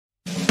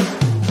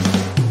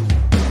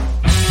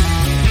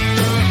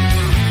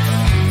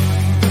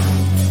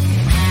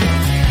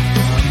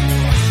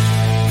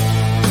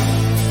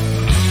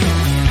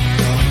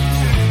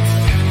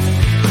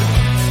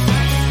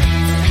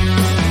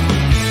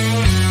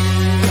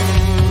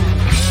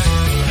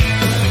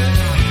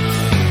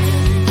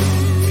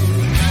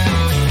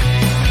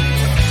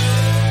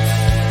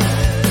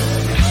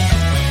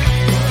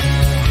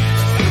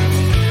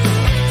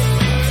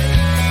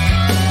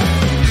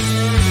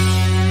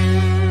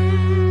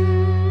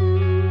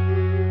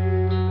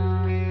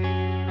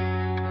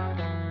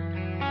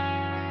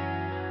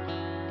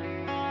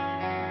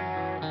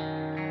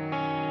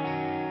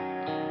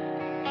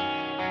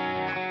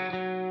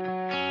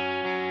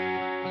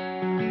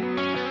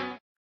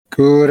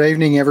Good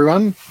evening,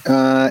 everyone.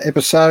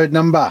 Episode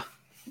number,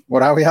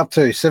 what are we up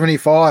to?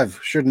 75.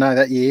 Should know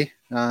that year.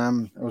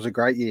 It was a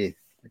great year.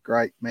 A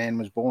great man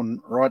was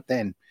born right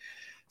then.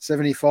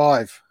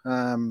 75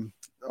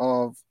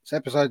 it's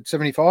episode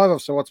 75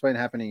 of So What's Been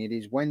Happening. It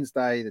is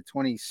Wednesday, the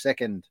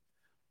 22nd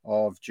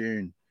of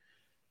June.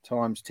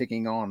 Time's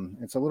ticking on.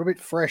 It's a little bit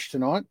fresh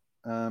tonight,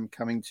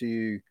 coming to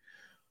you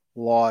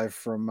live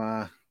from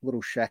a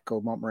little shack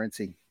called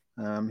Montmorency.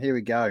 Here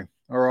we go.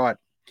 All right.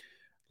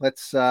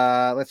 Let's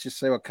just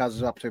see what Cuz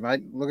is up to,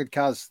 mate. Look at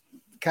Cuz.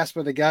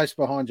 Casper the Ghost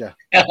behind you.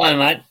 Hello,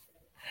 mate.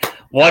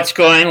 Let's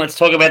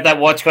talk about that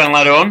what's going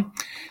later on.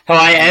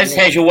 Hi, Az.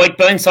 How's your week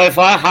been so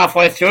far?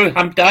 Halfway through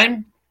hump day?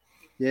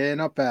 Yeah,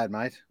 not bad,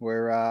 mate.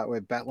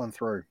 We're battling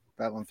through.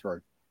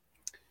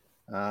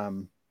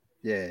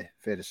 Yeah,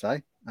 fair to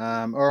say.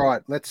 All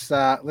right, let's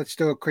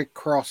do a quick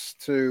cross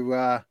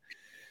to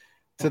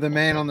the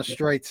man on the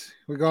streets.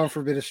 We're going for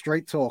a bit of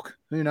street talk.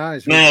 Who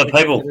knows? Man of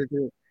people.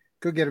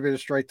 Could get a bit of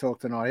street talk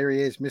tonight. Here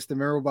he is, Mr.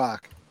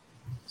 Mirrelbach.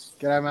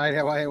 G'day, mate.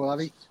 How are you,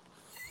 lovey?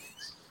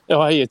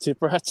 How are you, Tip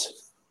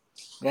Rats?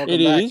 Welcome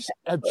It back. is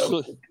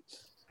absolutely.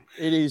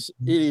 It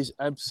is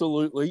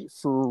absolutely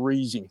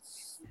freezing.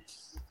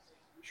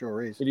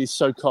 Sure is. It is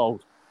so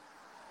cold.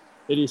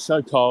 I've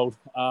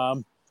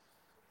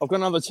got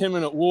another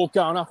 10-minute walk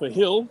going up a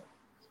hill.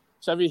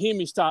 So if you hear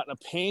me starting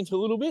to pant a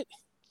little bit,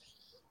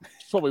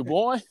 it's probably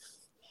why.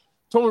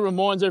 Probably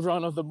reminds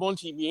everyone of the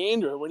Monty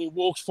Meanderer when he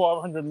walks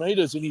 500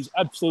 metres and he's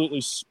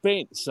absolutely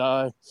spent.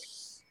 So,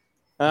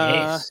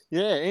 Yes.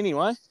 yeah,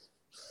 anyway,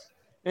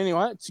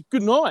 it's a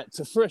good night. It's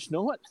a fresh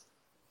night.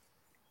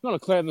 Not a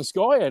cloud in the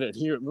sky at it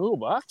here at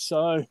Mirrelbach.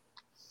 So,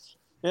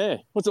 yeah,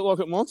 what's it like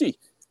at Monty?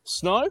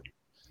 Snow?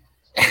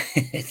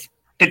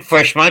 Bit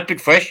fresh, mate.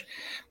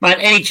 Mate,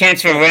 any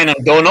chance for a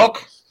random door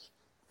knock?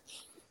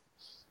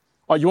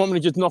 Oh, you want me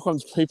to just knock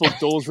on people's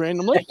doors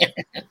randomly?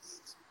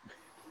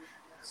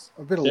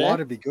 A bit of light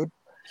would be good.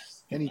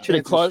 Any Bit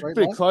chance of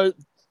street light?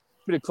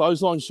 Bit of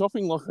clothesline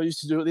shopping like I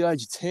used to do at the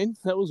age of 10.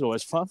 That was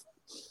always fun.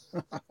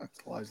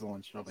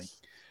 Clothesline shopping.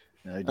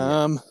 No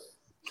dear.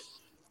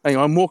 Hang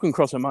on, I'm walking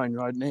across a main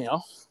road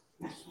now.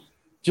 Do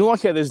you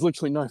like how there's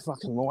literally no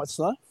fucking lights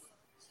though?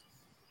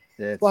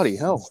 Yeah, Bloody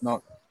hell.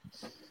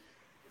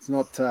 It's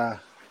not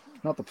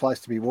the place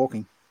to be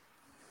walking.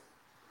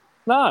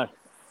 No,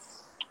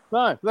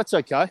 that's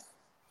okay.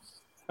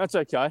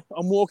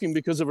 I'm walking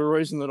because of a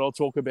reason that I'll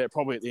talk about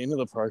probably at the end of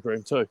the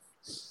program too.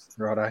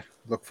 Righto.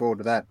 Look forward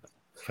to that.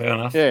 Fair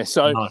enough. Yeah,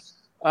 so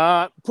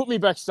Nice. put me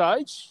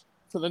backstage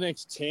for the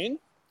next 10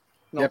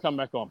 and I'll come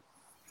back on.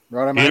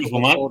 Righto, mate.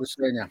 Beautiful, Look mate. forward to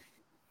seeing you.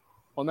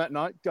 On that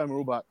note, go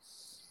Mirrelbach.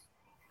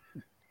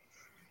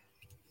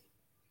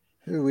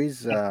 Who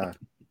is the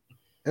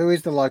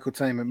local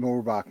team at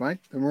Mirrelbach, mate?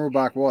 The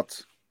Mirrelbach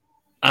Watts.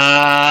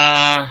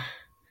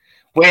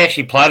 We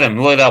actually play them.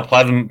 They'll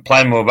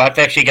play more, but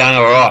they're actually going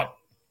all right.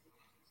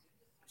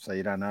 So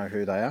you don't know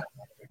who they are?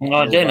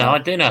 I do know that. I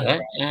do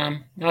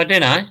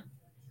know.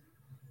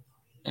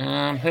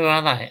 Who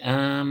are they?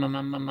 No,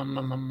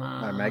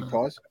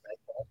 Magpies.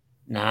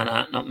 No,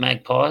 not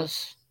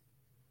Magpies.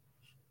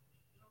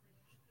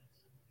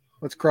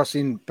 Let's cross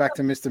in back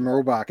to Mr.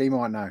 Mirrelbach. He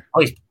might know.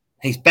 Oh,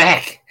 he's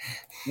back.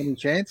 Any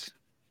chance?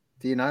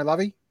 Do you know,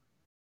 Lovey?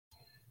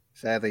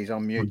 Sadly, he's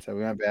on mute, so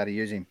we won't be able to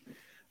use him.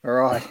 All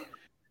right.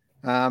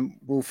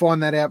 We'll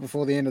find that out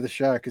before the end of the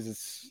show because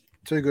it's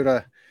too good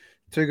a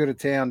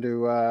town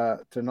to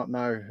not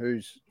know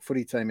whose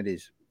footy team it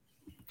is.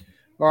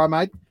 All right,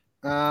 mate.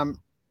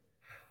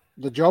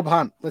 The job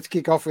hunt. Let's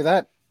kick off with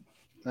that.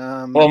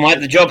 Well, mate,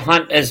 the job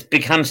hunt has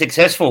become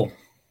successful.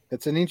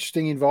 It's an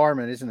interesting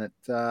environment, isn't it?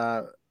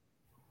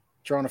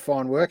 Trying to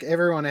find work.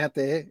 Everyone out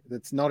there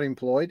that's not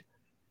employed,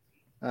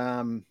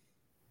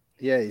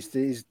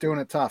 he's doing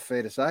it tough,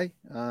 fair to say.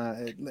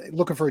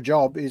 Looking for a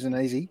job isn't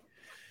easy.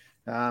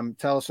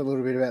 Tell us a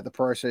little bit about the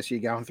process you're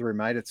going through,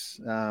 mate. It's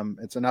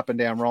an up and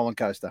down roller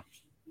coaster.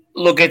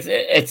 Look,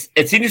 it's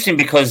interesting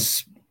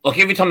because like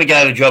every time you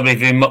go to a job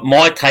interview,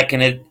 my take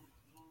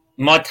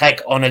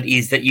on it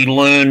is that you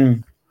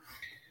learn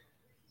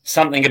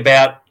something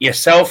about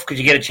yourself because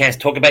you get a chance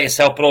to talk about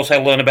yourself, but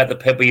also learn about the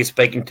people you're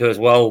speaking to as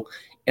well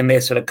and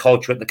their sort of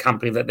culture at the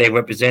company that they're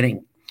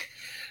representing.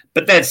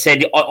 But that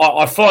said,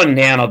 I find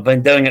now, and I've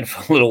been doing it for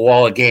a little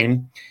while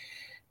again,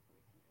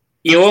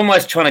 you're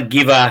almost trying to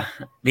give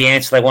the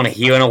answer they want to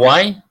hear in a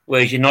way,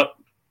 whereas you're not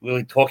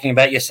really talking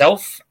about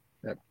yourself.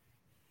 Yep.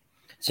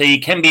 So you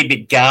can be a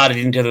bit guarded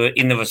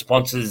in the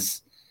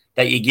responses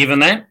that you're given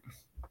that.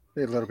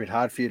 Be a little bit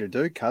hard for you to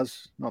do,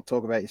 cuz not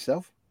talk about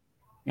yourself.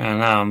 I don't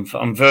know.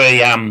 I'm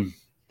very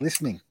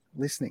listening.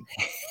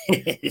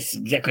 It's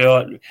exactly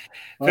right.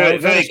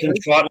 Very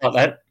contrite like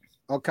that.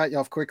 I'll cut you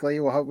off quickly.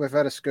 We've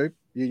had a scoop,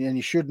 and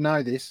you should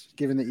know this,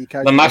 given that you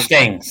coach the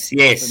Mustangs.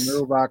 Yes, the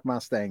Mirrelbach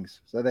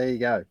Mustangs. So there you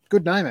go.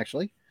 Good name,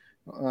 actually.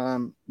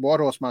 White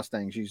Horse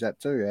Mustangs use that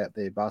too out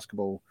there,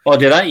 basketball. Oh,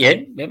 do they?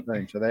 Yeah. Yep.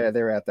 Team. So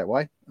they're out that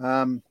way.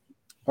 All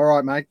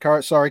right, mate.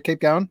 Sorry,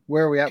 keep going.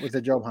 Where are we at with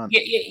the job hunt?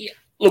 Yeah.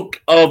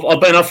 Look, I've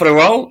been offered a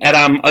role at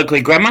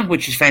Oakley Grammar,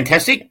 which is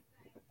fantastic.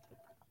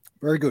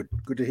 Very good.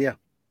 Good to hear.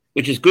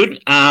 which is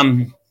good.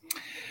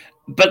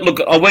 But look,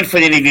 I went for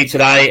an interview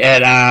today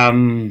at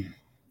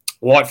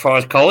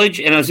Whitefriars College,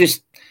 and it was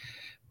just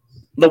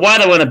the way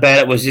they went about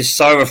it was just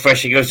so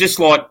refreshing. It was just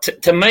like,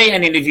 to me,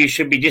 an interview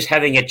should be just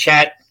having a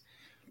chat,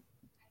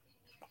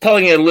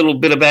 telling you a little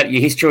bit about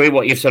your history,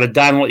 what you've sort of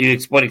done,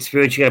 what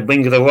experience you're going to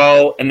bring to the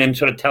role, and then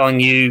sort of telling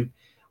you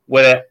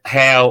whether,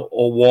 how,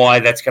 or why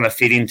that's going to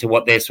fit into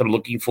what they're sort of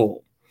looking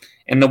for.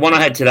 And the one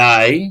I had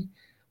today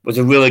was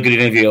a really good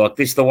interview. Like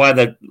this, the way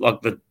that,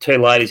 like the two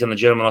ladies and the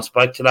gentleman I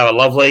spoke to, they were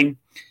lovely.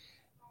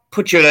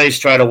 Put you at ease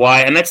straight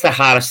away, and that's the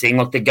hardest thing,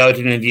 like to go to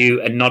an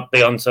interview and not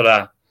be on sort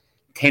of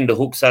tender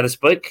hook, so to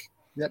speak.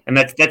 Yep. And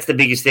that's the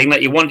biggest thing,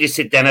 that you want to just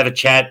sit down, have a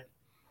chat.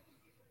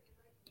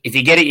 If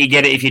you get it, you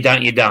get it. If you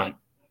don't, you don't.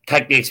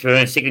 Take the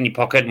experience, stick it in your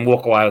pocket, and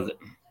walk away with it.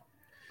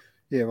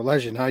 Yeah, well,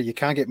 as you know, you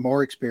can't get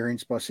more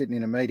experience by sitting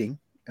in a meeting.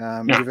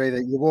 No.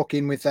 You walk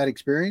in with that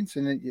experience,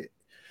 and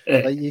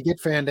you get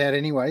found out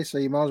anyway. So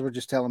you might as well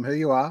just tell them who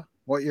you are,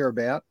 what you're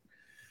about,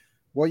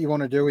 what you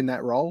want to do in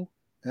that role,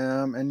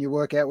 and you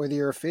work out whether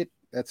you're a fit.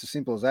 That's as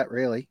simple as that,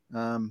 really.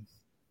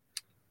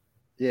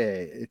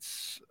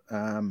 It's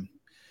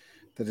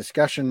the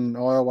discussion I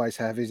always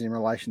have is in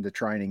relation to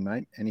training,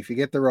 mate. And if you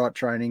get the right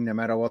training, no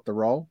matter what the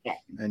role,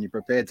 and you're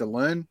prepared to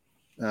learn,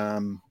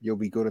 you'll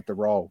be good at the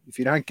role. If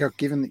you don't get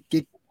given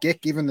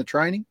the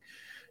training,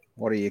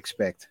 what do you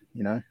expect?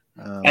 You know.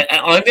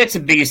 I think that's the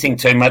biggest thing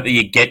too, mate, that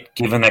you get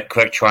given that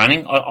correct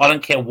training. I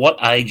don't care what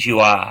age you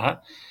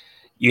are,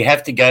 you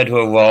have to go to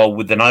a role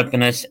with an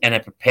openness and a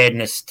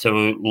preparedness to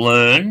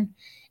learn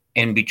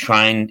and be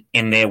trained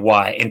in their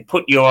way and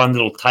put your own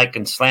little take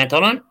and slant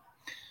on it,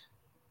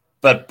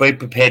 but be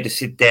prepared to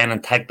sit down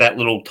and take that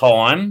little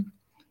time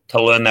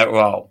to learn that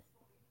role.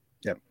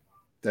 Yep,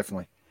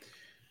 definitely.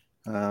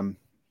 All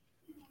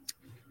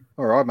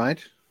right,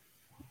 mate.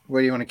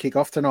 Where do you want to kick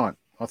off tonight?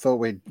 I thought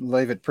we'd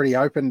leave it pretty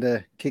open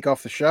to kick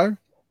off the show.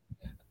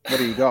 What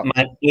do you got?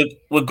 Mate,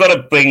 we've got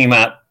to bring him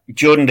up.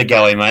 Jordan De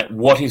Goey, mate.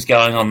 What is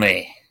going on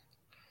there?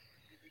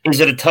 Is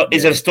it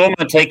a storm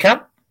in a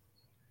teacup?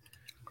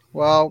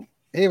 Well,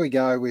 here we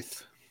go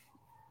with...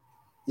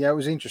 Yeah, it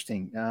was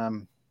interesting.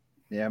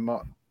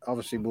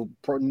 Obviously, we'll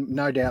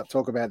no doubt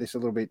talk about this a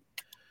little bit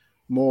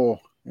more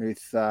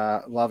with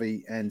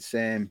Lovey and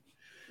Sam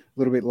a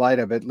little bit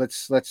later, but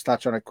let's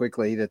touch on it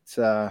quickly.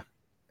 That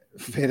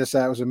fair to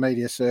say it was a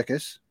media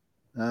circus.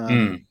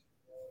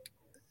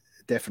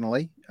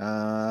 Definitely.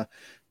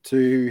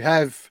 To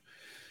have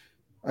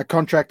a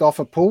contract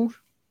offer pulled,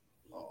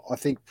 I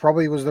think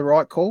probably was the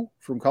right call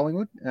from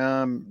Collingwood.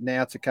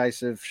 Now it's a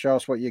case of show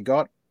us what you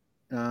got,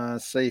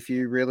 see if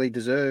you really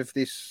deserve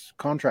this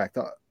contract.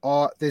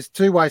 There's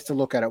two ways to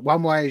look at it.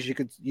 One way is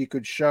you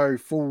could show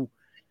full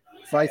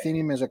faith in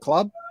him as a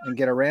club and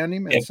get around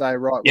him and say,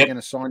 right, we're going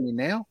to sign you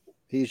now.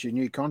 Here's your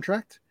new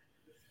contract.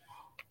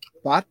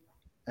 But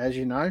as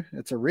you know,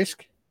 it's a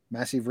risk,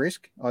 massive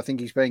risk. I think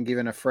he's been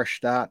given a fresh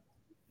start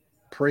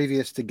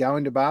previous to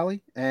going to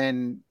Bali.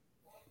 And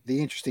the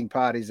interesting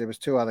part is there was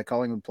two other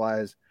Collingwood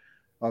players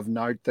of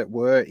note that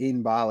were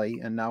in Bali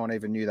and no one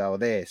even knew they were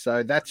there.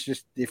 So that's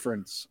just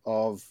difference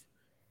of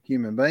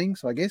human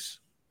beings, I guess.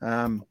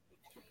 The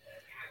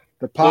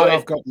part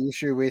I've got the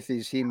issue with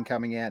is him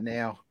coming out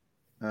now,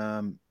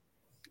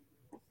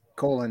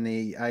 calling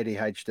the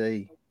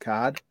ADHD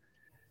card.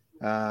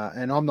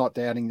 And I'm not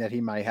doubting that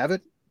he may have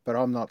it, but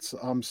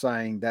I'm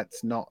saying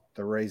that's not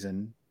the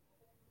reason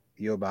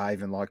you're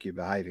behaving like you're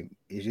behaving.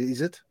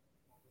 Is it?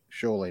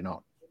 Surely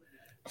not.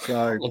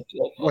 So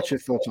what's your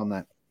thoughts on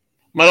that?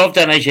 Well, I've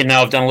done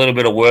a little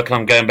bit of work, and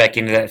I'm going back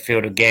into that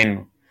field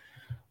again,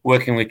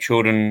 working with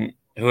children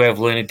who have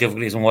learning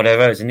difficulties and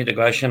whatever as an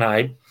integration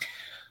aid.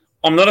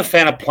 I'm not a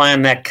fan of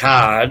playing that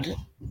card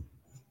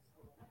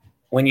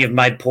when you've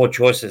made poor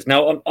choices.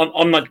 Now,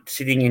 I'm not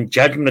sitting in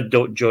judgment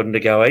of Jordan De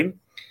Goey,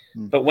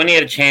 but when he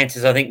had a chance,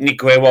 as I think Nick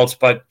Grewald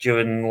spoke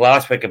during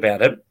last week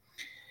about it,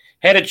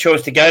 had a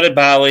choice to go to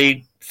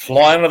Bali,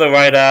 fly under the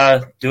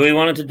radar, do what he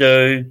wanted to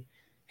do.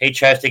 He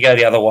chose to go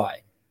the other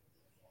way.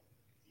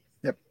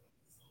 Yep.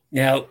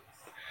 Now,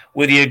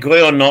 whether you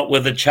agree or not,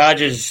 whether the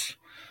charges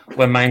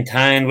were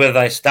maintained, whether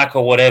they stuck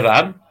or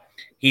whatever,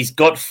 he's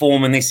got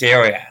form in this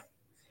area.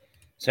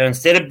 So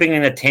instead of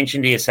bringing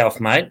attention to yourself,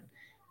 mate,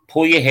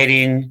 pull your head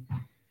in,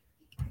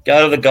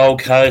 go to the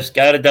Gold Coast,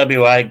 go to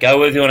WA, go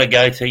wherever you want to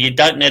go to. You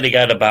don't need to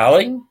go to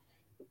Bali.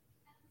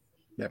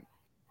 Yep.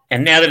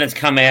 And now that it's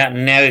come out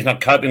and now he's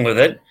not coping with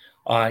it,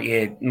 my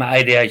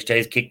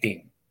ADHD's kicked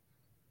in.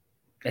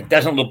 It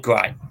doesn't look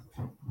great.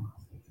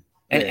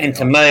 And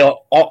to me,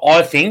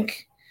 I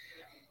think,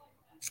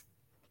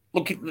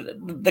 look,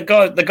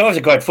 the guy's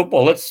a great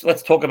footballer.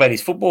 Let's talk about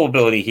his football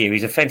ability here.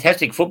 He's a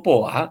fantastic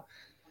footballer,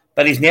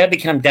 but he's now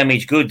become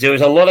damaged goods. There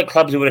was a lot of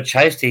clubs who would have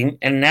chased him,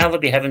 and now they'll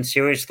be having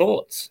serious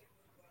thoughts.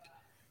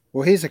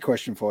 Well, here's a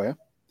question for you.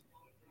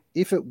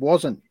 If it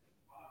wasn't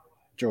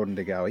Jordan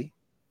De Goey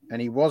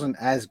and he wasn't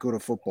as good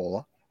a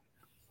footballer,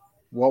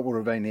 what would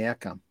have been the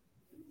outcome?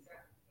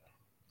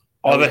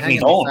 Are we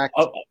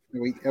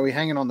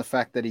hanging on the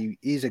fact that he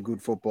is a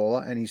good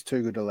footballer and he's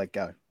too good to let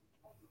go?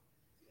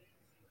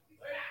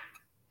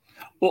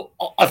 Well,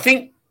 I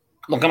think.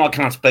 Look, and I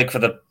can't speak for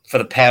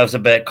the powers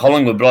about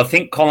Collingwood, but I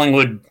think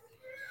Collingwood,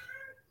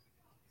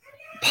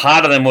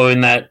 part of them were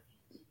in that,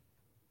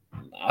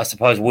 I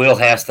suppose,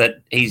 wheelhouse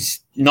that he's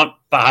not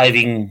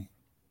behaving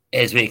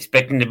as we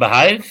expect him to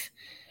behave,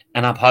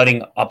 and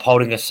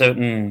upholding a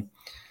certain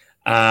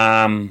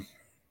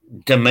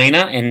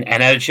demeanour and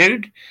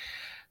attitude.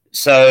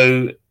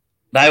 So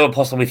they were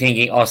possibly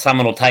thinking, "Oh,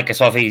 someone will take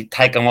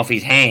him off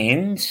his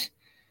hands."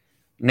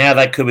 Now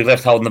they could be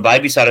left holding the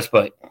baby, so to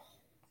speak.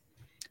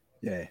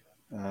 Yeah.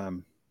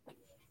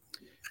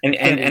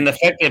 And the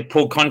fact they've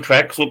pulled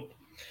contracts, look,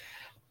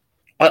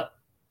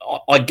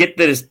 I get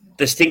the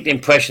distinct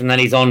impression that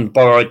he's on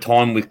borrowed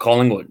time with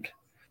Collingwood,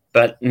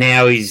 but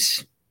now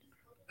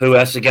who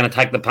else is going to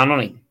take the punt on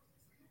him?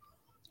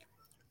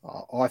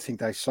 I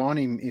think they sign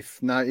him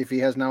if he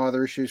has no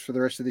other issues for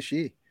the rest of this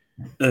year.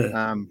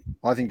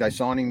 I think they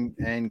sign him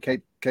and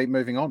keep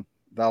moving on.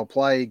 They'll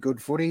play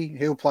good footy.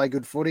 He'll play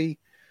good footy.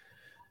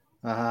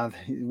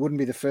 He wouldn't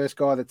be the first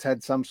guy that's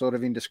had some sort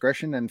of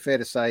indiscretion, and fair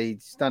to say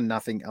he's done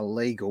nothing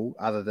illegal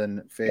other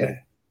than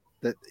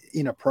that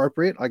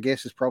inappropriate, I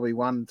guess, is probably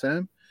one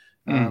term,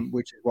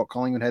 which is what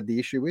Collingwood had the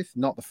issue with,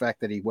 not the fact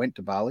that he went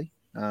to Bali.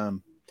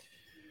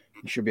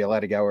 He should be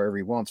allowed to go wherever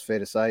he wants. Fair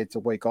to say it's a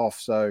week off,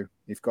 so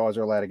if guys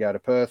are allowed to go to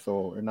Perth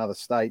or another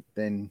state,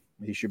 then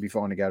he should be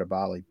fine to go to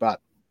Bali. But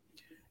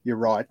you're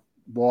right.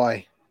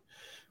 Why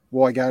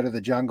go to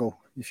the jungle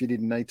if you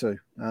didn't need to?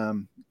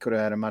 Could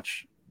have had a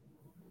much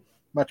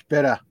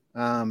better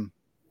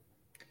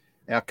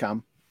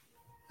outcome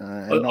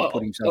and not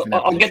put himself in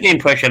that position. I get the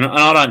impression, and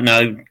I don't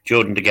know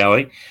Jordan De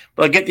Goey,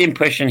 but I get the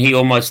impression he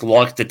almost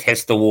likes to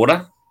test the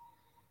water.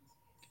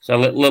 So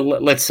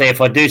let's say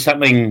if I do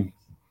something,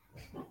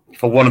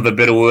 for want of a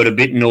better word, a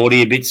bit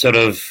naughty, a bit sort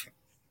of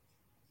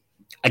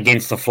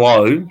against the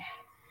flow,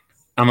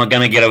 am I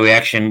going to get a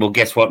reaction? Well,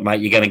 guess what,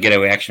 mate? You're going to get a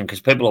reaction because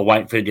people are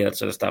waiting for you to do that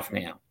sort of stuff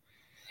now.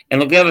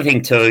 And look, the other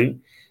thing too,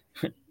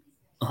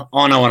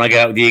 I know when I go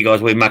out with you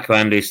guys, we muck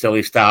around and do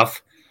silly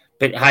stuff.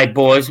 But, hey,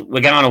 boys,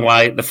 we're going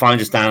away. The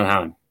phones are staying at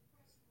home.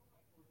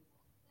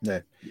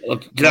 Yeah.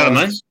 Look, do you know what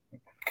I mean?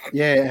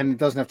 Yeah, and it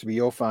doesn't have to be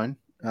your phone.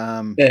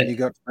 You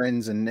got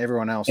friends and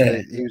everyone else.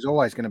 Yeah. He was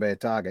always going to be a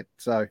target.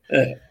 So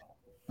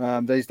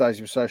these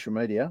days with social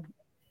media,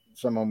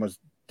 someone was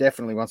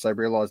definitely, once they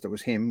realised it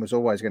was him, was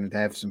always going to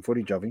have some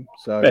footage of him.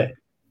 So,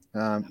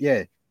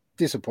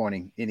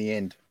 disappointing in the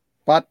end.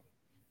 But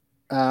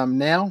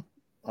now,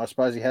 I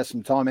suppose he has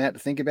some time out to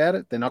think about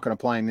it. They're not going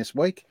to play him this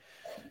week.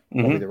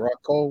 Probably the right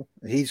call.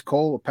 His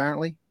call,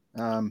 apparently.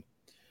 So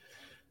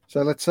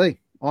let's see.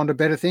 On to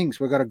better things.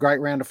 We've got a great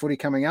round of footy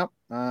coming up.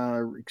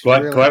 Great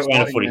round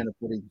of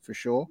footy for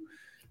sure.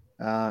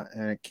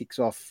 And it kicks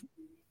off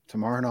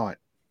tomorrow night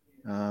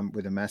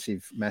with a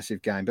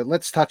massive game. But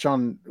let's touch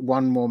on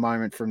one more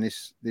moment from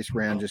this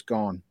round just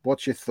gone.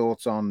 What's your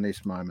thoughts on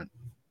this moment?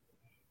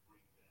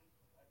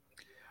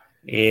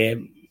 Yeah,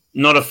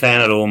 not a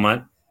fan at all,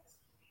 mate.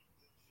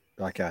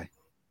 Okay.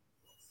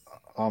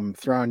 I'm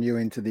throwing you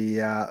into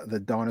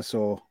the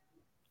dinosaur.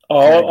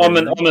 I'm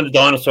in the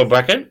dinosaur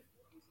bracket.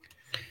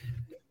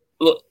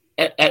 Look,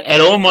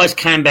 it almost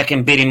came back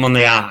and bit him on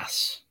the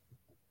arse.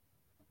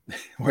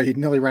 Well, you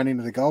nearly ran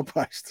into the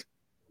goalpost.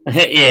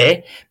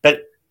 Yeah,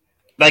 but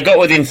they got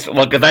within,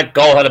 like, if that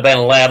goal had been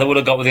allowed, they would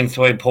have got within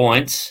 3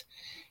 points.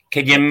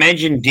 Can you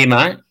imagine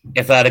Dimmer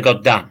if they'd have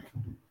got done?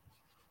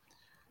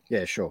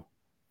 Yeah, sure.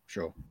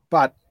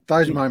 But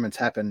those moments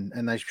happen,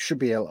 and they should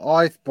be.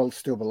 I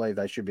still believe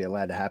they should be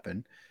allowed to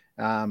happen.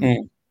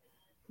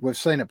 We've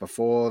seen it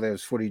before. There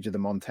was footage of the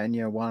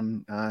Montagna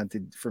one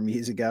from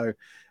years ago,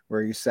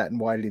 where he sat and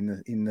waited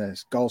in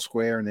the goal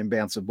square and then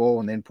bounced the ball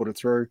and then put it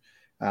through.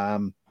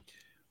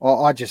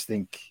 I just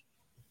think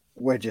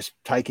we're just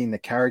taking the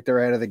character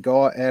out of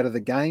the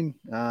game.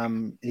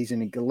 He's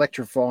an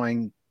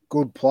electrifying,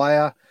 good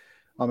player.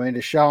 I mean,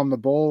 to show him the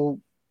ball,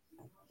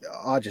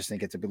 I just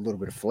think it's a little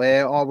bit of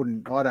flair. I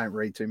don't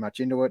read too much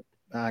into it.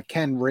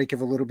 Can reek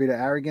of a little bit of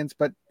arrogance,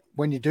 but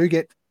when you do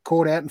get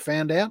caught out and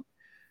found out,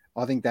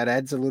 I think that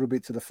adds a little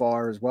bit to the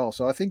fire as well.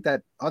 So I think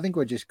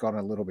we're just got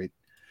a little bit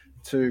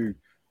too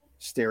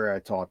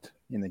stereotyped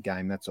in the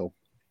game. That's all.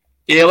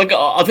 Yeah, look,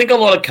 I think a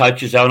lot of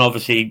coaches, though, and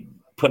obviously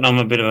putting on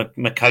a bit of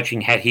a coaching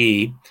hat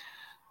here,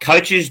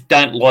 coaches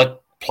don't like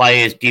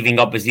players giving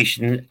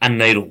opposition a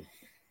needle.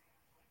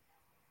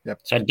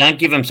 Yep. So don't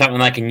give them something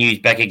they can use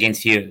back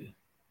against you.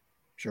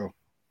 Sure.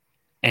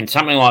 And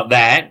something like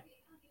that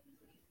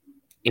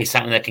is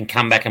something that can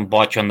come back and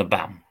bite you on the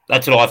bum.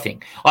 That's what I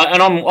think.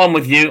 I'm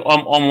with you.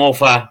 I'm all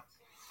for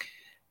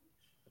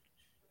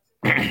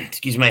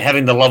excuse me,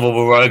 having the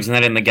lovable rogues and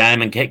that in the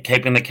game and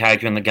keeping the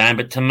character in the game.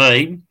 But to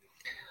me,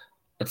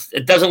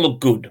 it doesn't look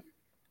good.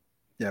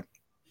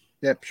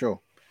 Yep, sure.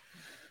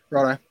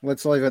 Righto,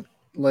 let's leave it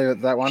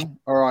at that one.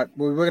 All right,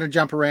 we're going to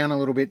jump around a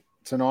little bit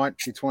tonight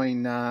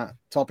between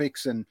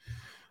topics, and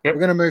we're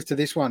going to move to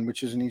this one,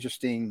 which is an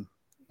interesting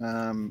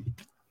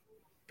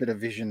bit of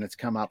vision that's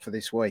come up for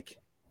this week.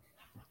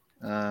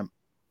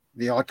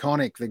 The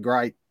iconic, the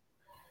great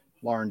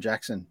Lauren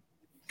Jackson,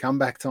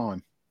 comeback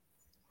time.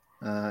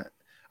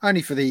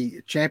 only for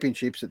the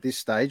championships at this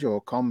stage,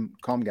 or com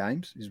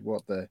games is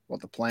what the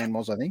plan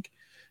was, I think.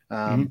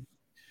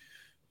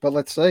 But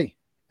let's see.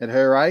 At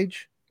her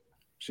age,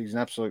 she's an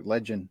absolute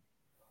legend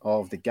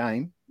of the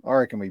game. I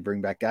reckon we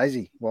bring back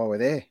Gazy while we're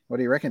there. What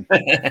do you reckon?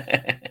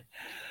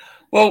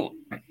 Well,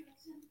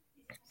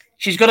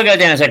 she's got to go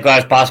down as that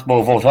greatest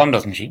basketball of all time,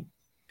 doesn't she?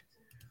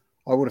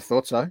 I would have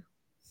thought so.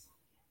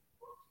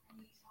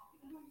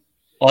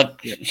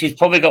 She's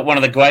probably got one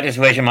of the greatest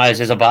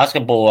resumes as a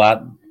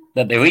basketballer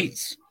that there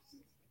is.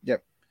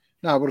 Yep.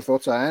 No, I would have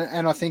thought so.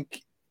 And I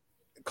think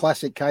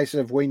classic case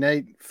of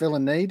fill a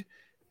need.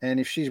 And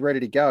if she's ready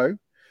to go,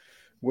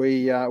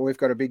 we've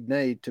got a big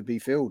need to be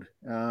filled.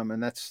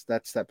 And that's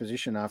that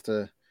position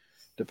after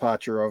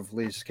departure of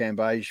Liz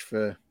Cambage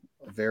for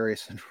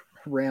various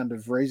round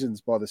of reasons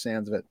by the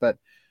sounds of it. But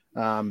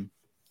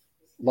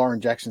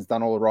Lauren Jackson's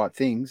done all the right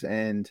things,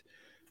 and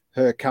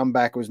her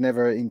comeback was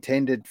never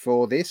intended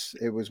for this.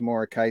 It was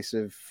more a case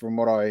of, from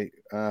what I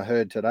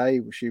heard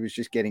today, she was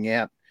just getting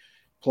out,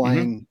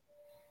 playing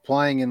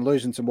and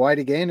losing some weight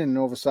again. And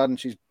all of a sudden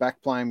she's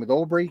back playing with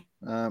Albury,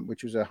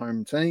 which was her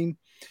home team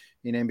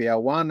in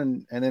NBL 1.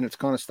 And then it's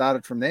kind of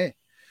started from there.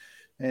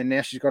 And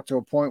now she's got to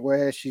a point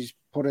where she's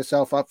put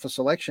herself up for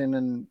selection,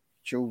 and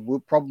will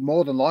probably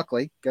more than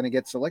likely going to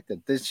get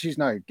selected. She's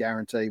no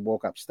guarantee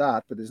walk-up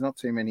start, but there's not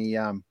too many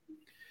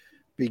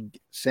big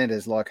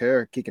centers like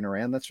her kicking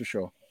around, that's for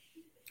sure.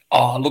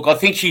 Oh, look, I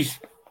think she's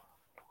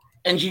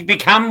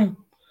become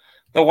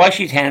the way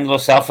she's handled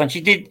herself, and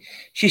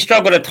she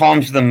struggled at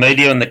times with the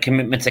media and the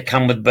commitments that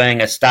come with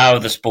being a star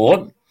of the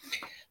sport.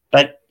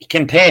 But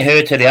compare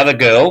her to the other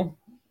girl,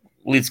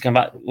 Liz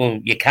Cambage. Well,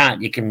 you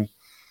can't. You can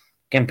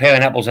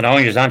compare apples and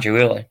oranges, aren't you,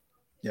 really?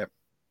 Yep.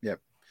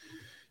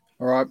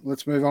 All right,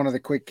 let's move on to the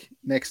quick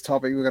next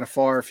topic. We're going to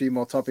fire a few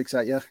more topics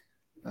at you.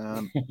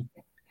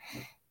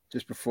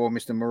 Just before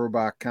Mr.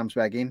 Murubak comes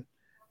back in.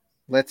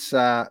 Let's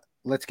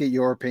get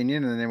your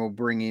opinion, and then we'll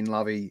bring in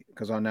Lovey,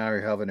 because I know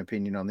you have an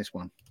opinion on this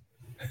one.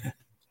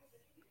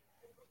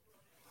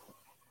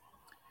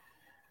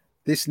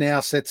 This now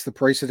sets the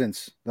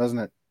precedence, doesn't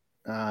it?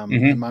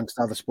 Amongst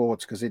other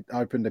sports, because it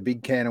opened a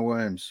big can of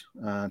worms.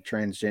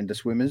 Transgender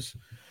swimmers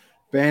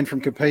banned from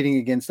competing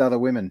against other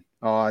women.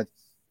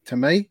 To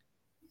me,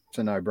 it's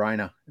a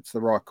no-brainer. It's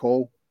the right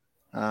call.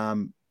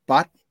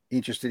 But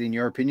interested in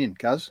your opinion,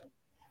 Cuz.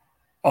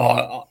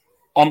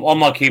 I'm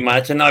like you, mate.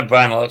 It's a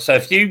no-brainer. So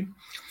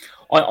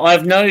I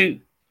have no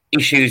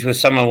issues with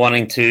someone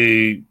wanting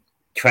to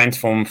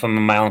transform from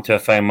a male into a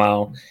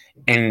female,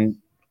 and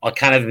I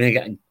kind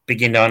of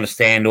begin to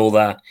understand all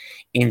the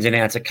ins and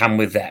outs that come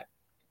with that.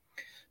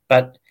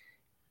 But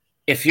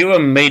if you're a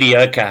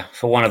mediocre,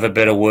 for want of a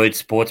better word,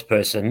 sports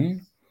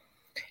person,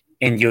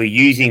 and you're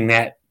using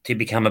that to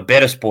become a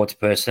better sports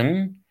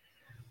person,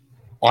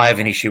 I have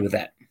an issue with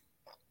that.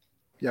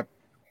 Yep.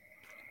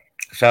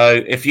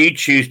 So if you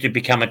choose to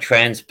become a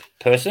trans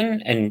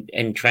person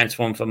and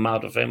transform from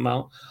male to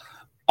female,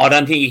 I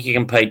don't think you can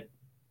compete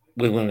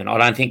with women. I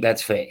don't think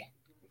that's fair.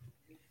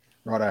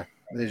 Righto.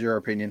 There's your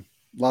opinion.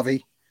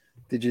 Lovey,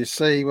 did you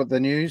see what the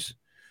news,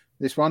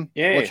 this one?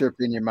 Yeah. What's your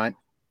opinion, mate?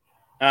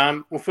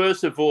 Well,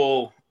 first of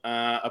all,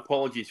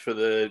 apologies for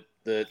the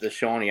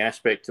shiny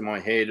aspect to my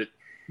head.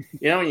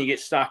 You know, when you get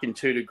stuck in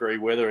 2-degree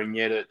weather and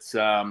yet it's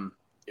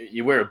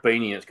you wear a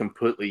beanie and it's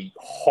completely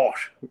hot,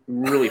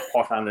 really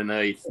hot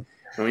underneath.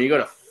 And when you've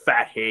got a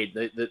fat head,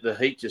 the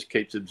heat just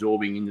keeps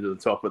absorbing into the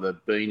top of the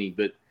beanie.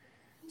 But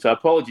so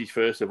apologies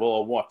first of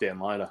all. I'll wipe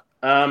down later.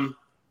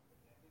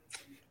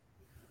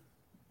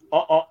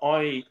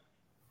 I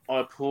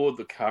applaud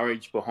the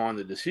courage behind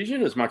the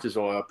decision as much as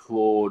I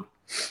applaud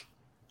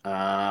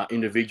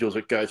individuals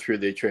that go through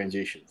their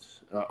transitions.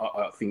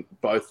 I think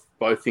both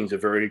things are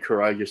very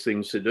courageous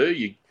things to do.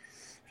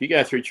 If you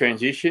go through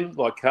transition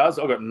like Cuz,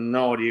 I've got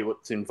no idea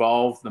what's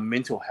involved. The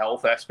mental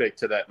health aspect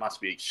to that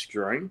must be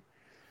extreme.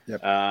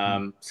 Yep.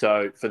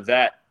 So for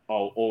that,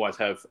 I'll always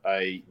have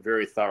a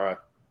very thorough,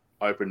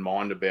 open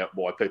mind about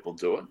why people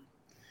do it.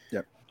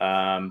 Yep.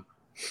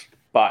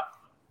 But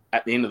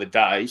at the end of the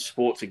day,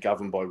 sports are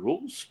governed by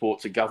rules.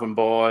 Sports are governed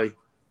by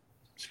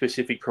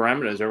specific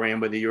parameters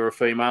around whether you're a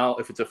female,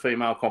 if it's a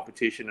female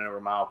competition or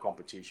a male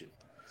competition.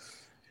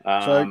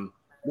 So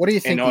what do you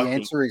think the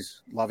answer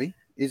is, Lovey?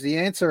 Is the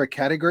answer a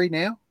category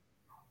now?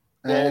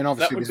 Well, and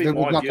obviously there's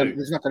not going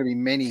to be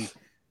many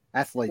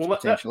athletes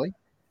potentially.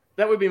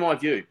 That would be my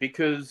view,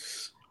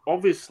 because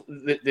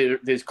obviously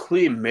there's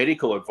clear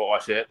medical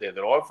advice out there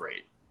that I've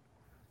read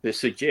that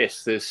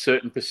suggests there's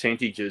certain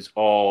percentages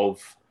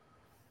of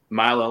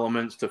male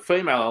elements to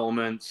female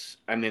elements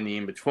and then the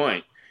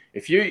in-between.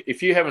 If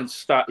you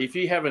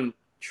haven't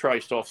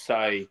traced off,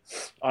 say,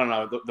 I don't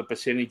know, the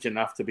percentage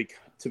enough to be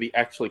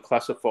actually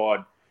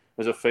classified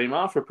as a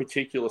female for a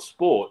particular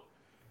sport,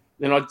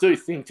 then I do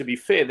think, to be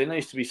fair, there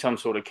needs to be some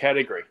sort of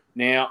category.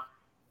 Now,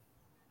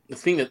 the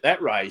thing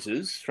that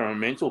raises from a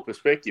mental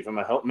perspective, from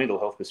a mental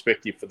health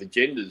perspective for the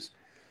genders,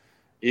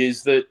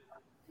 is that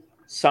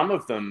some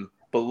of them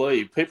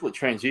people at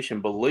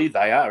transition believe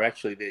they are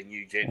actually their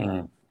new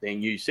gender, their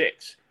new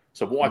sex.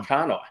 So why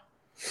can't I?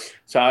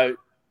 So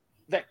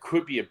that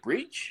could be a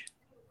bridge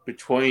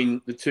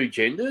between the two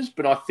genders,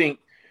 but I think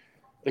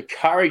the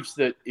courage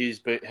that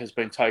has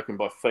been taken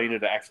by FINA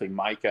to actually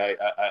make a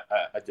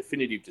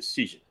definitive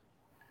decision,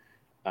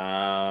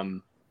 I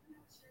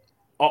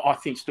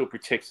think still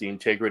protects the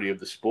integrity of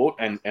the sport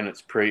and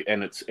its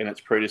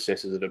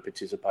predecessors that are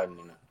participating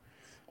in it.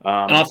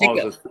 I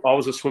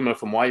was a swimmer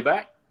from way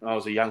back. I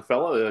was a young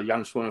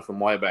swimmer from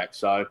way back,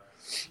 so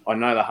I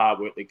know the hard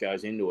work that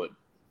goes into it,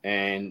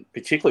 and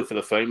particularly for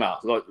the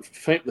females. Like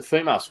the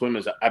female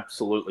swimmers are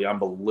absolutely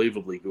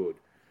unbelievably good,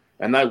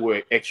 and they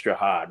work extra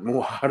hard,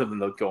 more harder than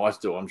the guys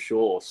do, I'm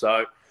sure.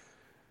 So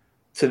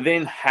to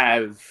then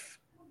have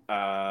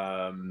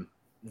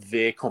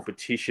their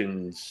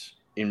competitions,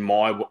 in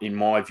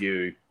my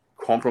view,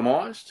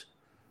 compromised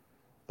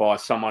by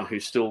someone who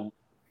still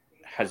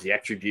has the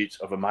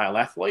attributes of a male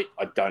athlete,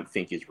 I don't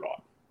think is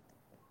right.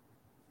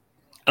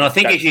 And I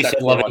think, as you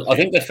said, Lovey, I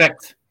think the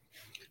fact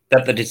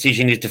that the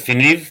decision is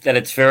definitive, that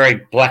it's very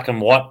black and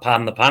white,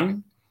 pardon the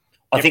pun,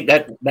 I think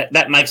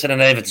that makes it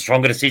an even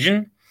stronger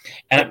decision.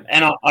 And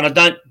I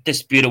don't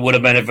dispute it would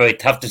have been a very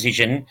tough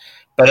decision,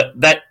 but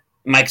that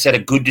makes it a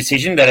good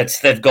decision, that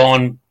they've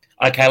gone,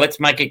 okay, let's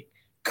make it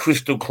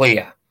crystal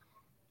clear.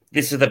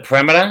 This is the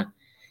parameter.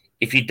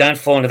 If you don't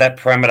fall into that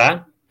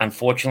parameter,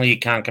 unfortunately, you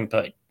can't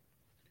compete.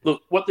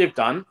 Look, what they've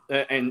done,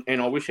 and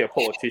I wish our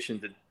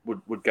politicians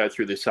would go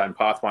through this same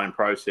pathway and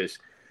process,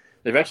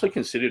 they've actually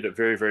considered it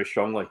very, very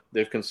strongly.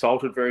 They've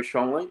consulted very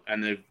strongly,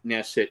 and they've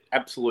now set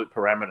absolute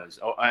parameters.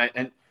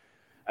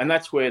 And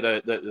that's where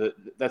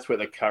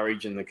the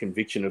courage and the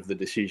conviction of the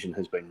decision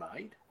has been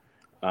made.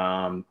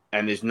 And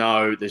there's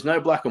no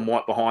black and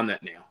white behind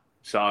that now.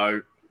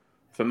 So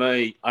for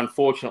me,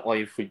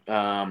 unfortunately, for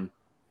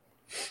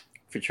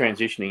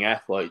transitioning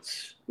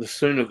athletes, the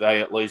sooner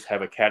they at least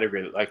have a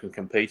category that they can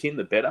compete in,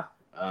 the better.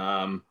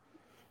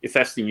 If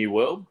that's the new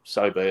world,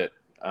 so be it.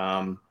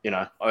 But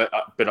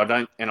I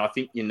don't, and I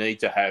think you need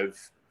to have.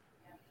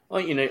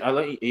 You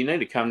need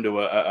to come to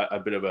a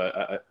bit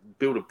of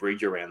build a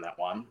bridge around that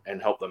one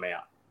and help them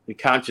out. You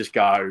can't just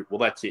go, well,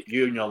 that's it.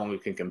 You no longer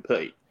can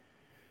compete,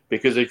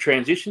 because they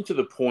transition to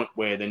the point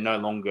where they're no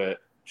longer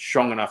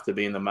strong enough to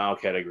be in the male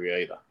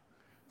category either.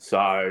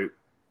 So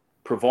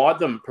provide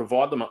them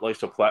at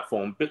least a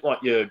platform. A bit like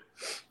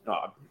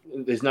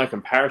there's no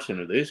comparison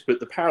to this,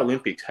 but the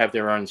Paralympics have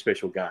their own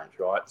special games,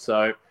 right?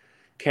 So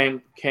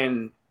can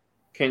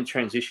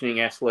transitioning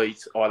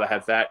athletes either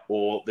have that,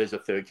 or there's a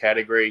third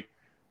category?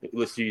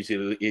 Let's use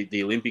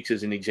the Olympics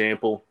as an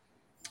example.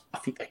 I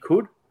think they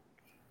could.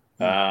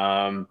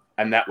 And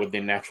that would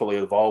then naturally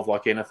evolve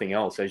like anything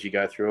else. As you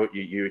go through it,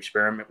 you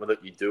experiment with it,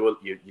 you do it,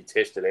 you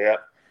test it out,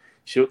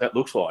 see what that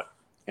looks like.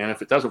 And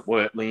if it doesn't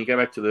work, then you go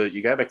back to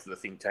the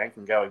think tank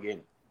and go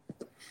again.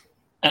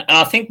 And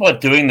I think by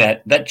doing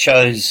that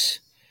shows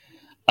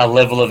a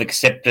level of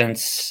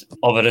acceptance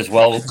of it as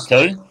well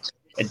too.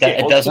 It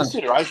doesn't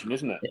consideration,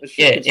 isn't it?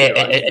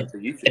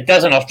 It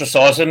doesn't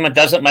ostracize them. It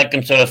doesn't make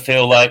them sort of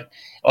feel like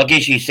I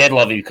guess you said,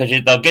 Lovey, because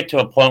they'll get to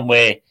a point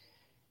where,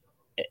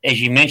 as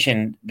you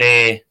mentioned,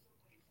 they're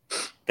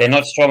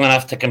not strong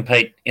enough to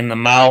compete in the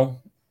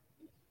male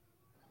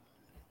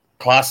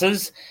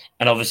classes,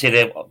 and obviously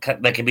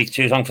they can be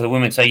too strong for the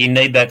women. So you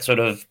need that sort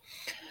of,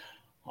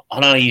 I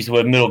don't want to use the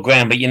word middle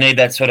ground, but you need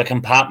that sort of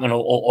compartment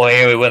or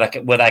area where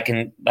they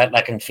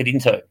can fit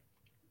into.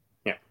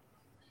 Yeah.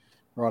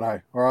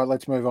 Righto. All right,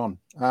 let's move on.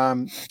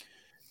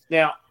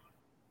 Now.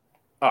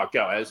 Oh,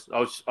 go as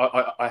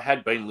I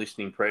had been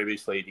listening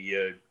previously to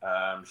you,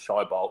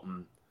 Shai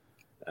Bolton.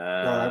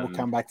 We'll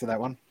come back to that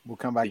one. We'll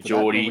come back to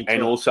Geordie,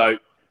 and also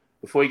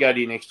before you go to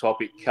your next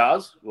topic,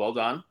 Cuz, well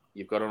done.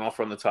 You've got an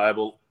offer on the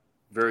table,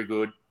 very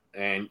good,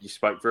 and you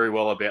spoke very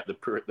well about the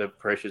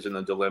pressures and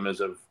the dilemmas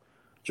of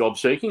job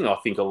seeking. I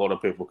think a lot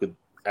of people could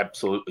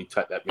absolutely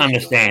take that.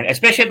 Understand,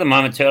 especially at the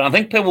moment too. I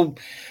think people.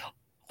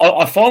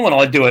 I find when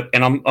I do it,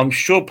 and I'm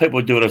sure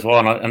people do it as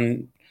well,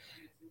 and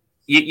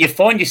you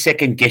find you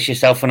second guess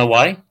yourself in a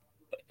way,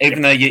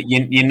 even though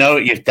you know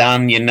what you've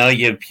done, you know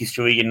your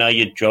history, you know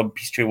your job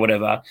history,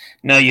 whatever,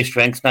 know your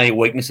strengths, know your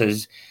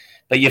weaknesses,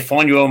 but you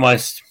find you're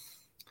almost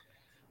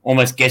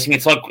guessing.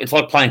 It's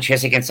like playing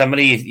chess against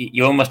somebody.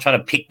 You're almost trying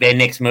to pick their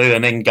next move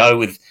and then go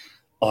with,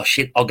 oh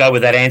shit, I'll go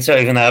with that answer,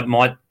 even though it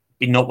might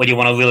be not what you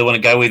really want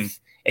to go with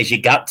as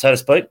your gut, so to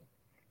speak.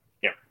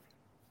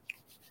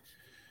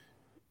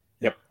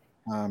 Yep.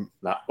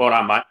 Well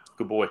done, mate.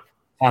 Good boy.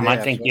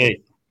 Mate, thank you.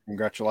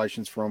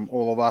 Congratulations from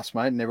all of us,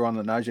 mate, and everyone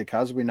that knows you,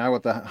 Cuz. We know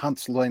what the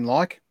hunt's been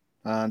like.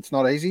 It's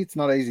not easy. It's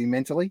not easy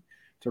mentally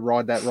to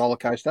ride that roller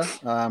coaster.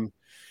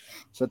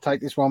 So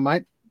take this one,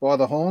 mate, by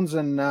the horns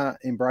and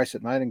embrace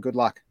it, mate, and good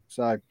luck.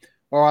 So,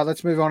 all right,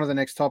 let's move on to the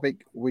next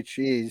topic, which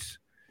is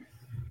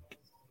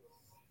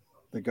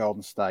the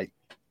Golden State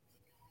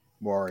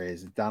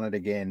Warriors. Done it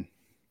again.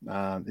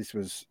 This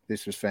was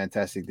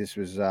fantastic. This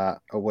was a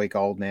week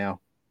old now,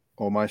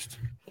 almost,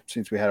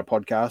 since we had a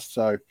podcast.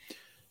 So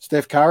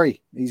Steph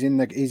Curry, he's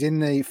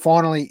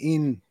finally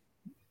in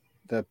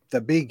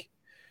the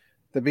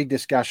big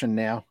discussion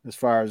now as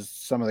far as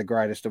some of the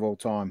greatest of all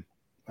time.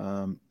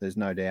 There's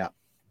no doubt.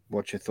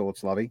 What's your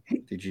thoughts, Lovey?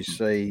 Did you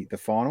see the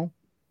final?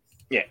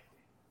 Yeah,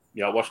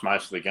 I watched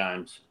most of the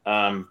games.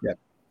 Yep.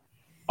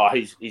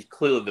 He's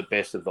clearly the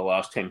best of the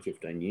last 10,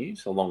 15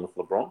 years, along with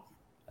LeBron.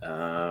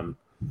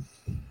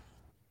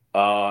 From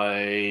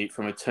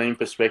a team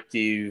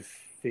perspective,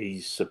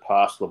 he's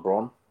surpassed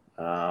LeBron.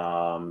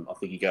 I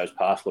think he goes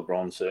past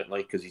LeBron,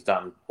 certainly, because he's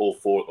done all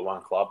four at the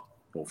one club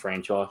or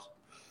franchise.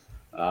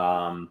 He's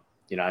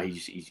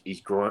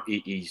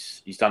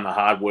done the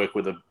hard work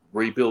with a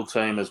rebuild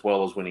team as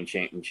well as winning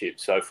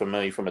championships. So for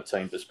me, from a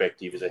team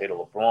perspective, he's ahead of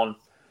LeBron.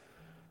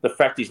 The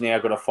fact he's now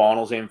got a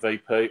finals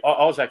MVP.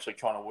 I was actually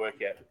trying to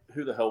work out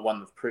who the hell won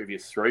the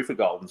previous three for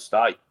Golden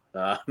State.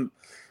 I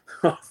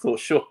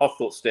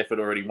thought Steph had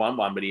already won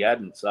one, but he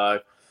hadn't. So,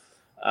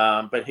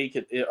 but he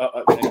could.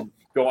 And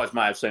guys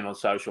may have seen on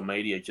social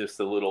media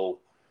just a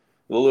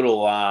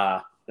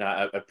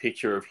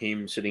picture of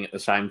him sitting at the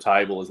same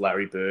table as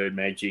Larry Bird,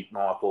 Magic,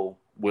 Michael,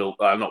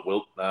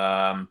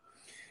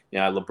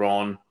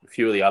 LeBron, a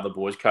few of the other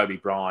boys, Kobe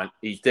Bryant.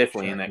 He's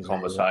definitely in that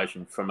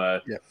conversation from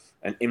an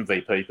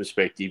MVP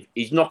perspective.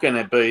 He's not going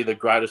to be the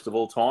greatest of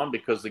all time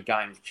because the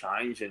game's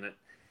changed and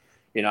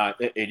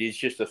it is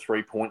just a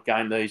 3-point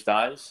game these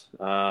days.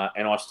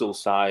 And I still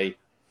say,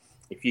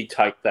 if you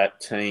take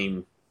that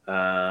team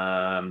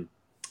and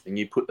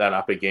you put that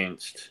up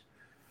against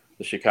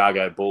the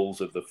Chicago Bulls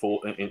of the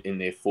fourth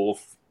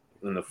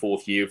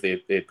year of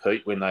their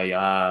peak when they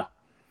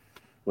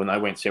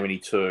went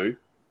 72.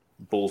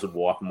 Bulls would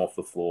wipe them off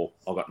the floor.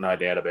 I've got no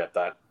doubt about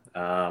that.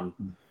 And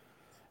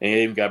you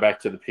even go back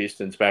to the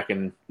Pistons back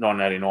in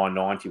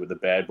 1989-90 with the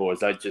bad boys.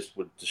 They just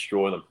would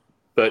destroy them.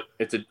 But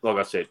like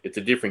I said, it's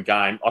a different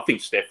game. I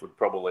think Steph would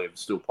probably have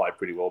still played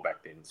pretty well back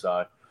then.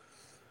 So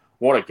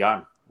what a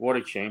game. What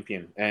a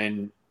champion.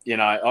 And, you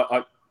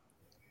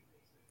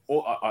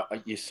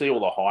see all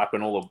the hype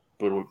and all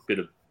the bit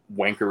of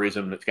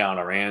wankerism that's going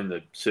around,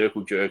 the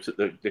circle jerks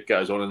that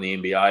goes on in the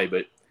NBA,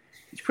 but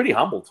he's pretty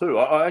humble too.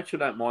 I actually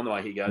don't mind the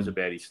way he goes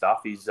about his stuff.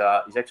 He's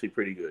actually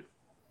pretty good.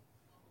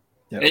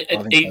 Yeah,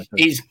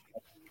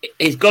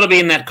 he's got to be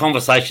in that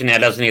conversation now,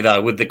 doesn't he?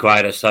 Though with the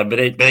greatest. So, but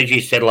as you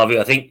said, Lovey,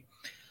 I think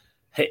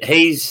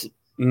he's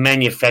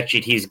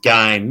manufactured his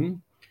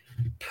game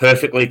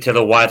perfectly to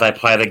the way they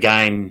play the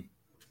game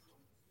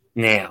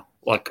now.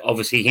 Like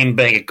obviously, him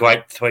being a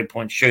great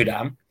 3-point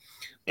shooter,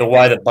 the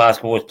way that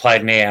basketball is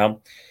played now,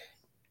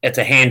 it's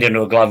a hand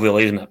into a glove,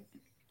 really, isn't it?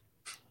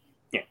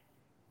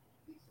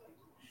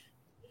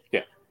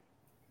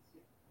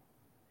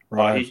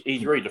 Right.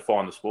 He's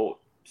redefined the sport.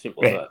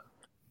 Simple as that.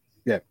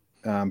 Yeah.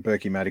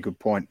 Berkey made a good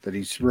point that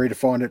he's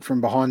redefined it from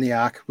behind the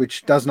arc,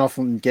 which doesn't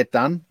often get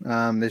done.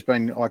 There's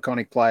been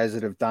iconic players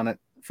that have done it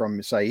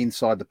from, say,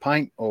 inside the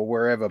paint or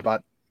wherever,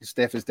 but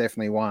Steph is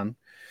definitely one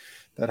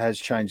that has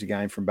changed the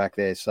game from back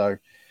there. So,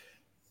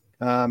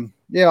 I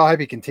hope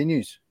he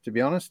continues, to be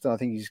honest. I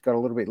think he's got a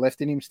little bit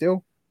left in him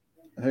still.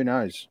 Who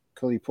knows?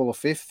 Could he pull a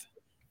fifth?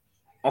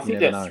 I think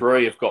that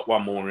three have got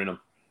one more in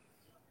them.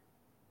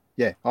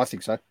 Yeah, I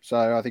think so.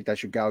 So I think they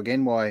should go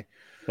again. While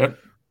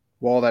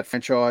that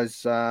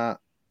franchise, they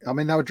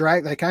were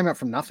dragged. They came up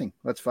from nothing.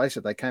 Let's face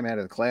it, they came out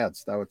of the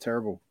clouds. They were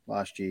terrible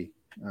last year,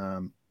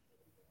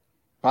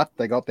 but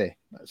they got there.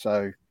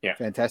 So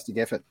fantastic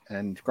effort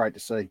and great to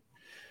see.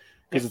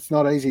 Because it's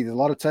not easy. There's a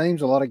lot of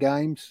teams, a lot of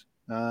games,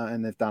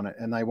 and they've done it.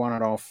 And they won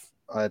it off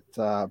at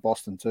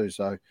Boston too.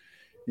 So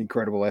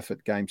incredible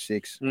effort, Game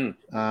 6.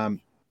 All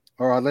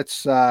right,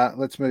 let's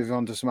move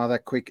on to some other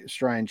quick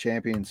Australian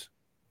champions.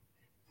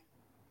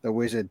 The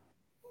Wizard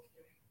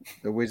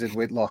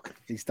Whitlock.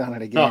 He's done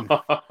it again.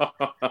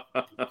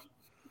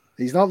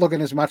 He's not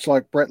looking as much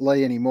like Brett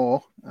Lee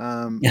anymore.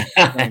 Don't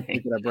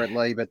think of Brett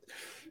Lee, but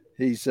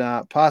he's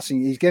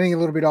passing. He's getting a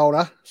little bit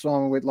older,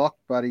 Simon Whitlock,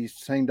 but he's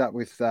teamed up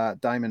with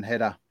Damon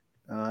Hedder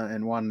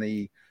and won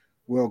the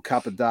World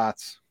Cup of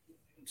Darts.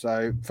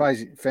 So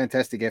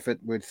fantastic effort.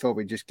 We thought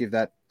we'd just give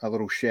that a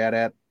little shout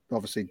out.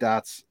 Obviously,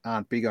 darts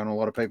aren't big on a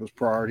lot of people's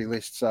priority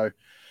list, so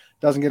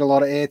doesn't get a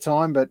lot of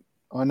airtime. But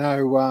I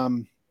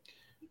know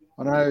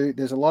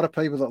there's a lot of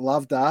people that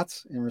love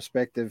darts in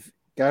respect of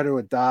go to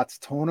a darts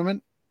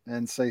tournament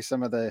and see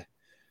some of the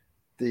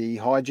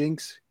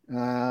hijinks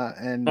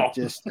and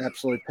just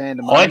absolute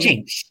pandemonium.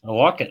 Hijinks, I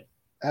like it.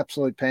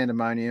 Absolute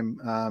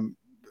pandemonium.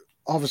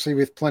 Obviously,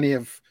 with plenty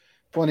of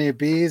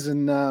beers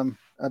and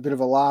a bit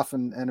of a laugh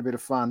and a bit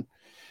of fun.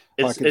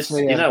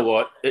 You know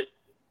what?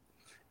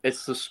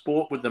 It's the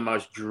sport with the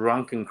most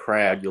drunken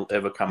crowd you'll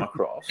ever come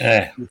across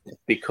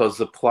because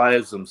the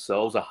players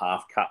themselves are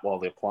half cut while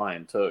they're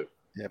playing too.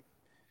 Yep.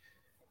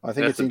 I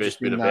think it's the best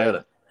bit about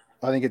it.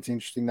 I think it's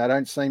interesting. They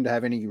don't seem to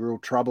have any real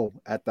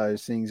trouble at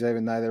those things,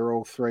 even though they're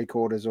all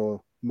 3/4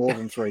 or more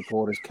than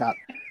 3/4 cut.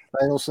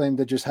 They all seem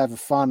to just have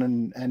fun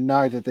and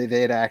know that they're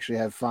there to actually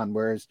have fun.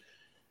 Whereas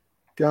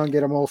go and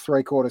get them all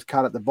 3/4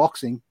 cut at the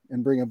boxing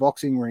and bring a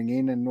boxing ring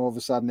in, and all of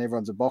a sudden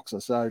everyone's a boxer.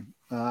 So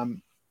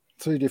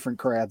two different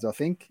crowds, I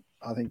think.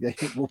 I think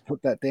we'll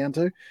put that down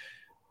to.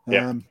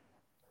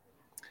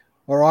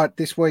 All right,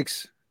 this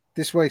week's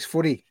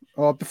footy.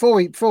 Oh, before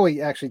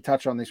we actually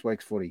touch on this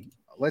week's footy,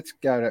 let's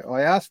go to.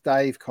 I asked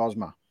Dave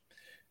Cosma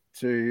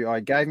I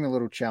gave him a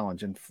little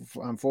challenge, and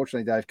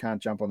unfortunately, Dave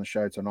can't jump on the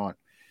show tonight.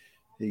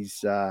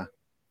 He's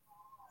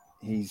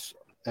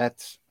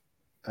at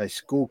a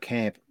school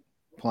camp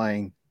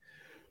playing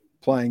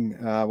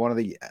one of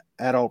the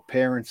adult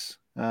parents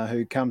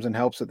who comes and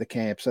helps at the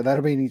camp. So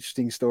that'll be an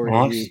interesting story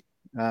to hear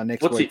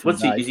next week.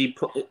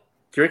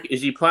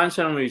 Is he playing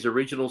some of his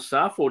original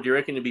stuff, or do you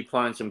reckon he'll be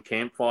playing some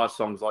campfire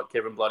songs like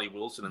Kevin Bloody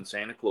Wilson and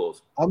Santa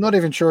Claus? I'm not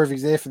even sure if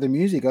he's there for the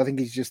music. I think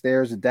he's just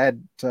there as a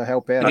dad to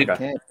help out at the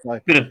camp. So,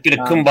 bit of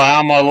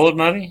kumbaya, my lord,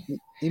 maybe.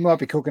 He might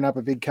be cooking up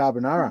a big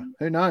carbonara.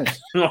 Who knows?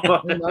 Who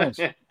knows?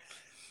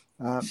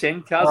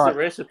 Send Cuz the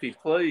recipe,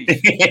 please.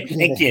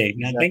 Thank you.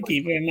 No, thank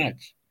you very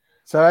much.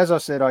 So as I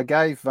said, I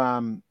gave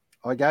him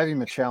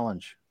a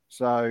challenge.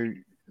 So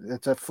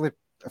it's a flip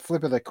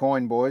of the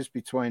coin, boys,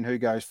 between who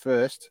goes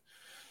first.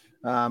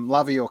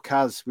 Lovey or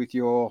Cuz with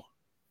your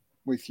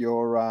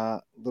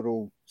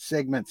little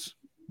segments.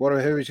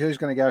 Who's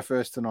going to go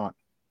first tonight?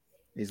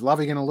 Is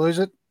Lovey going to lose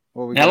it?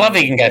 Now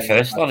Lovey can go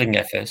first. Lovey can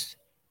go first.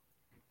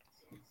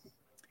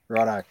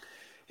 Righto.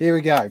 Here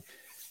we go.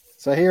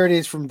 So here it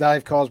is from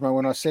Dave Cosmo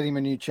when I set him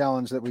a new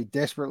challenge that we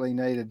desperately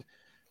needed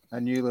a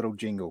new little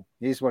jingle.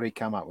 Here's what he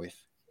come up with.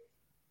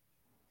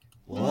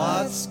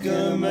 What's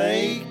gonna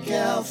make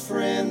our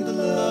friend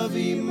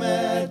Lovey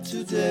mad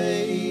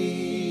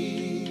today?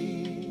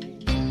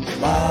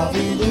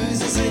 Lovey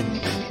loses it.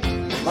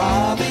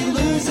 Lovey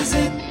loses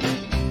it.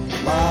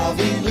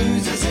 Lovey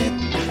loses it.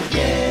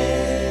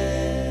 Yeah.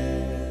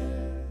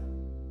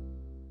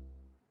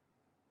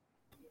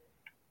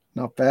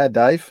 Not bad,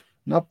 Dave.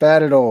 Not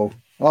bad at all.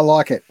 I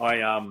like it.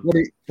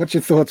 What's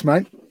your thoughts,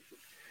 mate?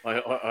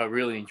 I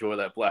really enjoy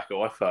that black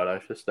eye photo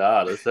for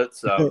starters.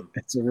 That's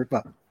it's a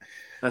ripper.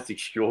 That's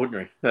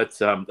extraordinary.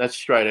 That's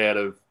straight out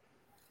of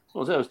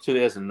that was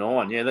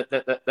 2009. Yeah,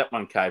 that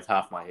one caved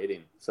half my head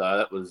in. So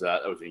that was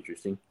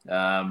interesting.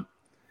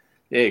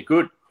 Yeah,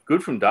 good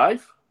from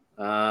Dave.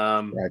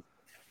 Right.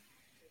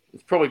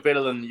 It's probably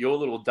better than your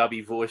little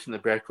dubby voice in the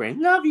background.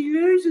 Lovey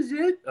loses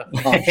it.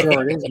 I'm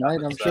sure it is,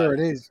 mate. I'm sure it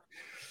is.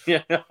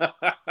 Yeah.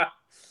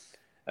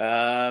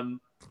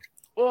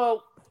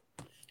 Well,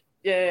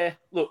 yeah.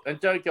 Look, and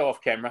don't go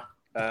off camera.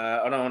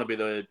 I don't want to be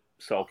the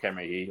sole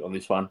camera here on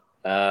this one.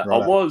 I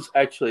was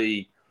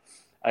actually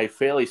a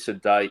fairly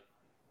sedate,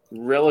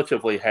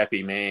 relatively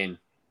happy man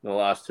the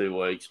last 2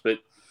 weeks. But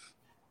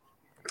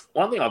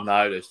one thing I've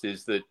noticed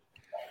is that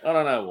I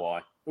don't know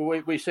why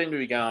we seem to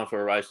be going for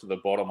a race to the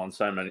bottom on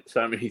so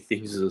many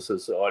things as a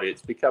society.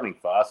 It's becoming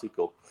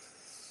farcical.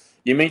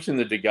 You mentioned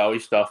the De Goey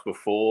stuff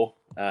before.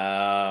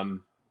 There's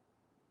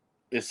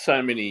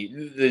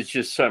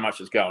just so much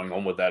that's going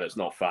on with that. It's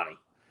not funny.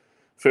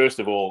 First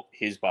of all,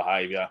 his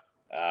behaviour.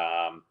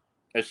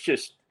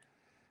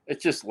 It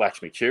just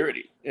lacks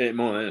maturity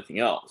more than anything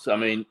else. I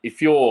mean,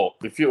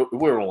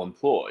 we're all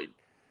employed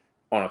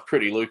on a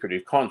pretty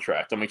lucrative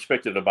contract. I'm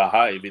expected to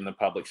behave in the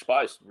public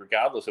space,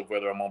 regardless of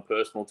whether I'm on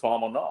personal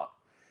time or not.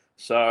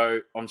 So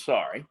I'm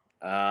sorry.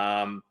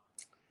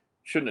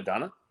 Shouldn't have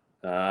done it.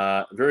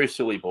 Very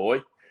silly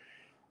boy.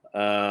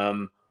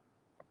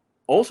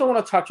 Also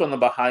want to touch on the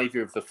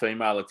behaviour of the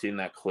female that's in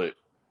that clip.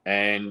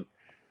 And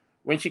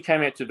when she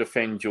came out to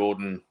defend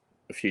Jordan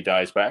a few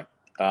days back,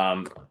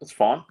 it's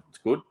fine. It's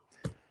good.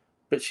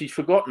 But she's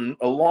forgotten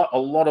a lot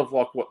of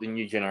like what the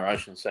new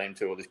generation seem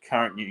to, or this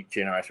current new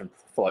generation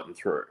floating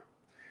through.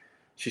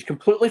 She's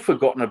completely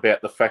forgotten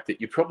about the fact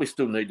that you probably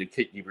still need to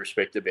keep your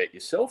respect about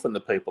yourself and the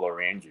people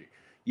around you.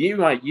 You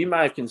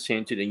may have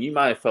consented and you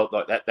may have felt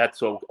like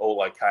that's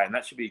all okay and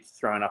that should be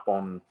thrown up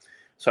on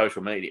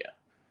social media.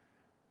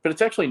 But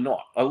it's actually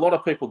not. A lot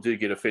of people do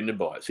get offended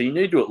by it. So you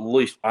need to at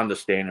least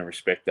understand and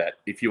respect that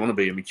if you want to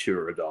be a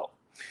mature adult.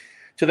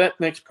 To that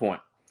next point,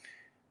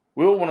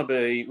 we all want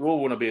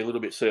to be a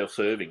little bit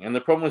self-serving. And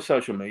the problem with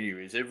social media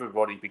is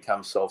everybody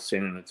becomes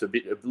self-centered. It's a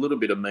little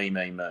bit of me.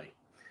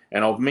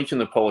 And I've mentioned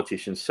the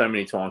politicians so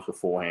many times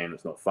beforehand,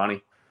 it's not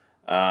funny.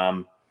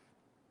 But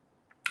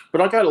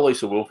I go to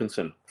Lisa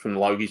Wilkinson from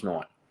Logie's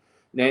night.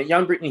 Now,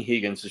 young Brittany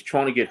Higgins is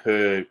trying to get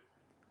her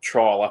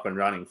trial up and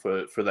running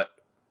for that,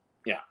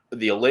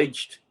 the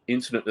alleged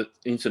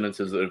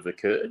incidences that have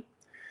occurred.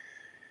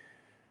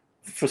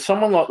 For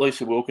someone like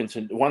Lisa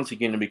Wilkinson, once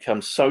again, to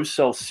become so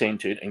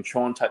self-centered and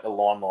try and take the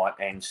limelight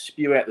and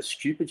spew out the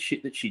stupid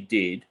shit that she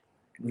did,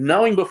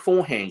 knowing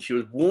beforehand, she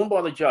was warned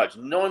by the judge,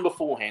 knowing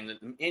beforehand that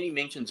any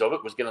mentions of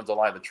it was going to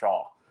delay the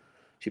trial.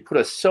 She put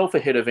herself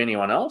ahead of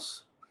anyone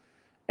else,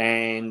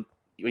 and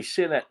we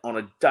see that on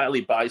a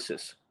daily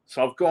basis.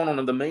 So I've gone on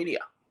to the media.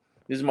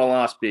 This is my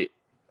last bit.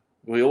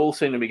 We all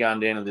seem to be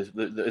going down to this.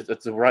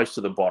 It's a race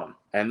to the bottom,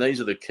 and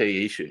these are the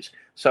key issues: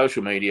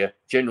 social media,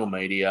 general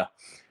media,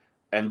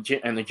 and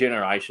the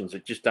generations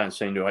that just don't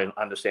seem to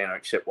understand or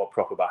accept what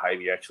proper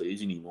behaviour actually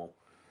is anymore.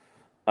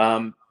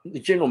 The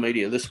general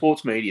media, the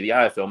sports media, the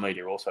AFL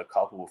media are also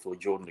culpable for the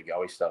Jordan De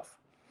Goey stuff.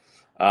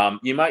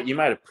 You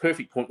made a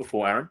perfect point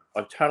before, Aaron.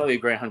 I totally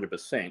agree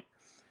 100%.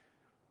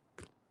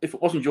 If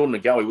it wasn't Jordan De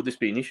Goey, would this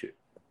be an issue?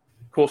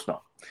 Of course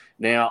not.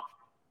 Now,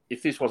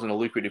 if this wasn't a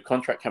lucrative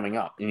contract coming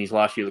up in his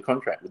last year of the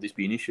contract, would this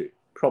be an issue?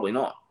 Probably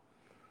not.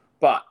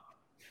 But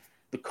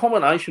the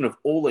combination of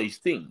all these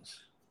things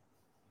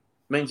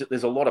means that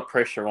there's a lot of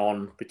pressure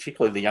on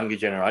particularly the younger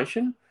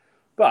generation.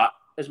 But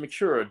as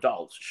mature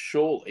adults,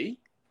 surely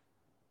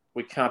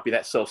we can't be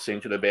that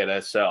self-centered about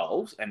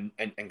ourselves and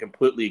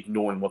completely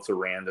ignoring what's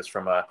around us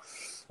from a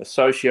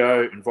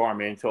socio,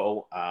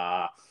 environmental,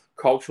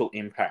 cultural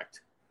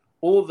impact.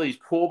 All of these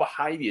poor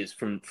behaviours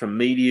from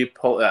media,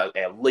 our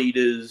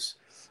leaders,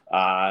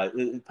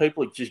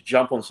 people who just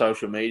jump on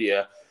social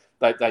media,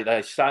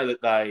 they say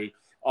that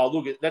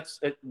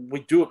we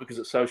do it because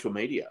it's social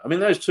media. I mean,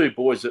 those two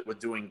boys that were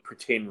doing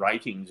pretend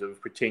ratings of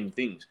pretend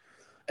things,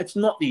 it's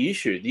not the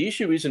issue. The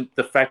issue isn't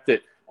the fact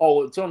that,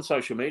 it's on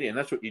social media and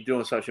that's what you do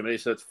on social media,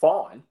 so it's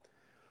fine.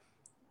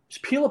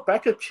 Just peel it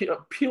back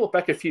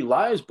a few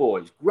layers,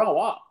 boys. Grow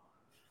up.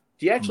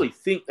 Do you actually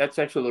think that's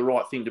actually the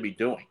right thing to be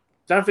doing?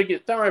 Don't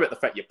worry about the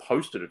fact you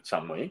posted it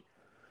somewhere.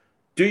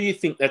 Do you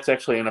think that's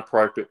actually an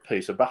appropriate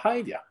piece of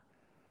behaviour?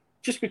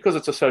 Just because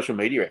it's a social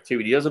media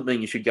activity doesn't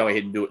mean you should go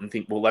ahead and do it and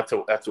think, well, that's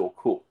all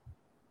cool.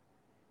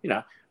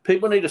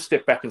 People need to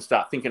step back and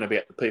start thinking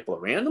about the people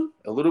around them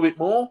a little bit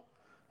more,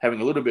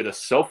 having a little bit of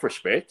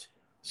self-respect,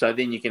 so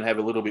then you can have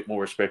a little bit more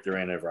respect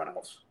around everyone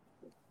else.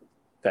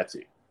 That's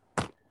it.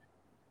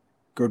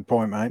 Good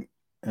point, mate.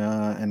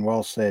 And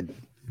well said.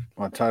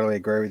 I totally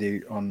agree with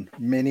you on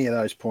many of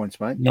those points,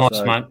 mate.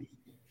 Nice, mate.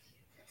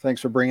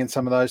 Thanks for bringing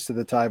some of those to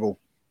the table.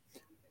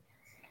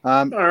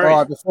 All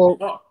right,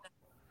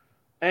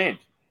 and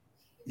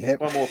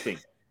one more thing.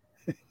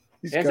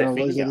 He's going to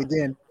lose it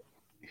again.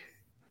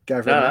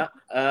 Go for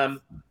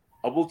it.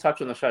 I will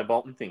touch on the Shea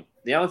Bolton thing.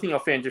 The only thing I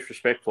found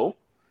disrespectful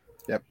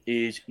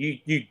is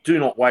you do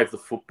not wave the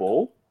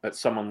football at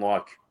someone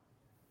like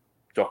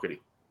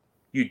Doherty.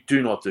 You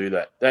do not do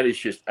that. That is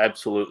just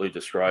absolutely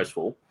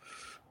disgraceful.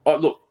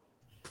 Look,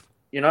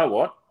 you know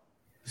what?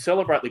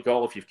 Celebrate the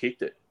goal if you've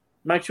kicked it.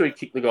 Make sure you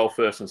kick the goal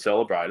first and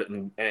celebrate it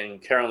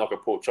and carry on like a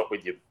pork chop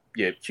with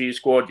your cheer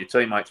squad, your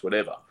teammates,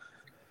 whatever.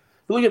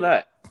 But look at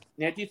that.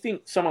 Now, do you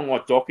think someone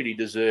like Doherty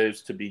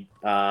deserves to be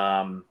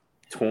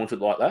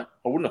taunted like that?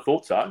 I wouldn't have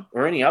thought so.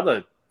 Or any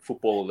other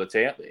footballer that's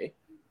out there.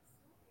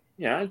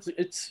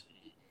 It's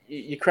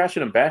you're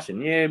crashing and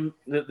bashing. Yeah,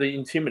 the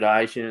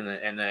intimidation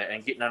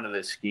and getting under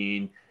their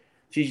skin.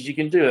 Geez, you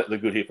can do it with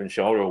a good hip and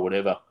shoulder or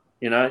whatever.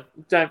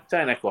 Don't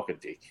act like a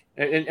dick.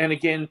 And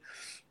again,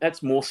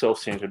 that's more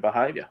self-centered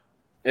behaviour.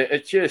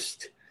 It's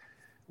just,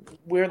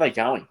 where are they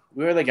going?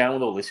 Where are they going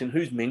with all this? And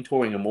who's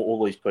mentoring them,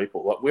 all these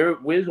people? Like,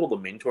 where's all the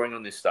mentoring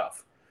on this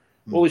stuff?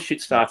 All this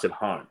shit starts at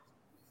home,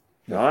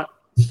 right?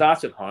 It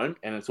starts at home,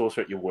 and it's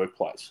also at your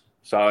workplace.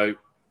 So,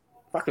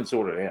 fucking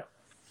sort it out.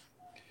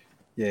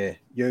 Yeah,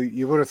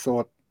 you would have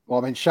thought. Well,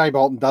 I mean, Shea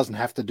Bolton doesn't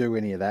have to do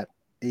any of that.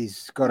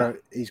 He's got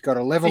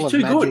a level of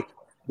magic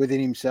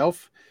within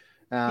himself.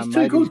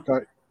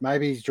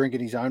 Maybe he's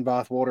drinking his own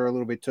bathwater a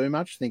little bit too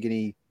much, thinking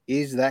he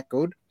is that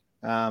good.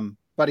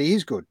 But he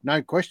is good,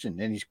 no question,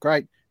 and he's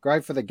great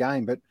for the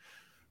game. But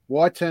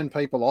why turn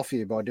people off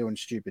you by doing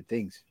stupid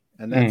things?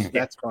 And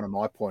that's kind of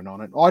my point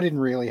on it. I didn't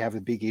really have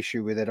a big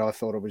issue with it. I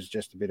thought it was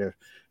just a bit of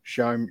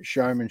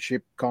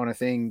showmanship kind of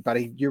thing.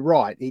 But you're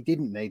right, he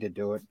didn't need to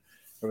do it.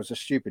 It was a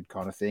stupid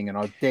kind of thing, and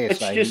I dare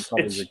say he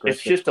probably regrets it.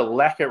 It's just a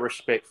lack of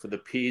respect for the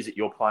peers that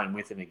you're playing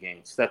with and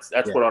against. That's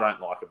what I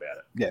don't like about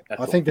it. Yeah,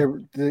 I think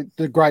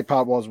the great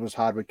part was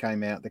Hardwick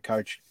came out, the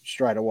coach,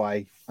 straight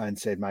away and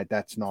said, mate,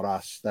 that's not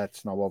us.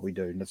 That's not what we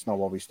do. That's not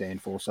what we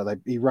stand for. So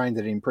he reined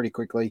it in pretty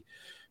quickly,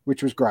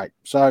 which was great.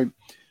 So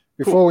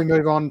before we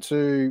move on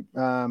to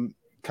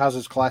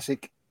Cuz's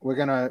Classic, we're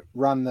going to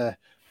run the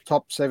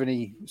top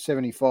 70,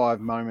 75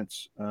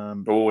 moments.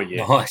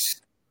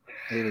 Nice.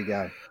 Here we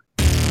go.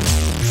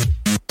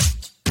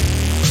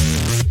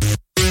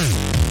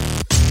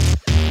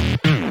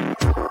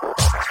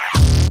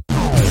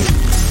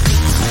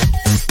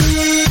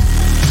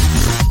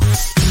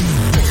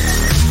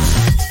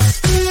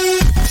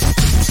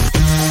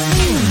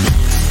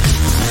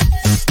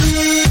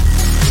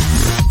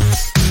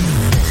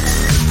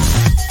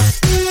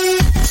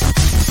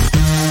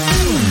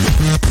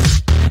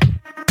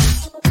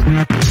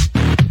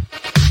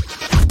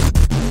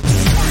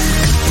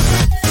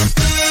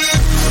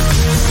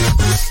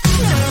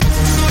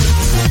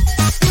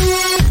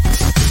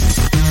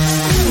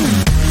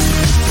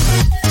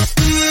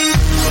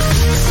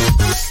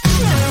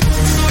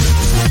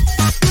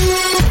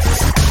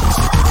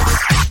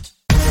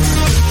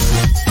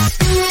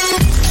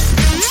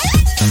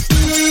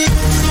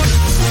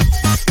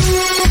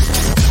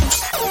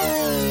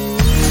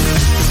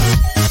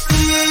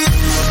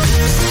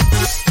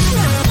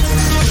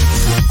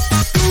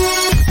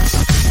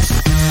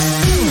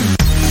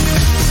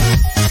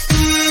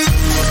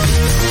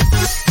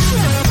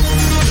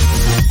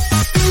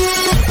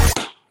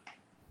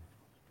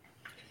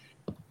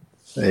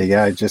 There you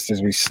go, just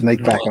as we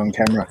sneak back on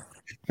camera.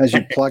 As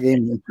you plug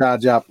in and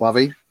charge up,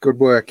 Lovey. Good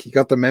work. You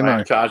got the memo.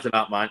 I'm charging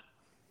up, mate.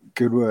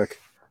 Good work.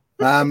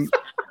 What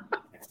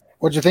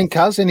do you think,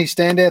 Cuz? Any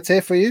standouts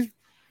there for you?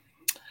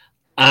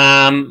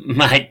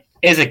 Mate,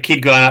 as a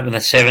kid growing up in the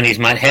 70s,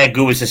 mate, how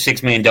good was the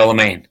 $6 Million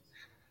Man?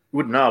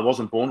 Wouldn't know. I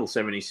wasn't born till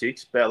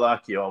 76. About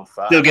like your old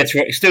fart. Still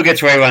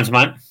gets reruns,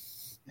 mate.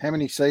 How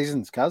many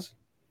seasons, cuz?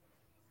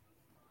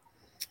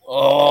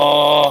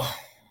 Oh,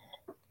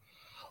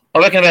 I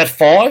reckon about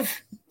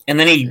 5. And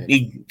then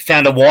he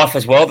found a wife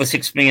as well. The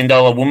 $6 million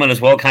woman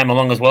as well came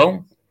along as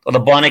well. Or the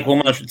Bionic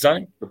woman, I should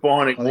say. The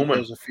Bionic I think woman. there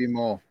was a few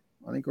more.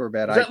 I think we're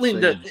about Was 8 that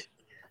Linda? seasons.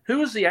 Who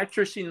was the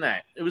actress in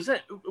that? It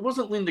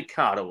wasn't Linda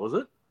Carter, was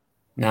it?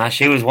 Nah,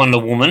 she was Wonder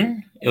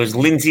Woman. It was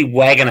Lindsay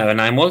Wagner, her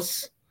name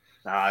was.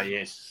 Ah,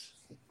 yes.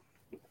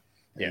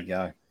 There you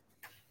go.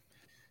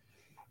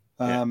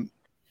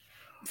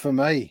 For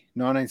me,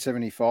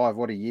 1975,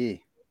 what a year.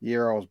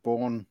 Year I was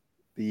born,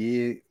 the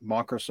year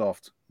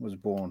Microsoft was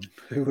born.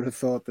 Who would have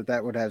thought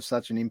that would have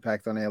such an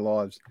impact on our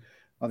lives?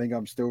 I think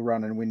I'm still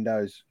running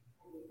Windows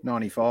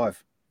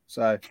 95.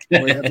 So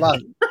we're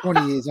last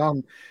 20 years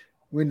on,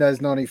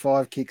 Windows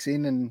 95 kicks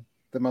in and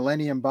the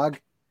Millennium Bug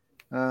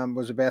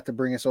was about to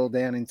bring us all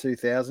down in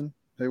 2000.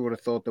 Who would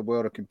have thought the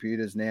world of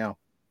computers now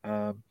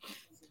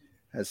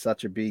has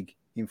such a big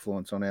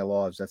influence on our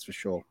lives, that's for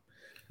sure.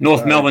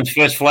 North Melbourne's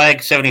first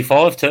flag,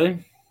 75 too.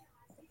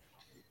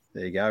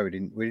 There you go.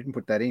 We didn't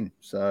put that in.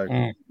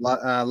 So,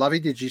 Lovey,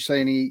 did you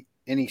see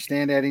any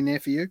standout in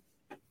there for you?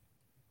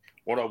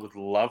 What I would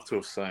love to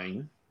have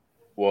seen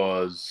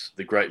was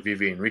the great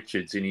Vivian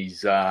Richards in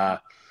his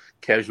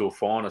casual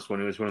finest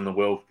when he was winning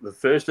the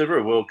first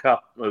ever World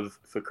Cup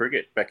for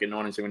cricket back in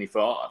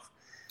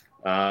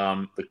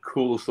 1975. The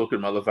coolest looking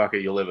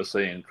motherfucker you'll ever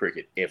see in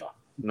cricket ever.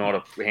 Not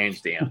a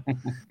hands down.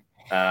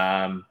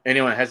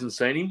 Anyone who hasn't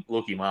seen him,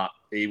 look him up.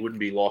 He wouldn't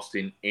be lost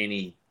in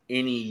any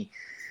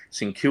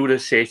St Kilda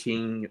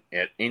setting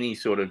at any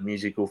sort of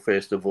musical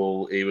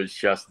festival. He was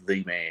just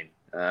the man.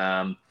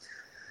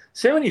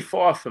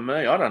 75 for me,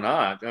 I don't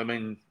know. I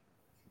mean,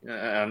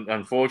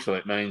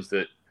 unfortunately, it means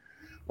that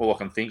all I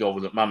can think of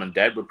was that mum and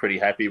dad were pretty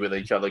happy with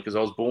each other because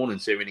I was born in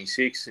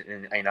 76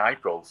 in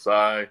April.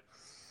 So,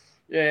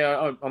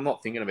 yeah, I'm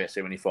not thinking about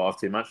 75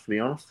 too much, to be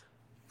honest.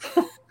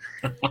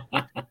 It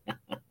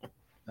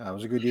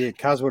was a good year.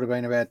 Cuz would have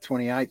been about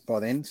 28 by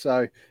then.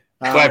 So,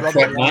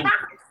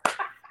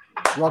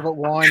 Robert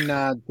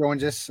Wine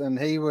joins us, and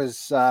he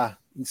was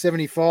in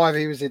 75.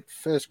 He was at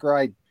first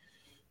grade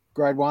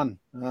 1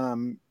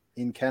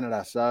 in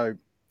Canada. So,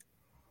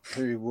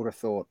 who would have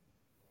thought?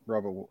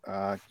 Robert,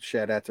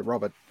 shout out to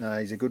Robert.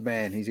 He's a good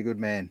man.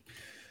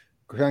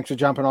 Thanks for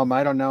jumping on,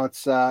 mate. I know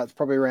it's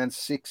probably around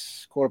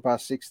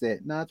 6:15 there.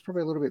 No, it's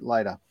probably a little bit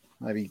later.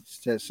 Maybe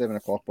 7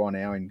 o'clock by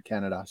now in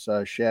Canada.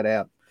 So shout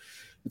out.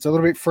 It's a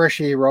little bit fresh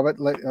here, Robert.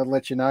 I'll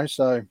let you know.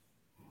 So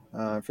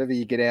if ever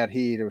you get out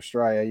here to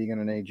Australia, you're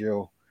going to need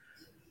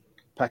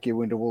pack your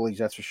winter woolies,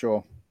 that's for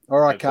sure. All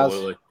right,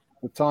 Cuz,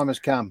 the time has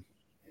come.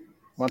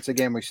 Once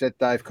again, we set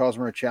Dave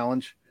Cosmer a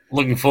challenge.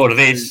 Looking forward to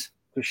this.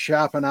 To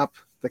sharpen up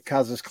the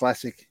Cuz's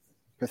classic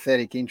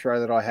pathetic intro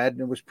that I had.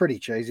 It was pretty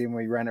cheesy and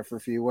we ran it for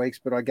a few weeks,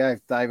 but I gave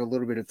Dave a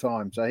little bit of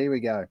time. So here we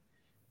go.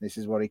 This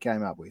is what he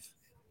came up with.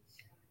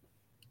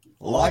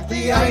 Like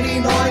the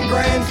 89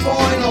 grand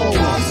final,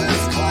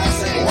 Cuz's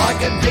classic.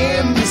 Like a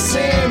dim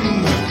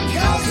sim,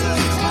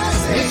 Cuz's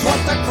classic. It's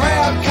what the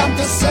crowd come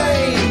to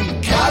see,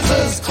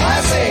 Cuz's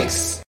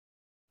classics.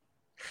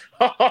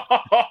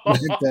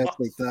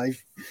 Fantastic,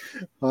 Dave.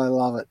 I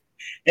love it.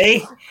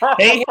 He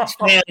has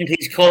found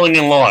his calling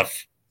in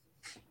life.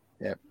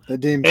 Yep, the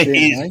dim sim,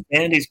 He's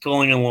found his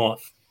calling in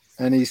life.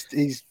 And he's.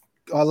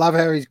 I love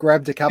how he's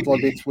grabbed a couple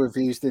of bits we've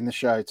used in the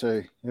show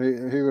too.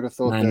 Who would have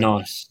thought that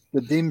nice. The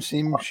dim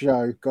sim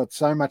show got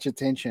so much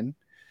attention?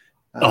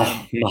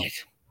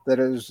 Mate. That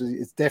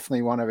it's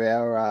definitely one of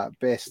our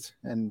best,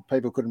 and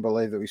people couldn't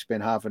believe that we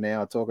spent half an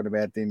hour talking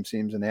about dim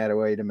sims and how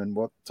to eat them and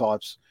what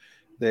types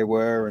there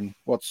were and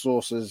what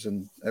sauces,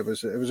 and it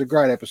was a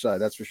great episode,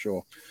 that's for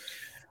sure.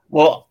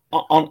 Well,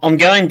 I'm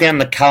going down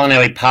the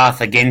culinary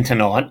path again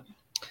tonight,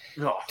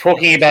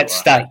 talking about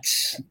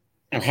steaks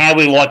and how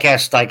we like our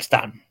steaks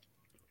done.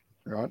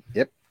 Right.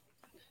 Yep.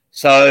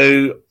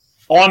 So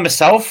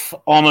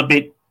I'm a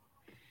bit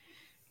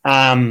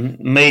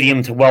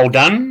medium to well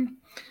done,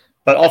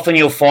 but often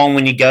you'll find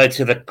when you go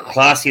to the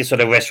classier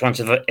sort of restaurants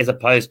as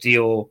opposed to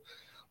your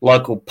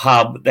local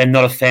pub, they're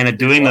not a fan of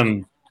doing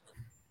them.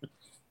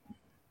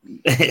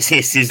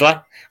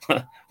 Sizzler.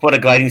 What a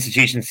great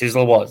institution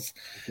Sizzler was.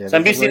 Yeah, so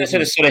I'm just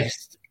interested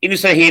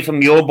to hear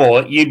from you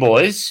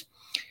boys,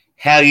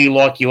 how you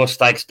like your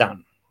steaks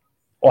done,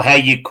 or how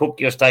you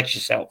cook your steaks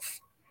yourself.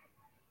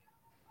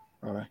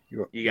 All right,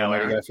 you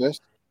go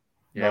first.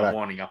 Yeah, right. I'm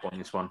winding up on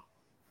this one.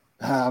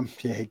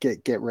 Yeah,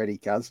 get ready,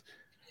 cuz.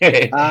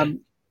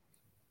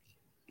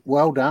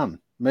 Well done,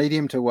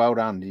 medium to well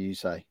done. Do you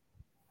say?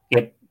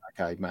 Yep.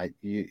 Okay, mate.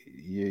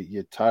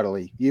 You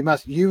totally.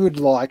 You would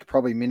like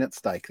probably minute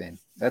steak then.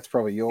 That's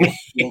probably your go,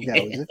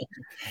 is it?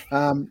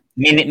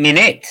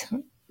 Minute.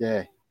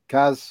 Yeah,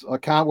 cuz I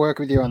can't work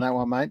with you on that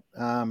one, mate.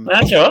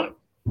 That's all right.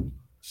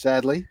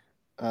 Sadly,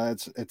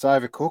 it's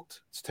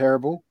overcooked. It's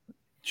terrible,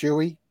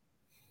 chewy.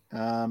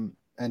 And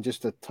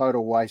just a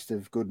total waste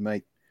of good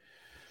meat.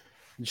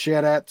 And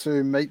shout out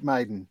to Meat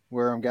Maiden,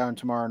 where I'm going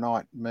tomorrow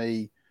night.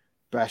 Me,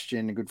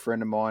 Bastion, a good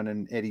friend of mine,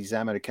 and Eddie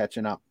Zammit are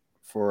catching up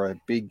for a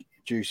big,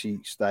 juicy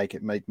steak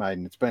at Meat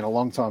Maiden. It's been a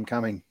long time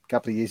coming, a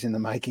couple of years in the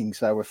making,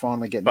 so we're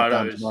finally getting it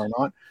done Photos. tomorrow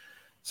night.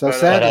 So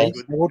Photos. sadly,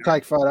 Photos. we'll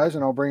take photos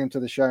and I'll bring them to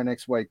the show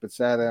next week. But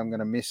sadly, I'm going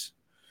to miss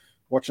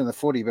watching the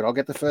footy, but I'll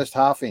get the first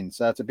half in.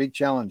 So it's a big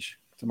challenge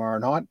tomorrow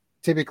night.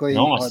 Typically,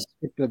 Nice. I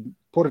skipped to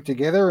put it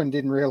together and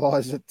didn't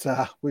realise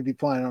that we'd be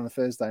playing on a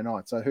Thursday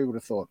night. So who would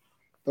have thought?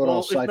 Thought I Well,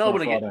 was if safe on a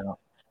Melbourne Friday night.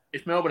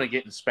 If Melbourne are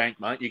getting spanked,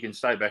 mate, you can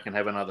stay back and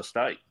have another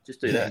steak.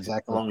 Just do Yeah, that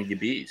exactly. along with your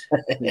beers.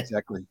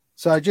 Exactly.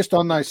 So just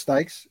on those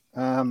steaks,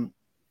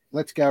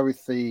 let's go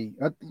with the.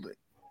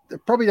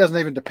 It probably doesn't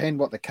even depend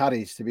what the cut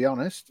is, to be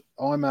honest.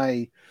 I'm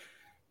a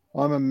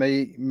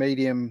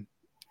medium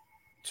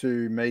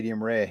to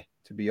medium rare,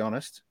 to be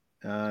honest,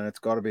 and it's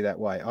got to be that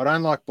way. I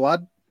don't like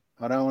blood.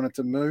 I don't want it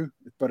to moo,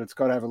 but it's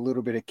got to have a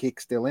little bit of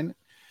kick still in it.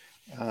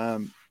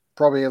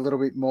 Probably a little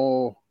bit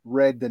more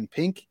red than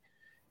pink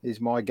is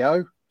my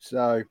go.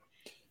 So,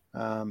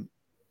 and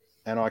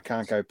I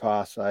can't go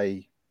past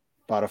a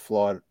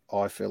butterfly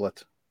eye fillet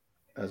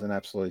as an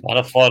absolute.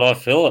 Butterfly, I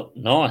feel it.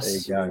 There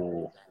Nice. you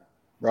go.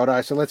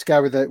 Righto. So let's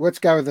go with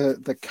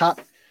the cut,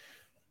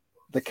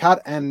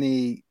 and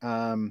the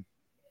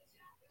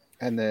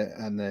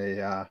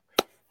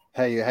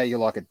how you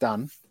like it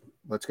done.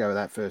 Let's go with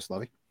that first,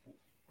 Lovey.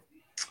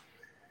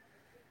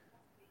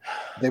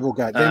 Then we'll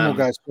go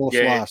sauce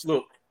last.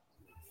 Look,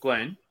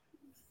 Glenn,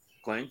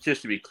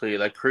 just to be clear,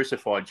 they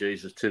crucified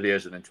Jesus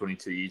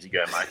 2022 years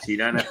ago, mate. So you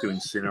don't have to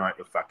incinerate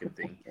the fucking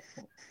thing.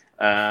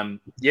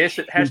 Yes,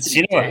 it has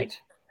to be dead. Incinerate.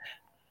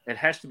 It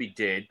has to be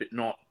dead, but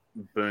not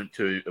burnt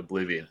to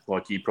oblivion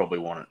like you probably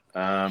want it.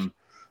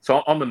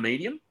 So I'm a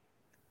medium.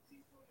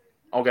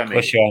 I'll go Of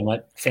course medium. you are,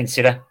 mate. Fence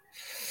sitter.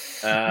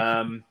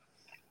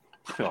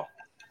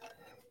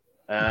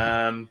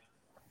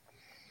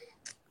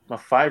 My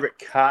favourite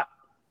cut.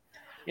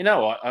 You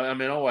know what? I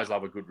mean, I always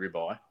love a good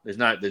ribeye. There's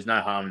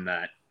no harm in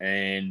that,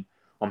 and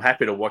I'm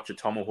happy to watch a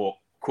tomahawk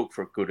cook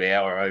for a good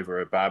hour over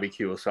a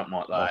barbecue or something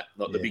like that.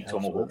 Like the Yeah, big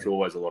tomahawk's absolutely.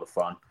 always a lot of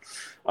fun.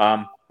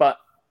 But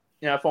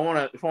you know, if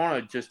I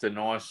want just a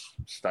nice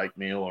steak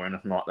meal or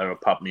anything like that, or a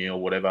pub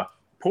meal, whatever,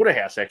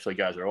 porterhouse actually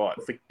goes all right.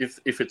 If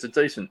it's a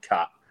decent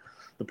cut,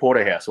 the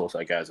porterhouse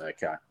also goes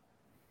okay.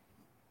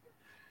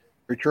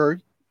 Very true.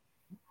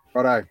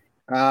 Righto.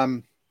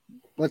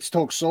 Let's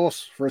talk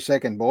sauce for a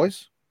second,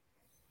 boys.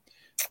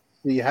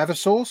 Do you have a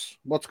sauce?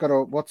 What's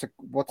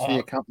the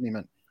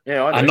accompaniment?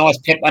 Yeah, I A do.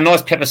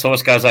 nice pepper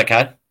sauce goes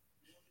okay.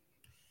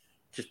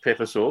 Just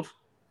pepper sauce.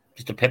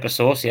 Just a pepper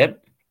sauce,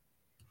 yep.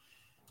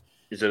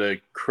 Is it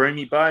a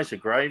creamy base, a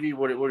gravy?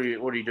 What do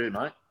you do,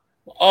 mate?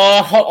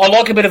 Oh, I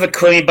like a bit of a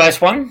creamy base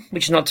one,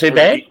 which is not too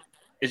bad.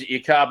 Is it your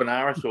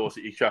carbonara sauce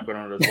that you chuck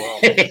on it as well?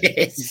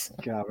 Yes.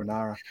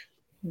 Carbonara.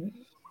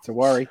 It's a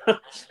worry.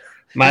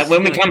 Mate,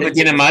 when we come to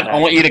dinner, mate, I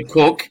want you to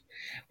cook.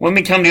 When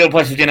we come to your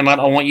place for dinner, mate,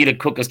 I want you to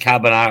cook us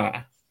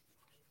carbonara.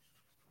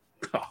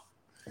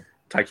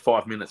 Takes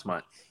 5 minutes,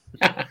 mate.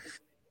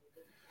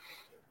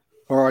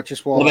 All right,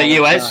 just while What about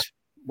you, Az?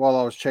 while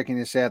I was checking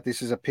this out,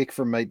 this is a pick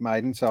from Meat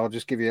Maiden, so I'll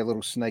just give you a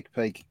little sneak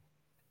peek.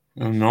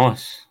 Oh,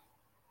 nice.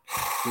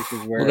 This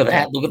is where Look at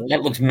that.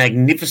 That looks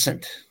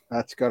magnificent.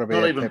 That's got to be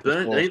Not a even pepper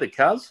burnt sauce. either,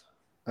 cuz.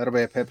 That'll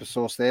be a pepper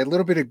sauce there. A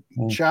little bit of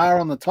char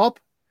on the top,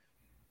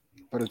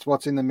 but it's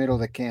what's in the middle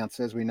that counts,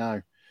 as we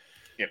know.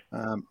 Yep.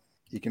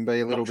 You can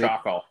be a Not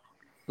charcoal.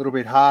 little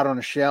bit hard on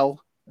a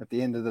shell at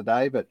the end of the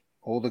day, but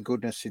all the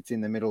goodness sits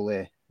in the middle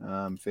there.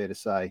 Fair to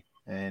say.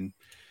 And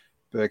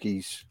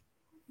Berkey's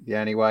the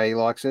only way he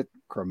likes it,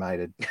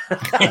 cremated.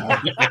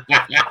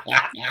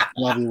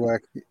 Love your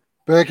work,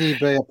 Berkey.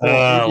 Be a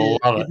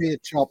love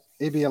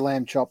he'd be a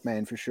lamb chop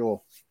man for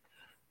sure.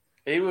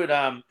 He would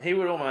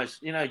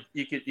almost, you know,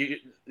 you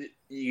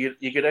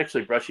could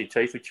actually brush your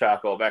teeth with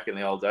charcoal back in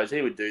the old days.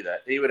 He would do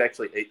that. He would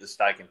actually eat the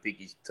steak and pick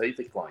his teeth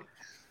are clean.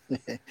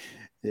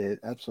 Yeah,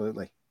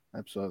 absolutely.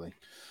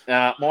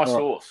 My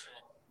sauce.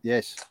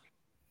 Yes.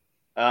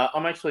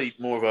 I'm actually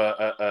more of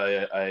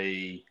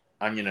a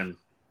onion and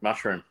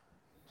mushroom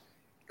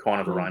kind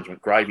of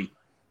arrangement. Gravy.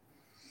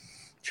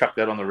 Chuck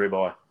that on the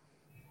ribeye.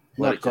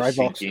 Not it just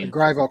sink Gravox, a in.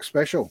 Gravox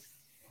special.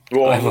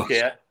 Oh, look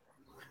out.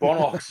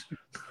 Bonox.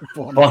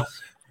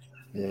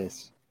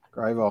 Yes,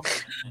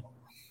 Gravox.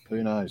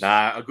 Who knows?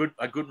 Nah,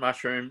 a good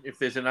mushroom. If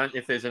there's an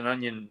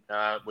onion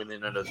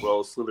within it as well,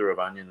 a slither of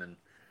onion, then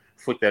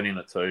flick that in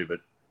it too. But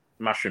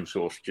mushroom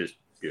sauce, just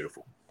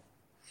beautiful.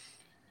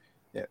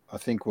 Yeah, I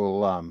think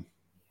we'll I'm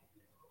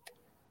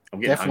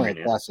getting definitely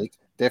hungry a now. classic.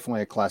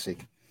 Definitely a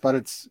classic.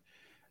 But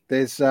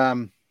there's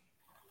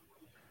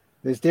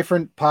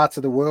different parts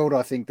of the world,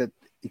 I think, that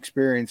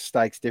experience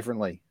steaks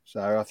differently.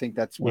 So I think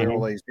that's where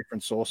all these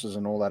different sauces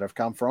and all that have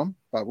come from.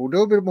 But we'll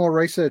do a bit more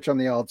research on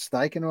the old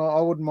steak, and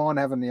I wouldn't mind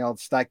having the old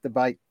steak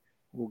debate.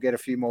 We'll get a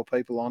few more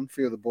people on, a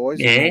few of the boys.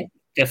 Yeah, and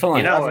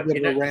definitely. You know we'll what? have a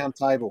bit of a round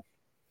table.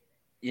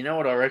 You know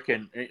what I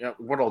reckon?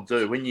 What I'll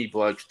do when you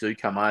blokes do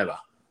come over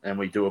and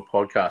we do a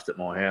podcast at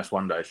my house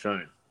one day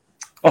soon.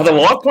 Oh, the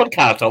live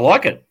podcast. I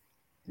like it.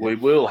 We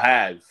will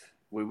have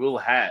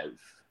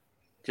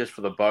just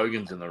for the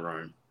bogans in the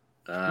room,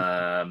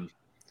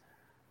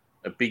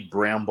 a big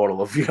brown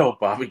bottle of the old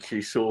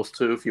barbecue sauce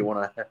too, if you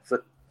want to have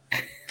it.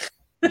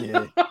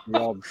 Yeah, the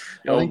old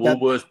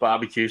Woolworths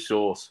barbecue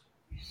sauce.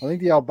 I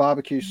think the old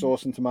barbecue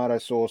sauce and tomato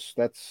sauce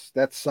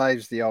that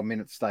saves the old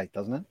minute steak,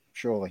 doesn't it?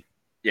 Surely.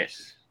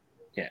 Yes.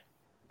 Yeah.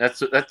 That's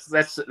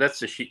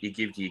the shit you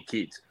give to your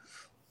kids.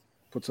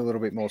 Puts a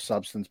little bit more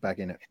substance back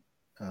in it.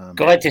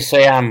 Glad to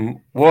see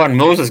Warren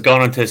Mills has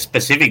gone into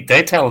specific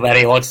detail about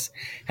how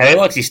he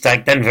likes his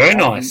steak done. Very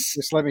nice.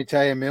 Just let me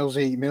tell you,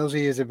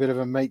 Millsy is a bit of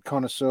a meat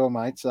connoisseur,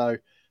 mate. So,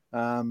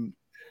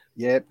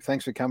 yeah,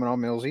 thanks for coming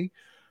on, Millsy.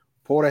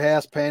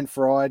 Porterhouse pan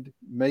fried,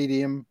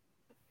 medium,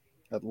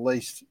 at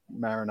least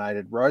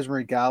marinated,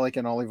 rosemary, garlic,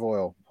 and olive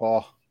oil.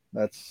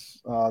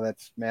 That's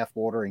mouth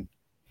watering.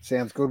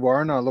 Sounds good,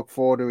 Warren. I look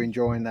forward to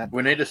enjoying that.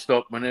 We need to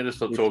stop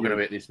talking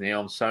about this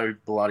now. I'm so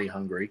bloody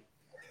hungry.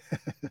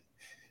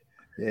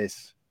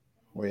 Yes,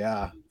 we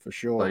are, for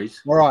sure.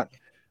 Please. All right.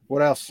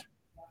 What else?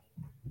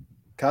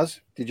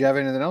 Cuz, did you have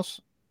anything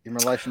else in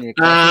relation to your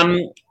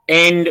question?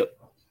 And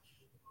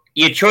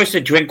your choice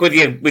of drink with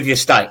your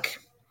steak.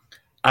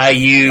 Are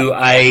you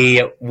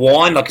a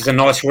wine, like it's a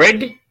nice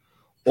red,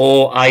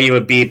 or are you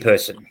a beer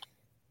person?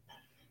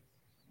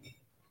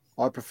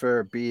 I prefer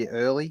a beer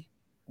early,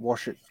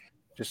 wash it,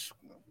 just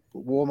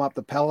warm up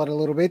the palate a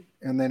little bit,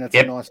 and then it's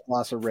a nice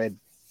glass of red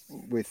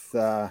with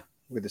a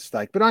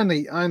steak. But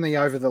only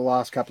over the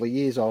last couple of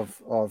years I've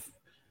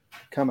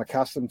come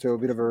accustomed to a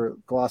bit of a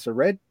glass of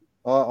red.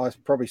 I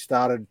probably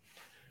started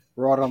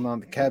right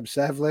on the Cab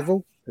Sav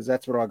level because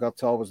that's what I got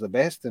told was the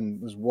best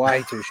and was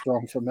way too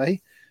strong for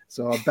me.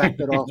 So I backed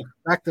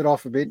it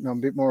off a bit, and I'm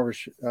a bit more of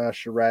a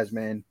Shiraz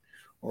man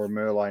or a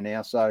Merlot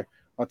now. So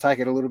I take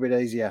it a little bit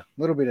easier.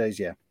 What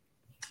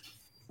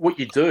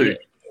you do,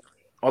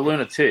 I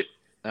learned a tip.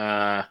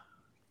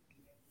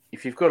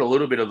 If you've got a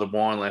little bit of the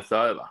wine left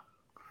over,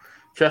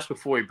 just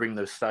before you bring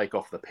the steak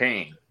off the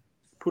pan,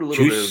 put a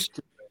little bit of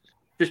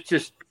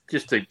just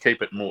to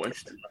keep it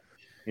moist.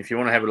 If you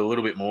want to have it a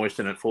little bit moist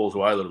and it falls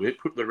away a little bit,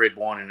 put the red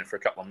wine in it for a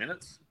couple of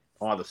minutes,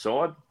 either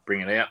side,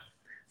 bring it out.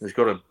 It's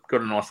got a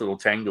nice little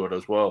tang to it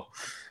as well.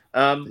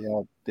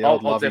 I'll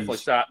definitely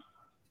start.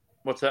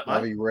 What's that,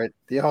 mate?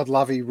 The old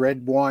lovey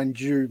red wine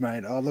dew,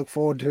 mate. I look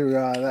forward to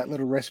that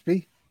little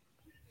recipe.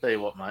 Tell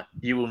you what, mate,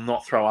 you will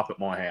not throw up at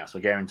my house. I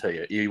guarantee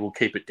you. You will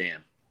keep it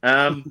down.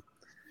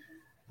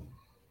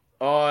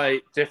 I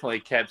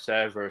definitely Cab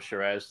Sav or a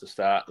Shiraz to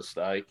start the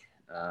steak.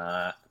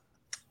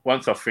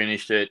 Once I've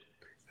finished it,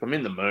 if I'm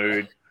in the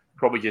mood,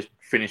 probably just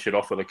finish it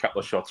off with a couple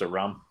of shots of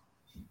rum,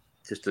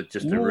 just to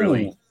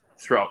really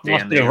throw it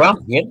down there.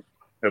 Rum, yep.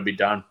 It'll be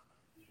done.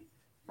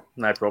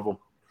 No problem.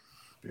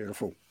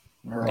 Beautiful.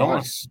 All right.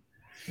 Nice.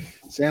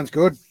 Sounds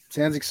good.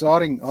 Sounds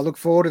exciting. I look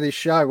forward to this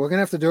show. We're going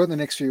to have to do it in the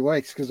next few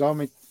weeks because I'm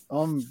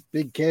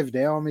big Kev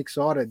now. I'm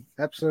excited.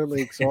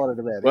 Absolutely excited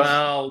about this.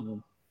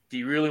 Well, do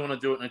you really want to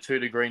do it in a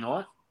 2-degree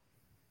night?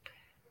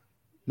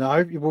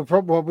 No,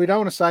 we don't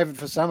want to save it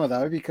for summer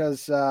though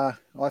because I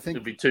think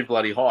it'll be too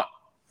bloody hot.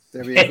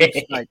 There'll be a good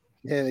steak.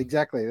 Yeah,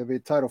 exactly. There'll be a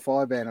total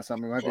fire ban or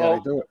something. We won't be able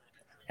to do it.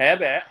 How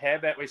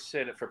about we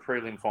set it for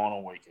prelim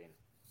final weekend?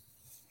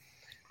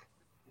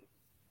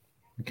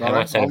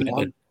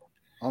 Okay,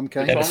 I'm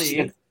keen.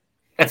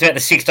 That's about the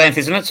 16th,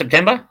 isn't it?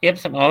 September? Yep,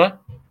 something like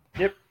that.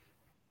 Yep.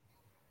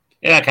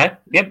 Yeah, okay.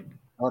 Yep.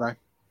 Righto.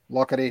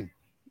 Lock it in.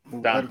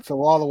 Done. It's a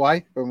while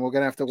away, but we're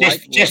going to have to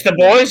wait. Just the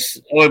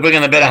boys, or we're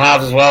bringing the better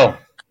halves as well?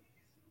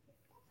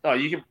 Oh,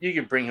 you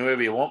can bring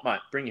whoever you want, mate.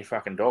 Bring your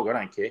fucking dog. I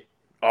don't care.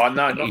 Oh,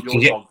 no, not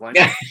your dog, Glenn.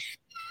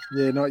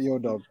 Yeah, not your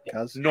dog,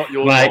 cuz. Not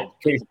your mate, dog.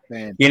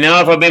 Man. You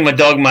know, if I bring my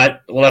dog, mate,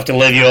 we'll have to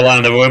leave you alone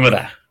in the room with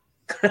her.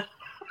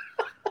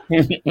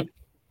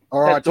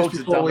 All right,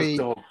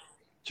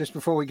 just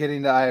before we get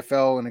into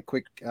AFL and a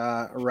quick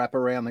wrap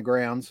around the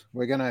grounds,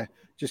 we're going to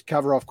just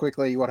cover off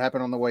quickly what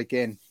happened on the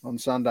weekend on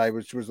Sunday,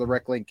 which was the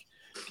RecLink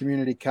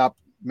Community Cup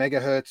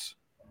Megahertz,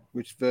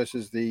 which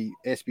versus the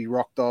SB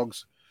Rock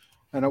Dogs.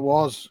 And it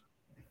was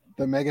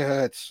the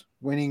Megahertz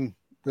winning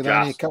with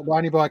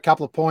only by a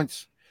couple of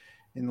points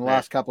in the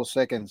last couple of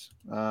seconds.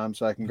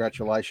 So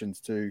congratulations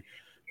to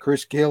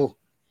Chris Gill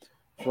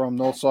from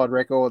Northside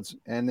Records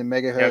and the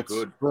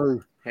Megahertz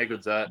crew. How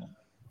good's that?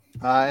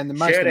 And the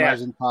most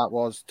amazing part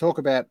was talk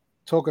about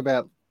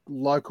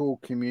local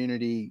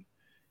community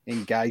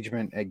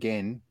engagement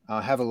again.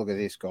 Have a look at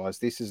this, guys.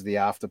 This is the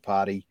after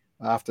party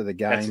after the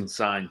game. That's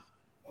insane.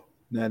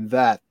 And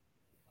that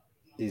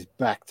is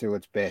back to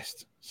its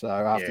best. So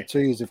after 2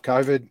 years of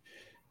COVID,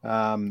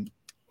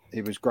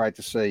 it was great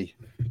to see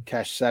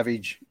Cash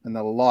Savage and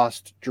the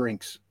Last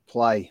Drinks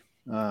play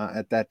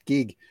at that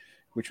gig,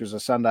 which was a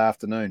Sunday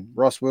afternoon.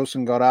 Ross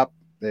Wilson got up.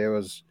 There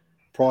was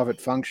private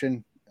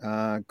function.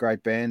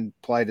 Great band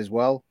played as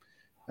well.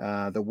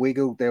 The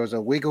Wiggle, there was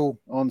a Wiggle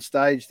on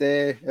stage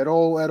there. It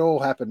all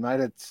happened, mate.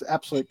 It's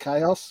absolute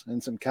chaos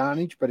and some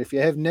carnage. But if you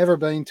have never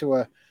been to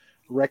a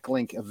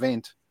RecLink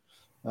event,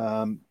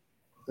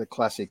 the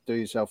classic, do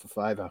yourself a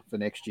favour for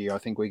next year. I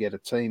think we get a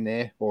team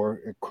there or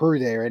a crew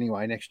there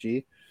anyway next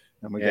year,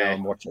 and we go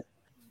and watch it.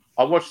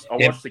 I watched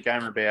the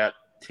game about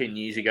 10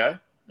 years ago.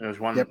 There was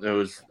one. Yep. There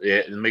was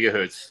the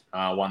Megahertz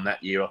won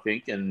that year, I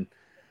think, and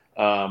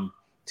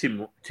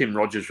Tim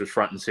Rogers was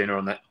front and center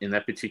on that in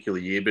that particular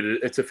year. But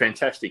it's a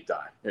fantastic day.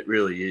 It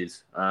really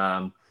is.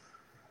 And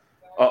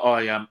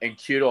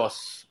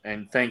kudos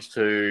and thanks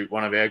to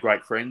one of our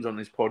great friends on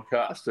this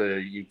podcast.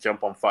 You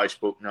jump on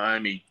Facebook,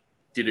 Naomi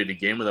did it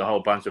again with a whole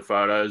bunch of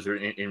photos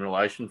in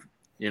relation.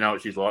 You know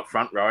what she's like,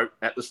 front row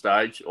at the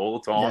stage all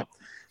the time.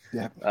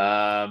 Yep.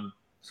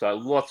 So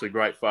lots of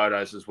great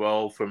photos as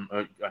well from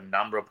a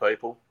number of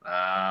people.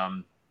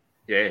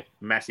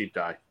 Massive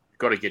day.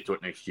 Got to get to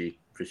it next year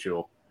for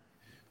sure.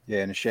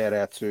 Yeah, and a shout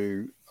out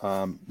to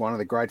one of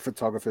the great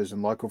photographers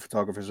and local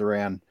photographers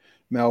around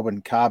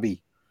Melbourne,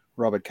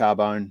 Robert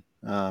Carbone,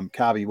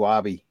 Carby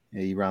Warby.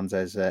 He runs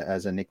as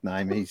a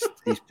nickname. He's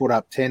put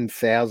up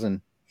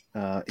 10,000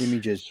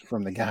 images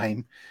from the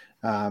game.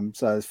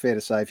 So it's fair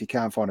to say if you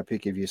can't find a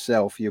pic of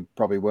yourself, you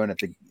probably weren't at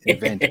the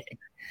event,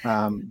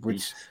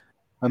 which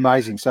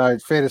amazing. So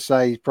it's fair to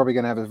say he's probably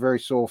going to have a very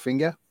sore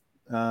finger.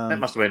 That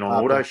must have been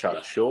on auto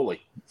shutter,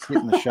 surely.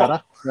 Hitting the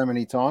shutter so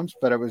many times,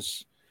 but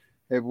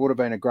it would have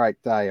been a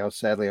great day.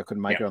 Sadly, I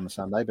couldn't make it on the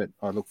Sunday, but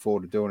I look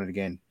forward to doing it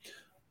again.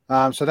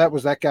 So that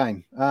was that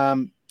game.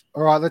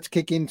 All right, let's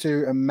kick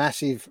into a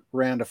massive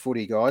round of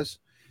footy, guys.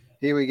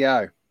 Here we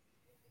go.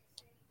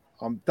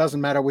 Doesn't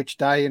matter which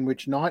day and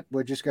which night.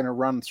 We're just going to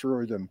run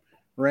through them.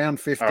 Round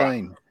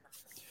 15.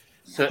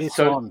 Right. It's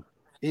on.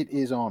 It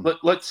is on.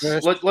 Let's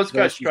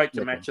go straight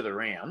to match of the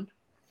round.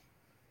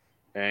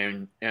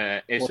 And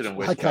Essendon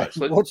West Coast.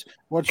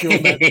 What's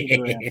your match of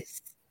the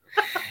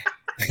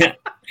round?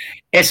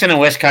 Essendon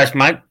West Coast,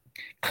 mate.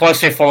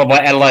 Closely followed by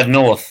Adelaide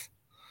North.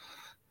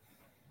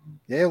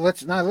 Yeah,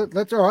 let's all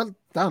right,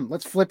 done.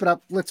 Let's flip it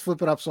up. Let's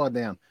flip it upside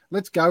down.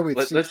 Let's go with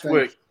let's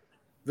work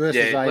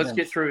versus 18th. Let's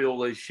get through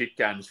all these shit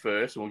games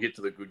first, and we'll get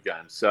to the good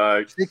games.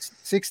 So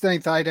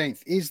 16th,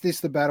 18th. Is this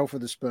the battle for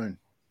the spoon?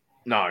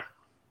 No.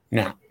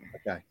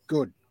 Okay,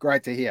 good.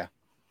 Great to hear.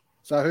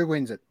 So who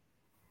wins it?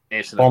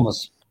 Essendon.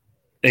 Bombers.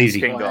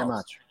 Easy. 10 goals. How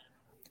much?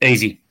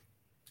 Easy.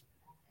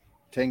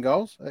 10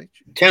 goals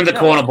each? Turn the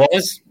corner,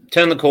 boys.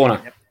 Turn the corner.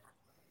 Yep.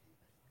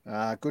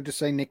 Good to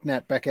see Nick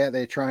Nat back out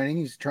there training.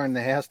 He's training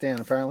the house down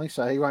apparently,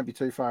 so he won't be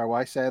too far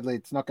away. Sadly,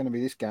 it's not going to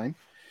be this game,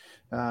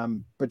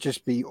 but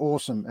just be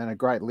awesome and a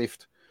great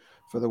lift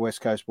for the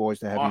West Coast boys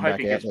to have him back out there. I hope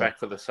he gets back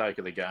for the sake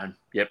of the game.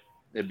 Yep,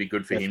 it'd be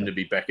good for him to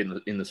be back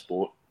in the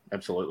sport.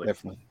 Absolutely,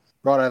 definitely.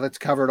 Righto, let's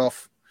cover it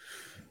off.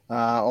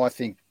 I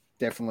think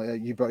definitely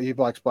you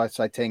blokes both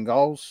say 10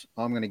 goals.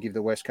 I'm going to give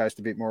the West Coast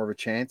a bit more of a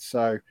chance,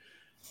 so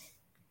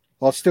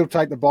I'll still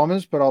take the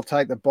Bombers, but I'll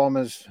take the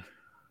Bombers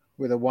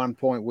with a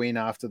 1-point win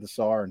after the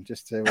siren,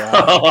 just to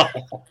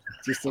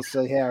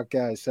see how it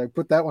goes. So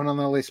put that one on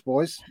the list,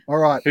 boys. All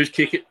right. Who's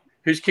kicking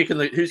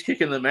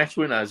the match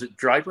winner? Is it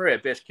Draper, our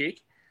best kick?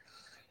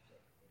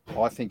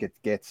 I think it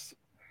gets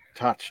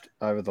touched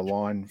over the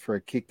line for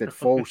a kick that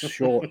falls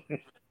short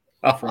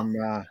from.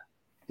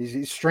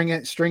 Is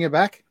Stringer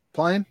back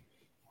playing?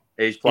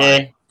 He's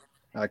playing.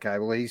 Yeah. Okay.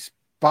 Well, he's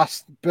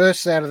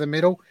bursts out of the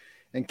middle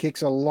and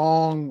kicks a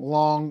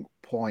long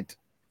point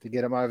to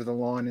get him over the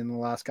line in the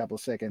last couple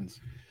of seconds.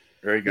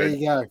 Very good.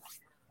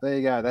 There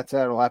you go. That's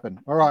how it'll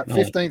happen. All right,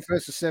 15th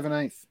versus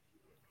 17th.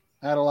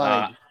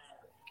 Adelaide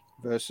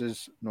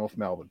versus North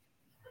Melbourne.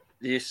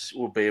 This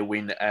will be a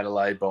win to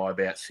Adelaide by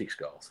about 6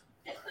 goals.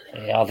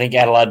 Yeah, I think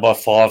Adelaide by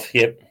 5.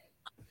 Yep.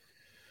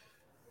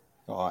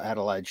 Oh,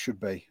 Adelaide should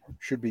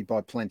be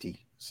by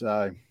plenty.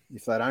 So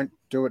if they don't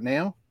do it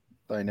now,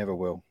 they never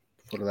will.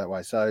 Put it that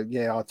way. So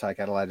yeah, I'll take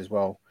Adelaide as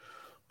well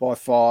by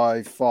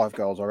 5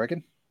 goals, I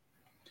reckon.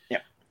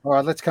 All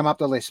right, let's come up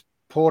the list.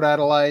 Port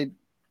Adelaide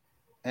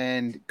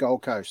and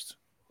Gold Coast.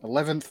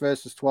 11th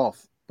versus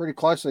 12th. Pretty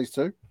close, these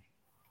two.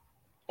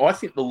 I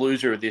think the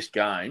loser of this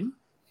game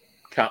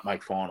can't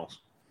make finals.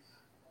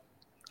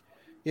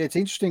 Yeah, it's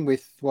interesting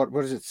with, what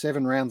is it,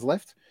 7 rounds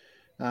left?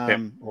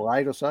 Or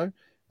 8 or so.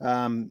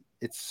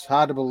 It's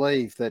hard to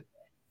believe that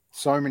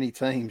so many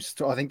teams,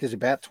 I think there's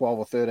about 12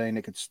 or 13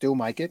 that could still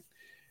make it.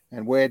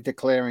 And we're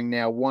declaring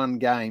now one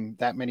game,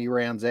 that many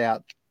rounds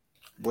out,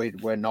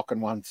 we're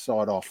knocking one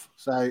side off.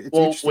 So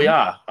it's we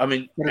are. I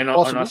mean, and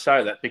I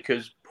say that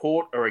because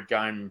Port are a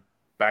game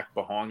back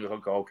behind the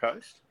Gold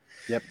Coast.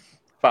 Yep.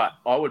 But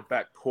I would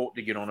back Port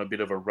to get on a bit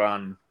of a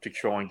run to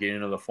try and get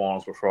into the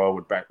finals before I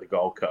would back the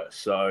Gold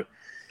Coast. So,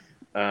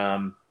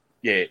 for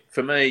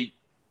me,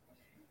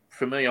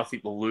 I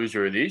think the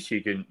loser of this,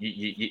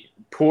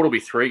 Port will be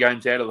 3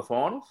 games out of the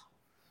finals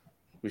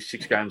with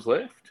 6 games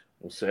left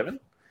or 7.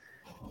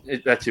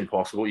 That's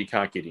impossible. You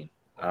can't get in.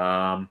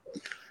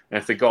 And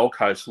if the Gold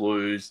Coast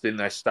lose, then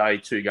they stay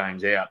 2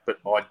 games out. But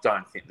I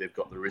don't think they've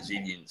got the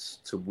resilience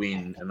to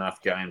win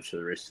enough games for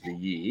the rest of the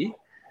year.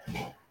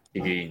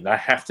 They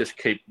have to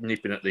keep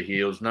nipping at the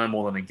heels, no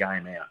more than a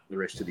game out the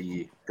rest of the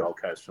year,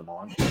 Gold Coast for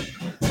mine.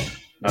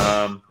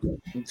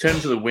 In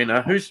terms of the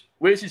winner,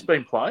 where's this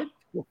been played?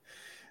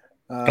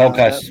 Gold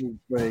Coast. That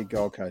would be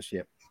Gold Coast,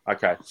 yep.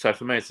 Okay, so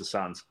for me, it's the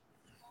Suns.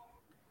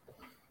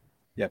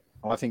 Yep,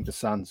 I think the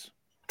Suns,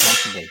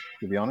 comfortably,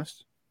 to be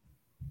honest.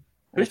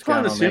 Who's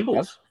playing the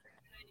Symbols?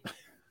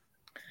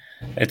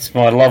 It's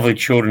my lovely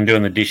children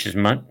doing the dishes,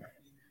 mate.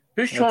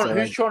 Who's trying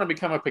to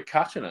become a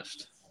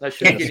percussionist? They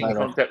should get in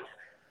contact.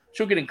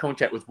 She'll get in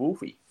contact with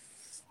Wolfie.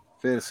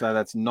 Fair to say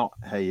that's not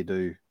how you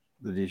do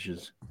the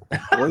dishes.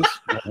 Boys,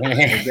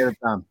 get it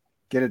done.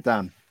 Get it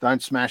done.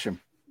 Don't smash them.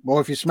 Well,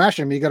 if you smash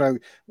them, you got to. I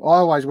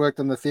always worked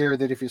on the theory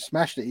that if you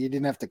smashed it, you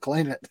didn't have to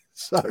clean it.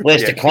 So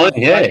where's the clean?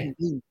 Yeah,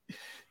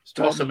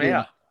 toss them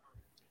out.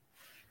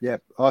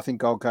 Yep, I think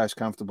Gold Coast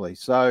comfortably.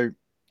 So,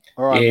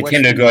 all right. Yeah,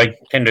 tend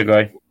to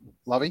agree.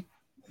 Lovey.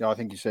 Yeah, I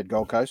think you said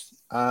Gold Coast.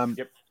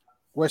 Yep.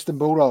 Western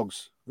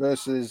Bulldogs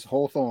versus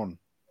Hawthorn.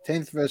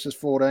 10th versus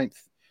 14th.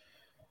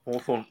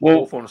 Hawthorn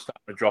are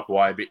starting to drop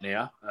away a bit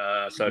now.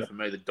 So for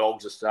me, the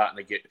Dogs are starting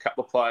to get a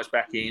couple of players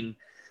back in.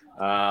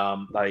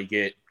 They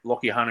get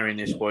Lockie Hunter in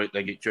this week.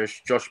 They get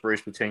Josh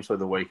Bruce potentially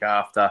the week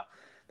after.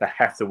 They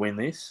have to win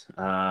this,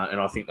 and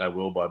I think they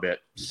will by about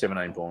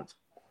 17 points.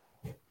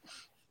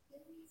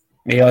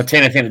 Yeah, I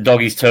tend to think the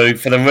Doggies too.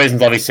 For the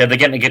reasons Lovey said, they're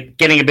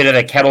getting a bit of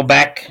their cattle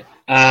back.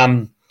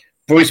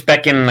 Bruce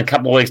back in a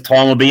couple of weeks'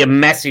 time will be a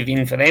massive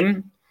in for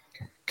them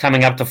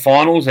coming up to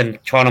finals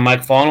and trying to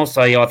make finals.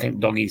 So, yeah, I think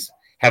Doggies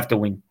have to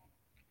win.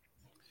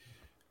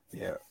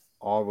 Yeah,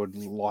 I would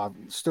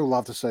still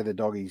love to see the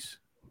Doggies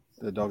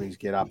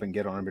get up and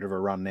get on a bit of a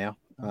run now.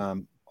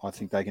 I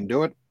think they can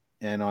do it,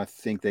 and I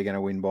think they're going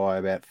to win by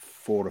about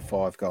 4 to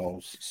 5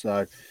 goals.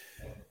 So,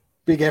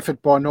 big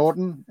effort by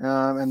Norton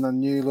and the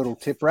new little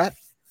tip rat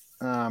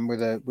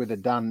with a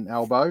done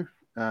elbow.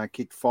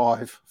 Kicked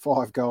five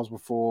goals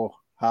before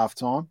half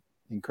time.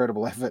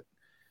 Incredible effort.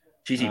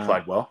 Geez, he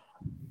played well.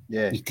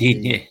 Yeah, he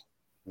did. Yeah,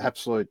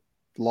 absolute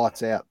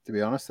lights out. To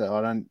be honest,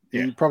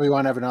 he probably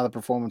won't have another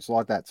performance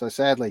like that. So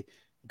sadly,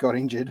 he got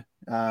injured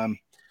and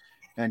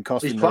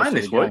cost him. He's playing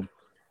this week.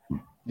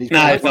 He's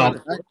not.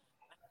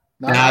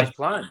 No, he's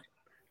playing.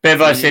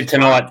 Bevo said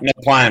tonight, not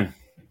playing.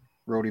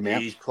 Ruled him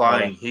out. He's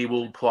playing. He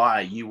will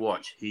play. You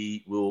watch.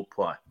 He will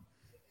play.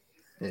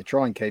 Yeah,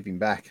 try and keep him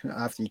back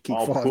after you kick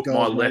I'll 5 put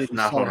goals. my left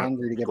nut on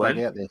hungry to get Glenn.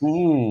 back out there.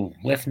 Ooh,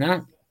 left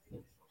nut.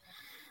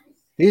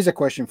 Here's a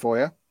question for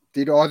you.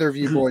 Did either of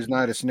you boys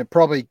notice, and it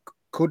probably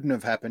couldn't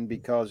have happened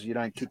because you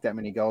don't kick that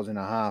many goals in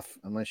a half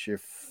unless you're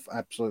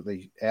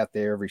absolutely out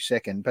there every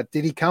second, but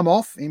did he come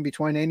off in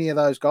between any of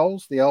those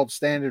goals? The old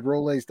standard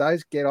rule these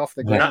days, get off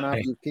the ground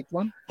after you've kicked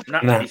one?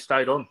 No, he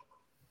stayed on.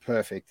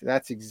 Perfect.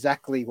 That's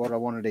exactly what I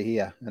wanted to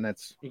hear, and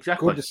it's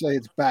Exactly. good to see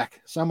it's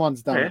back.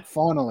 Someone's done it,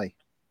 finally.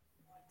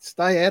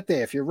 Stay out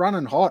there. If you're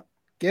running hot,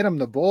 get them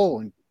the ball.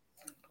 And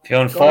if you're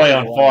on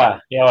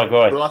fire, Yeah, I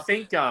agree. Well, I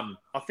think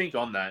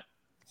on that,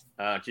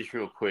 just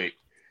real quick,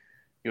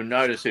 you'll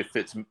notice if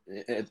it's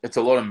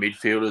a lot of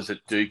midfielders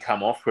that do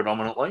come off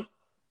predominantly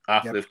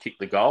after they've kicked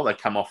the goal. They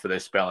come off for their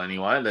spell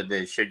anyway.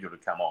 They're scheduled to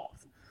come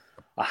off.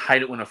 I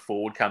hate it when a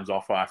forward comes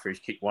off after he's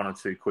kicked 1 or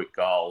 2 quick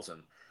goals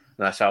and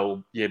they say,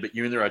 well, yeah, but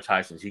you're in the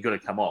rotations. You've got to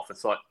come off.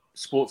 It's like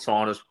sports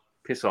scientists,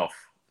 piss off.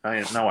 No,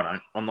 I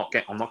don't. I'm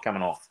not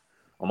coming off.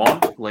 I'm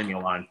on. Leave me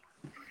alone.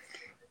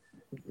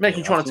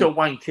 Imagine trying to tell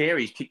Wayne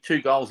Carey he's kicked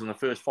 2 goals in the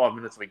first 5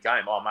 minutes of a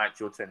game. Oh, mate, it's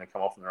your turn to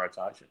come off in the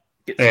rotation.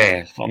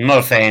 I'm not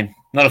a fan.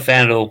 Not a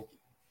fan at all.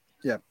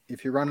 Yeah,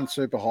 if you're running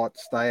super hot,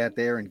 stay out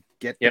there and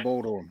get the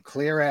ball to them.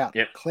 Clear out.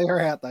 Clear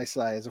out, they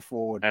say, as a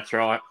forward. That's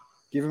right.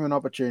 Give them an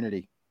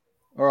opportunity.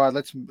 All right,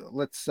 let's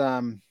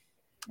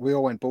we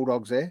all went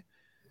Bulldogs there.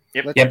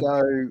 Let's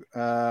go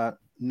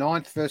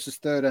 9th versus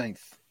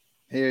 13th.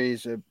 Here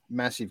is a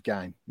massive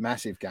game.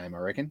 Massive game, I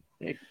reckon.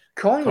 Yeah.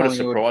 Collingwood are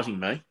surprising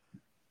me.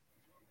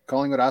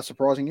 Collingwood are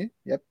surprising you?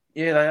 Yep.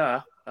 Yeah, they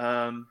are.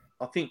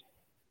 I think,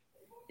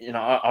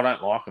 I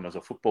don't like them as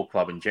a football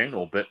club in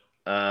general, but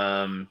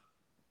I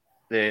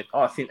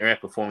think they're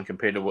outperforming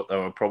compared to what they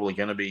were probably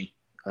going to be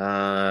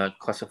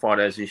classified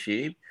as this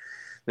year.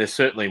 They've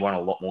certainly won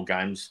a lot more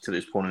games to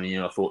this point in the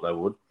year than I thought they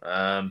would.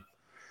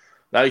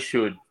 They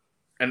should,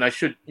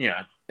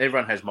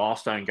 everyone has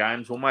milestone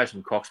games. Well,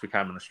 Mason Cox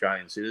became an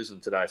Australian citizen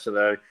today, so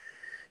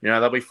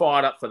they'll be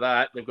fired up for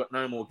that. They've got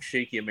no more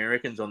cheeky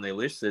Americans on their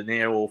list. They're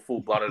now all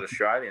full-blooded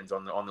Australians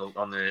on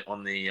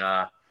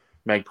the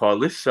Magpie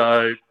list.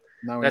 So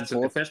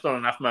if that's not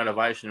enough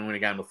motivation to win a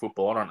game of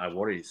football, I don't know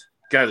what is.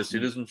 Go the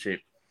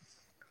citizenship.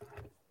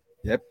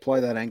 Yep,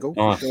 play that angle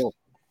for sure.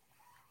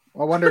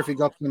 I wonder if he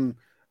got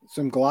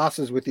some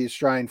glasses with the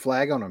Australian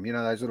flag on them.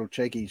 Those little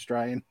cheeky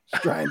Australian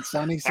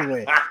sunnies to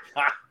wear.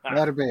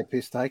 That'd be a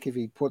piss take if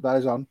he put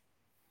those on.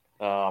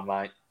 Oh,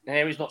 mate.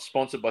 How he's not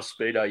sponsored by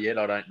Speedo yet,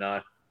 I don't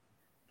know.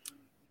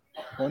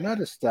 I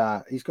noticed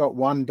he's got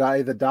one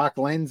day the dark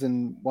lens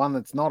and one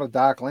that's not a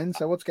dark lens.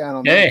 So what's going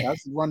on there?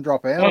 Does one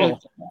drop out?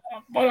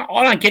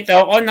 I don't get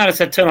that. I noticed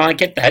that too. I don't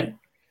get that.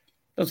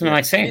 Doesn't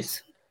make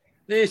sense.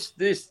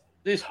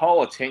 This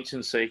whole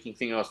attention-seeking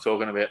thing I was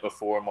talking about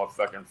before in my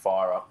fucking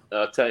fire up.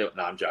 I'll tell you what.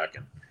 No, I'm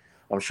joking.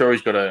 I'm sure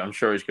he's got a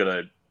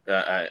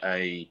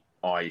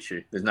eye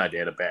issue. There's no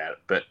doubt about it.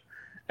 But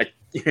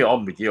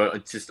I'm with you.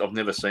 It's just I've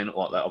never seen it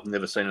like that. I've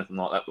never seen anything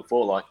like that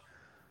before. Like,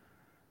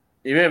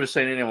 have you ever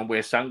seen anyone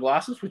wear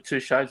sunglasses with 2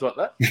 shades like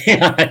that?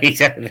 Yeah,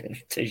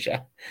 exactly. 2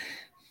 shades.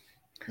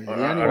 The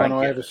only one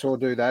I ever saw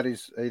do that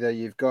is either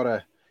you've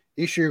got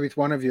issue with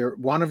one of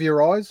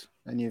your eyes,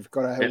 and you've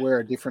got to Yep. wear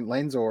a different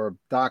lens or a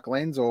dark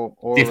lens, or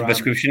Different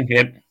prescription.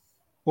 Yep.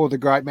 or the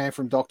great man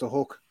from Dr.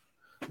 Hook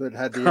that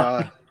had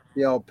the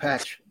old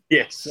patch.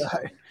 Yes. So,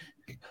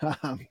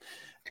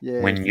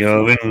 yeah. When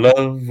you're in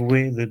love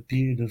with a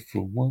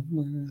beautiful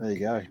woman. There you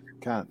go.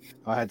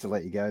 I had to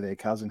let you go there,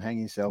 cousin. Hang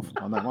yourself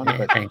on that one. Yeah,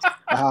 But thanks.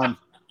 all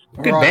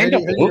Good right, band, who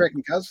do Dr. you Hook.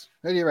 reckon, cuz?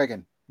 Who do you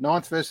reckon?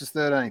 9th versus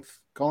 13th.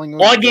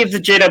 Collingwood. I give the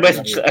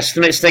GWS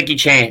a sneaky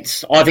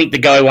chance. I think the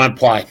Go won't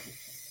play.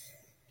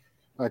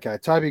 Okay,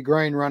 Toby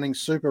Green running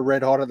super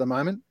red hot at the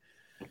moment.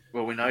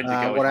 Well, we know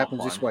the What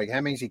happens this week?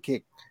 How many's he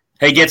kicked?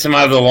 He gets them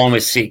over the line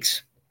with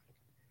 6.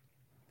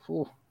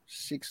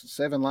 6,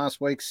 7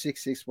 last week,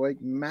 6 this week.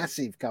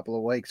 Massive couple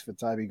of weeks for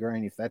Toby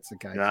Green, if that's the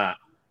case. No.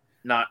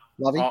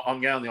 Lovey?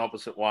 I'm going the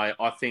opposite way.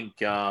 I think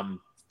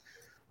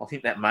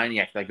that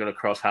maniac they got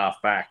across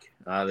half back,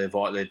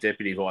 their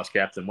deputy vice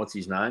captain. What's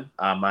his name?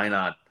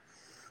 Maynard.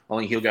 I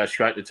think he'll go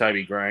straight to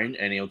Toby Green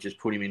and he'll just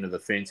put him into the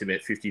fence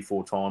about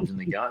 54 times in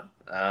the game.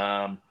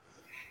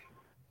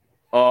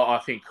 I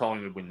think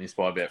Collingwood win this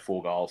by about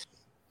 4 goals.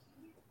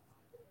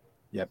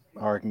 Yep,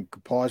 I reckon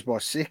Pies by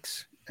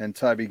 6 and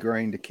Toby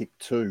Green to kick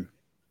 2.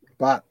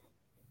 But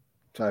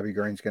Toby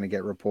Green's going to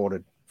get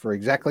reported for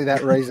exactly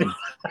that reason.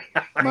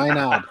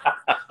 Maynard.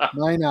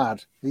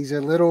 He's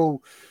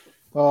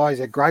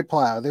a great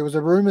player. There was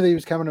a rumour that he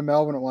was coming to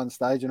Melbourne at one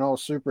stage, and I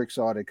was super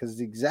excited because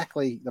it's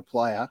exactly the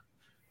player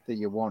that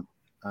you want.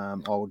 I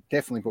would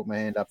definitely put my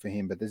hand up for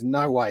him, but there's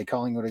no way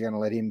Collingwood are going to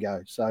let him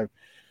go. So,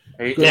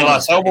 Yeah,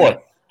 like Boy.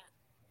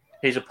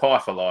 He's a pie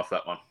for life,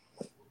 that one.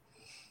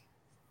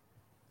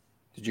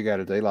 did you go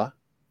to Dealer?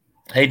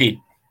 He did.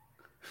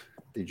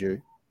 Did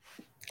you?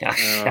 Oh,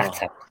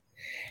 shut up.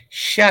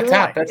 Shut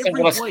up. That's not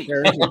what I week.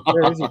 Where is he?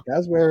 Where is he,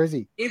 Gaz? Where is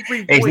he?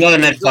 Every He's week, not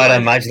in that photo,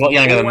 mate. He's a lot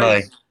younger than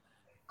me.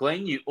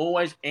 Glenn, you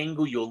always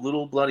angle your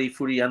little bloody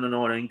footy under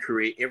 19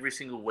 career every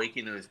single week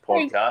into this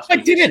podcast. I We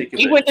get didn't. sick of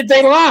He it. went to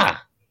DLR.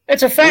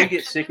 That's a We fact.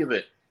 get sick of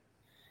it.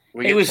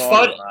 We He get was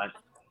tired of it,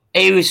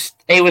 mate.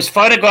 He was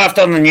photographed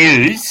on the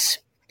news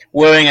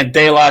wearing a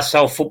DLR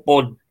Self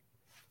Football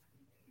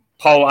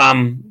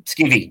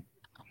skivvy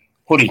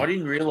hoodie. I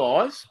didn't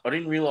realise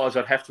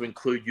I'd have to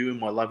include you in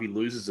my Lovey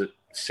Losers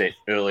set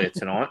earlier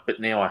tonight, but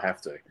now I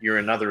have to. You're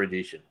another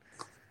edition.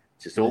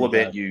 It's just all There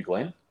you about you,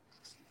 Glenn.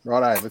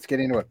 Righto, let's get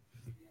into it.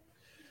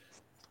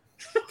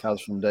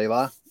 Cuz from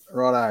Dealer.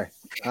 Righto.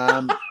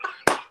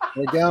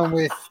 We're going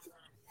with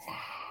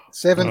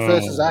 7th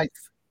versus 8th.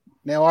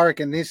 Now, I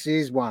reckon this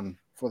is one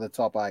for the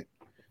top 8.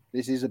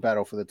 This is a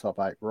battle for the top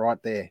 8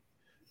 right there.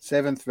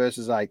 7th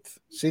versus 8th.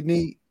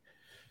 Sydney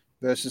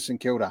versus St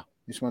Kilda.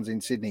 This one's in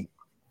Sydney.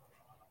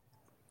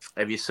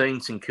 Have you seen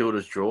St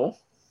Kilda's draw?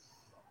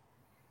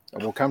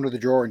 We'll come to the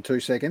draw in 2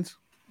 seconds.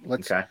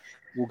 Okay.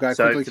 We'll go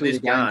So quickly for through this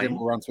the games game- and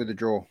we'll run through the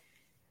draw.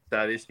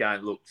 So this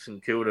game looked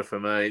St Kilda for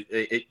me.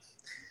 It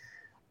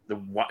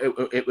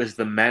was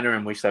the manner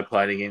in which they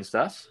played against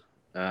us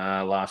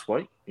last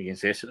week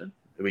against Essendon,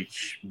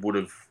 which would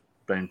have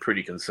been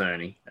pretty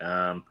concerning.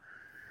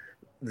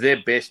 Their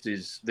best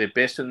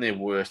and their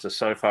worst are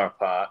so far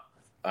apart.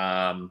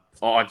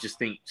 I just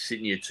think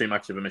Sydney are too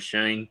much of a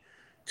machine,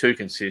 too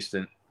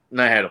consistent,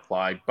 know how to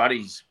play.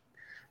 Buddy's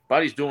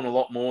doing a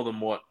lot more than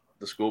what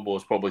the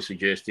scoreboard's probably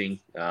suggesting.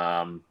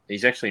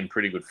 He's actually in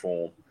pretty good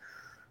form.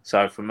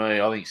 So for me,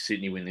 I think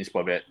Sydney win this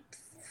by about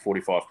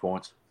 45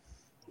 points.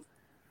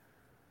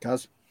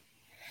 Cuz?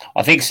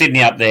 I think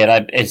Sydney up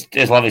there, as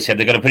Lovey said,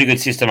 they've got a pretty good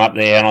system up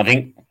there, and I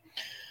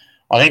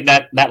think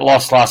that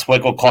loss last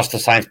week will cost the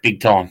Saints big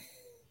time.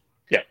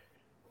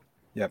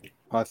 Yep.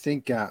 I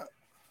think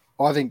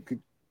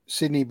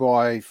Sydney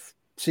by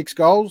 6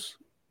 goals.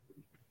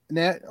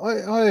 Now,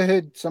 I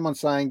heard someone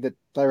saying that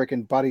they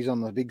reckon Buddy's on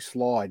the big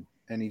slide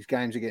and his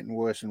games are getting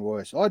worse and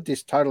worse. I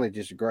just totally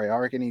disagree. I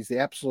reckon he's the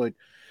absolute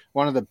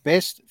one of the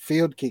best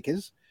field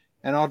kickers,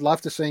 and I'd love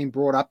to see him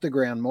brought up the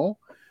ground more.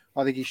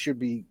 I think he should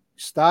be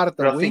start at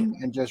the wing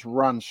and just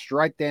run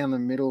straight down the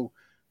middle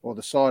or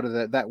the side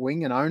of that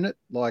wing and own it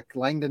like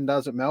Langdon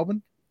does at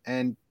Melbourne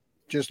and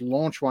just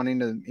launch one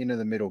into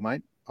the middle,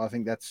 mate. I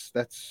think that's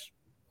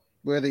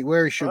where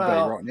he should be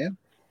right now.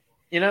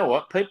 You know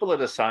what? People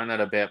that are saying that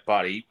about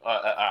Buddy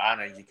are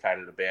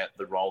uneducated about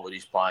the role that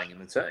he's playing in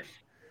the team.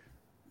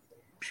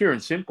 Pure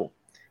and simple.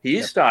 He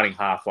is starting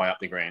halfway up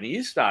the ground. He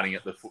is starting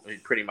at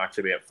pretty much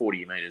about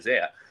 40 metres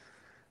out.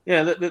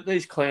 Yeah,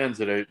 these clowns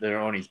that are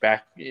on his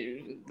back,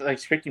 they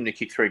expect him to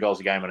kick 3 goals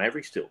a game on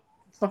average still.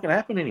 It's not going to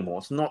happen anymore.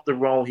 It's not the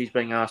role he's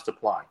being asked to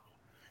play.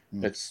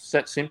 It's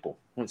that simple.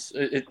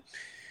 The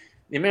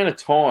amount of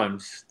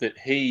times that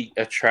he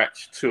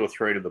attracts 2 or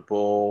 3 to the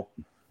ball,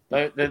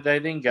 they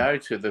then go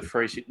to the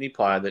free Sydney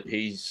player that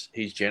he's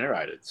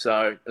generated.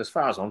 So as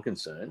far as I'm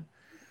concerned,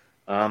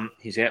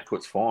 his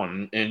output's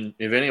fine. And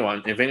if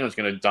anyone's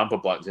going to dump a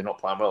bloke because they're not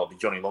playing well, it'll be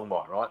Johnny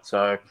Longmire, right?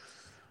 So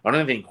I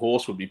don't think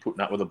Horse would be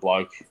putting up with a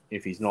bloke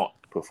if he's not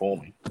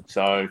performing.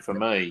 So for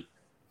me,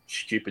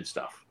 stupid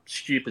stuff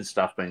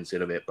being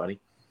said about Buddy.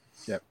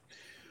 Yep.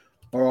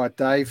 All right,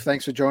 Dave.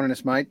 Thanks for joining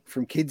us, mate,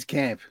 from Kids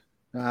Camp.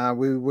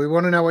 We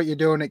want to know what you're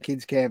doing at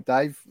kids camp,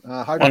 Dave.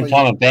 One Hopefully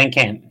time at band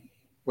camp.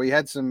 we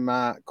had some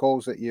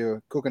calls that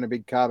you're cooking a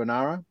big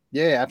carbonara.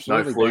 Yeah,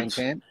 absolutely. flutes.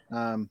 Band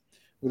camp.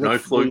 We No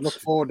look flutes.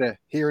 forward to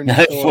hearing No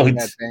the story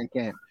flutes. about band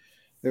camp.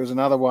 There was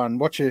another one.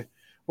 What's your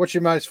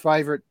most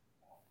favourite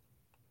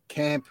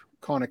camp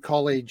kind of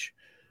college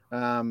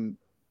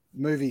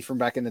movie from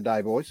back in the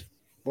day, boys?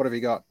 What have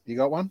you got? You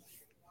got one?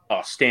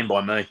 Oh, Stand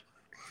By Me.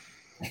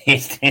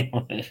 Stand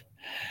by Me.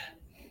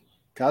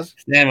 Cuz?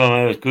 Stand by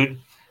Me was good.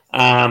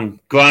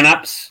 Grown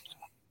Ups.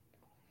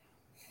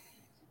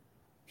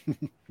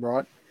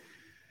 Right.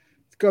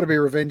 It's got to be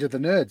Revenge of the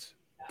Nerds.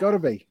 Got to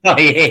be. Oh,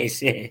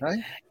 yes, yeah.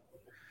 Hey?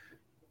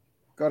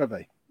 Got to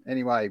be.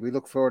 Anyway, we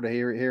look forward to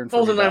hearing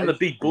What was from the you, name of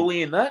the Dave. big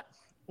bully in that?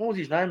 What was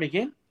his name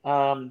again?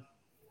 The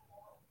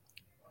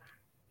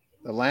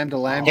Lambda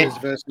Lambdas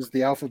Ted- versus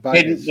the Alpha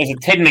Ted, Betas. was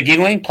it Ted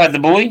McGinley played the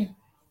bully?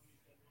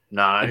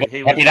 No, About he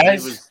Happy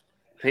Days? was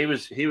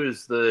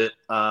the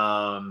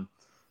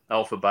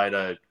alpha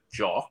beta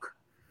jock,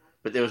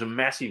 but there was a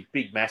massive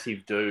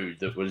dude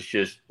that was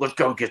just, let's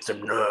go get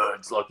some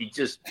nerds. Like he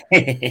just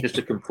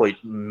a complete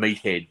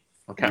meathead.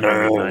 I can't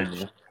remember his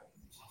name.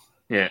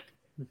 Yeah.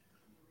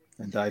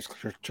 And Dave's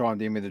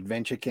chimed in with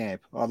Adventure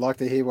Camp. I'd like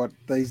to hear what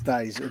these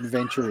days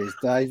adventure is.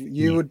 Dave,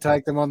 you would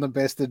take them on the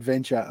best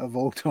adventure of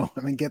all time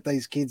and get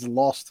these kids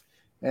lost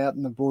out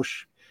in the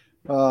bush.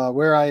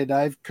 Where are you,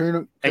 Dave?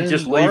 And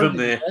just leave them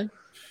there.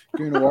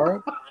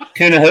 Coonawarra.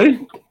 Kuna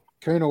who?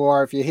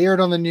 Coonawarra. If you hear it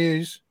on the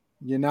news,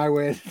 you know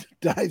where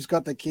Dave's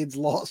got the kids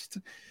lost.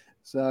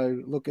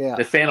 So look out.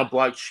 They found a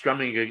bloke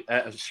strumming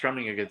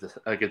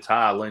a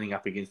guitar leaning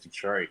up against a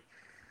tree.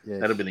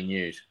 Yes, That'll be the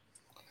news.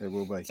 there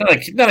will be.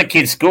 It's not a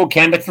kid's school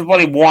camp. It's the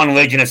bloody wine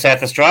legend of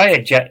South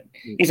Australia.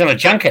 He's on a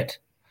junket.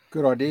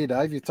 Good idea,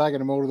 Dave. You've taken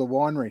them all to the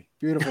winery.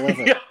 Beautiful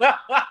effort.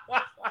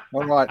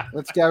 All right,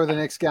 let's go with the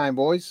next game,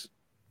 boys.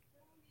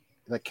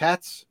 The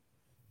Cats.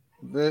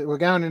 We're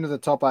going into the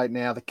top 8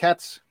 now. The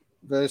Cats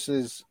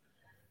versus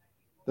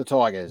the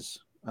Tigers.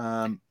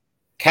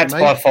 Cats For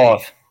me- by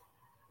 5.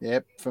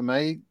 Yep, for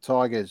me,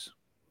 Tigers.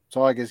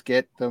 Tigers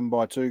get them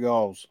by 2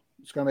 goals.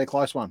 It's going to be a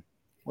close one.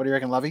 What do you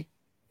reckon, Lovey?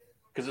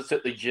 Because it's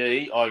at the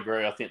G, I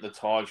agree. I think the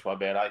Tigers by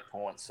about 8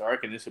 points. So I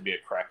reckon this will be a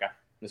cracker.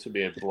 This will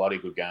be a bloody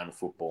good game of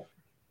football.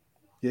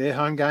 Yeah,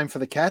 home game for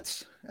the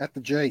Cats at the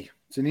G.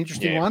 It's an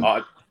interesting one.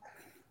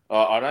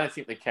 I don't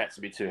think the Cats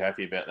will be too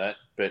happy about that,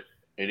 but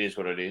it is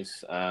what it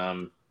is.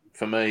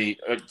 For me,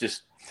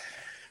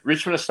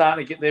 Richmond are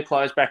starting to get their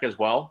players back as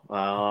well,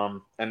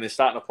 and they're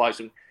starting to play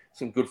some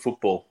good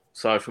football.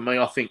 So for me,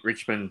 I think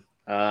Richmond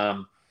get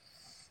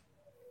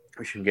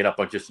up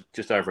by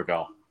just over a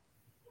goal.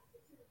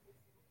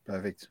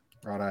 Perfect.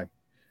 Righto.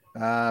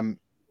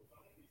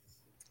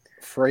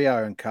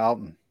 Freo and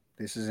Carlton.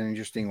 This is an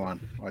interesting one.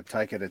 I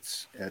take it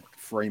it's at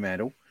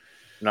Fremantle.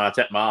 No, it's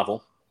at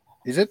Marvel.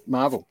 Is it?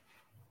 Marvel.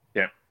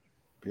 Yeah.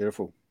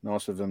 Beautiful.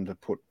 Nice of them to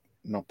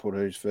not put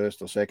who's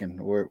first or second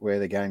or where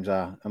the games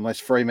are. Unless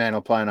Fremantle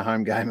are playing a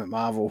home game at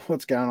Marvel.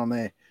 What's going on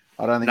there?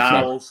 I don't think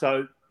so. No,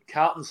 so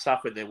Carlton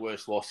suffered their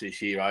worst loss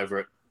this year over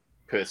at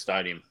Perth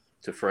Stadium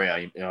to Freo.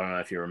 I don't know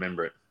if you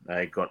remember it.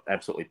 They got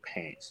absolutely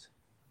pantsed.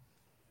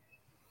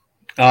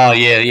 Oh,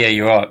 yeah,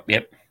 you're right.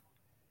 Yep.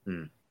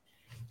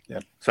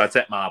 Yep. So it's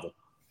at Marvel.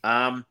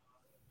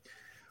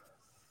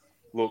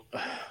 Look,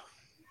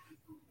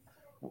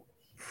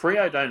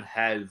 Freo don't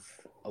have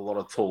a lot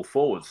of tall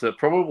forwards. So it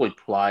probably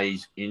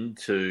plays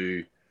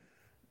into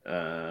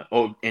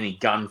or any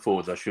gun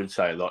forwards, I should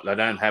say. Like they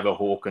don't have a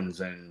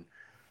Hawkins and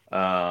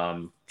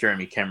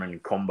Jeremy Cameron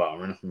combo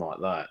or anything like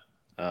that.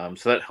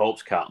 So that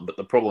helps Carlton. But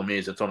the problem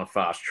is it's on a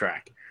fast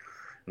track.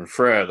 And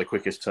Freo are the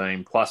quickest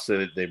team. Plus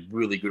they're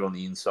really good on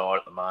the inside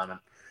at the moment.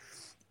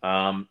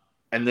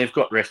 And they've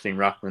got resting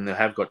ruckman. They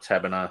have got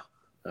Taberner.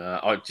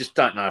 I just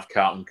don't know if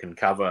Carlton can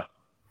cover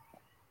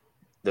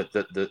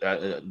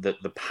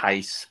the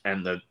pace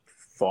and the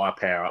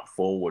firepower up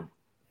forward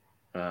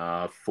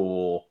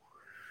for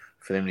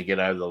them to get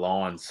over the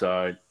line.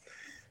 So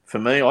for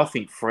me, I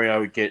think Freo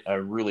would get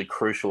a really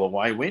crucial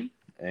away win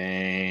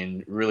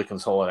and really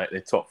consolidate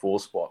their top 4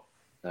 spot.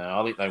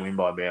 I think they win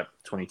by about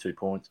 22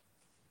 points.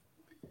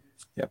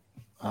 Yep.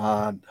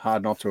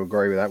 Hard not to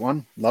agree with that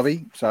one.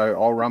 Lovey. So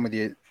I'll run with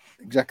you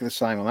exactly the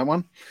same on that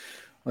one.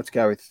 Let's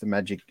go with the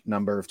magic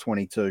number of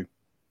 22.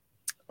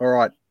 All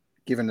right.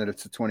 Given that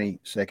it's the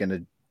 22nd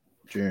of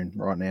June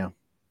right now.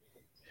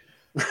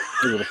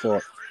 Who would have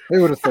thought?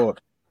 Who would have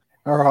thought?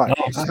 All right.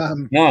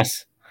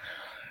 Nice.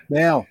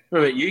 Now. What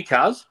about you,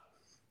 Cuz?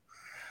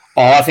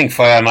 Oh, I think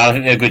Freo, mate. I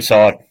think they're a good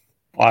side.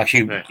 I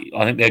think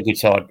they're a good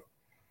side.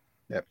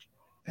 Yep.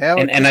 How,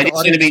 and they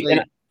just seem to be.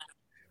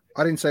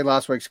 I didn't see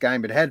last week's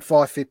game, but had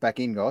Fife fit back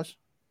in, guys.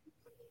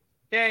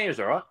 Yeah, he was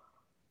all right.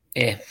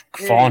 Yeah,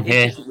 fine. He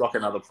Yeah, just looked like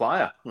another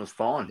player. It was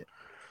fine.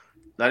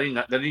 They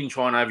didn't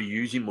try and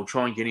overuse him or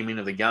try and get him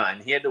into the game.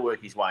 He had to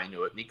work his way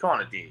into it, and he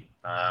kind of did.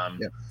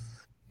 Yep.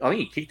 I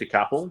think he kicked a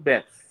couple,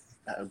 about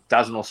a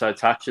dozen or so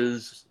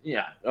touches.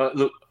 Yeah,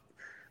 look,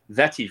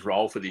 that's his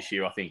role for this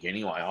year, I think.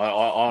 Anyway, I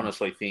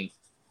honestly think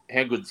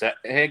how good's he?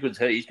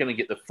 He's going to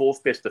get the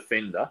 4th best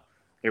defender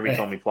every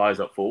time he plays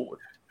up forward.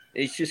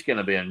 It's just going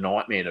to be a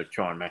nightmare to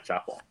try and match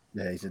up on.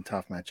 Yeah, he's a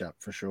tough matchup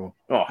for sure.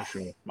 Oh, For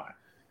sure. mate,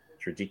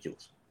 it's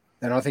ridiculous.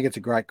 And I think it's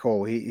a great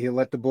call. He'll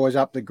let the boys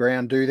up the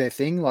ground do their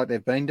thing like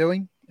they've been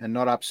doing and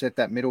not upset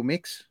that middle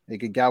mix. He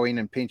could go in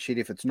and pinch hit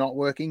if it's not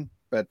working,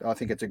 but I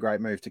think it's a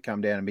great move to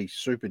come down and be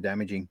super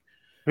damaging.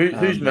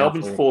 Who's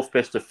Melbourne's fourth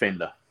best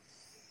defender?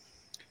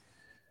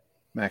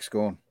 Max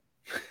Gawn.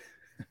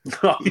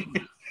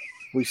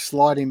 We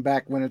slide him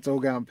back when it's all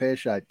going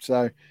pear-shaped.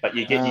 So, But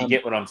you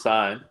get what I'm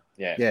saying.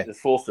 Yeah. The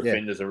fourth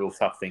defender's a real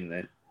tough thing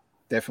there.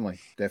 Definitely.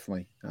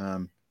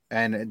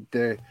 And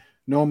they're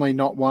normally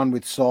not one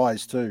with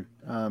size too.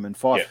 And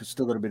Fife has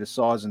still got a bit of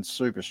size and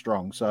super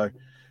strong. So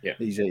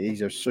he's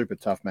a super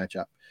tough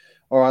matchup.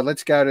 All right,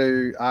 let's go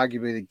to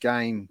arguably the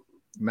game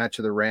match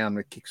of the round.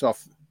 It kicks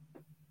off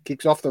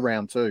the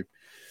round too.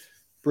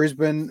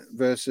 Brisbane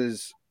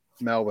versus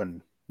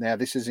Melbourne. Now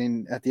this is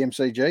at the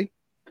MCG.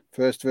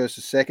 First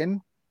versus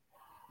second.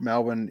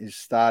 Melbourne is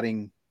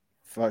starting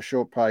for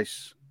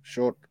short-paced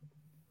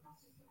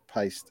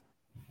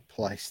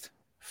placed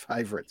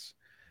favourites.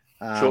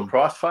 Short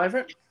price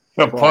favourite?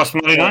 What price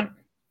money on?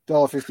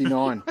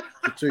 $1.59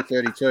 to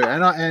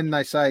 $2.32. And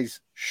they say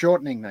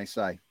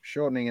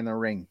shortening in the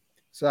ring.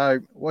 So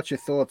what's your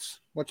thoughts?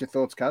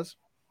 Cuz?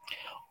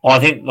 I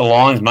think the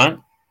Lions, mate,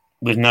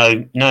 with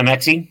no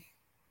Maxi.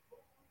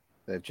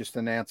 They've just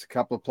announced a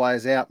couple of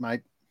players out,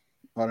 mate.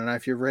 I don't know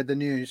if you've read the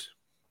news.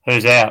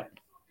 Who's out?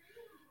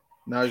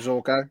 No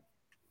Zorko.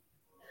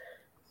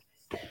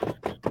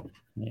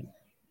 Yeah.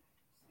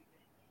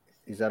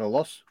 Is that a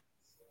loss?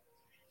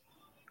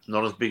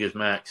 Not as big as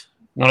Max.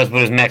 Not as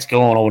good as Max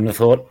Gawn, I wouldn't have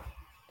thought.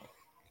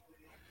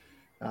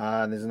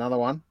 There's another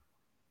one.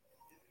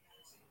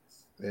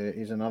 There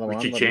is another one.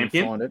 Richard Let me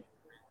Champion? find it.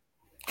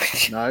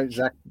 No,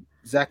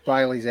 Zach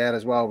Bailey's out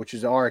as well, which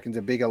is, I reckon,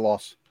 a bigger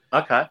loss.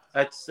 Okay,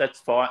 that's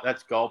fine.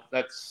 That's goal.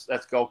 That's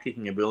goal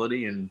kicking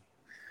ability and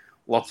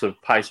lots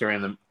of pace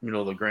around the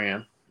middle of the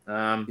ground.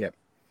 Yep.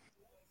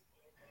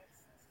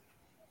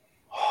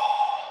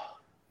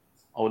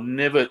 I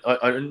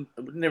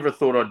never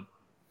thought I'd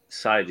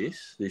say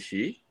this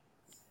year,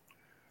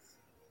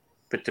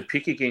 but to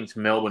pick against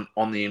Melbourne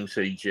on the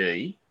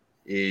MCG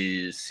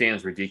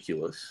sounds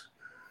ridiculous.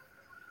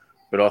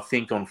 But I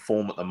think on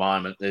form at the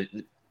moment,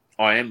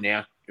 I am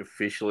now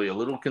officially a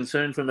little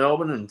concerned for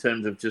Melbourne in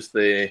terms of just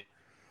their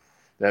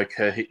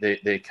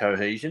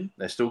cohesion.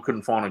 They still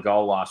couldn't find a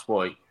goal last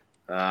week.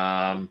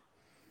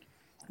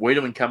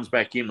 Wiedemann comes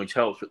back in, which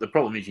helps, but the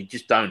problem is you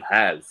just don't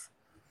have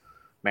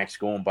Max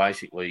Gawn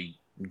basically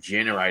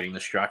generating the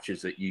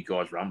structures that you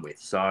guys run with.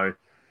 So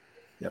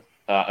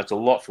it's a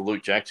lot for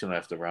Luke Jackson to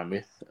have to run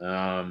with.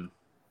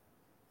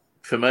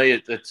 For me,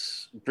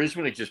 it's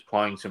Brisbane are just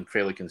playing some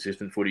fairly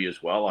consistent footy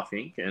as well, I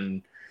think.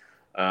 And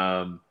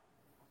I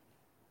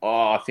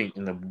think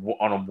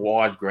on a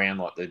wide ground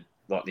like the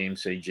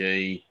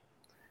MCG,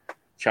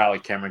 Charlie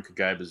Cameron could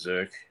go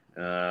berserk.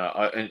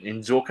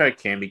 And Zorko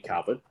can be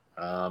covered.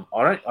 I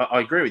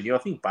agree with you. I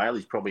think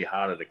Bailey's probably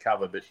harder to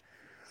cover, but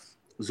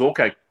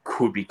Zorko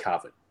could be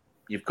covered.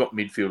 You've got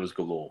midfielders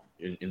galore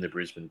in the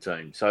Brisbane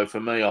team. So for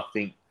me, I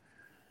think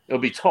it'll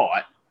be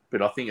tight,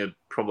 but I think it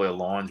probably a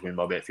Lions win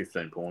by about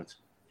 15 points.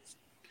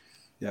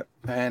 Yep,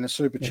 and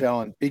a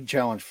big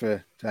challenge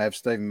to have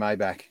Stephen May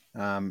back.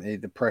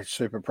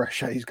 Super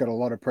pressure. He's got a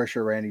lot of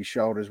pressure around his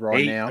shoulders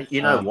now.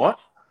 You know what?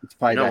 It's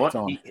payback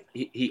time.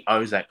 He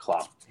owes that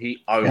club.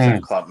 He owes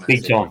that club.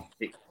 Big time.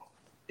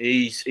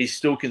 He's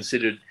still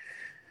considered.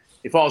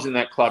 If I was in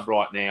that club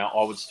right now,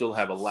 I would still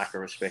have a lack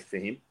of respect for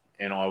him,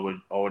 and I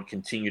would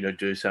continue to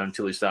do so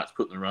until he starts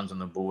putting the runs on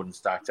the board and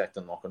starts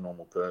acting like a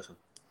normal person.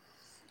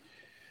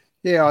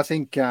 Yeah, I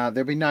think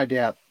there'll be no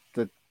doubt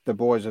that the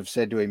boys have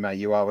said to him, "Mate,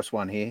 you owe us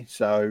one here."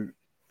 So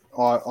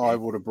I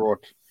would have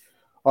brought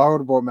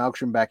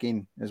Malcolm back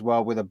in as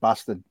well with a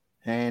busted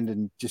hand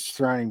and just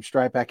thrown him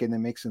straight back in the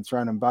mix and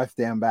thrown them both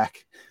down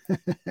back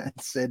and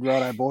said,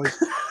 "Righto, boys,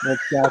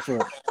 let's go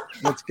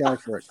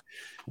for it."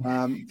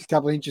 A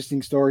couple of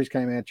interesting stories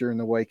came out during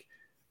the week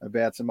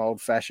about some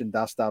old-fashioned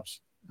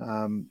dust-ups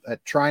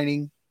at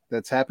training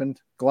that's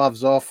happened.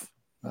 Gloves off.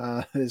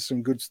 There's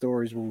some good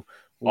stories we'll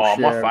my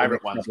share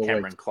favourite one's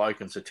Cameron Cloak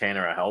and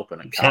Satana are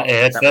helping.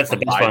 Yeah, that's the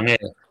best one, yeah.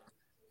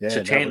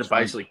 Satana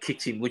basically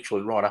kicks him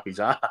literally right up his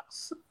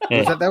ass.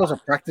 Yeah. That was a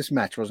practice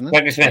match, wasn't it?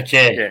 Practice match,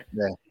 yeah.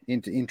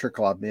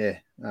 Intra-club, yeah.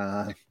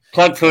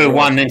 Cloak threw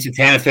 1, then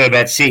Satana threw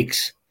about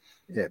 6.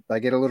 Yeah,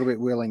 they get a little bit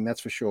willing, that's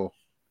for sure.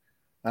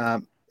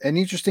 An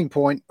interesting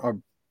point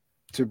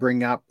to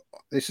bring up,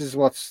 this is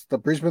what's the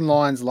Brisbane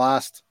Lions'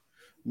 last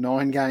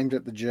 9 games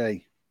at the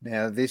G.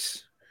 Now,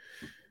 this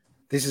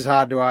is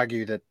hard to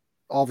argue that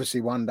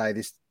obviously one day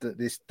this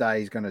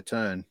day is going to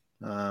turn,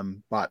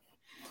 but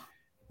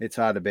it's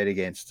hard to bet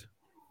against.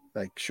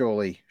 Like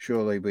surely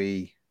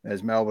we,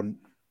 as Melbourne,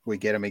 we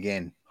get them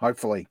again.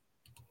 Hopefully,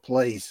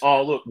 please.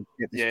 Oh look,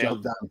 get this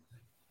job done.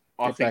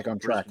 Get back on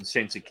track.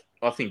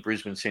 I think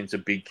Brisbane sends a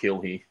big kill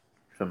here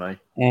for me.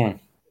 Mm.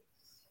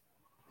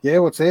 Yeah,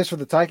 well, it's theirs for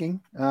the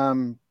taking.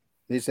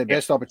 It's their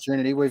best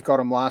opportunity. We've got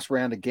them last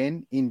round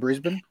again in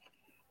Brisbane.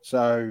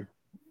 So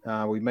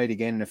we meet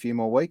again in a few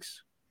more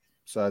weeks.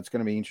 So it's going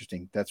to be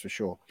interesting, that's for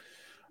sure.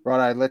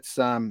 Righto,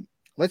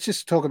 let's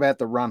just talk about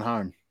the run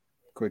home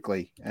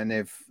quickly. And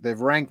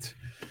they've ranked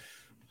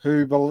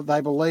who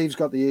they believe's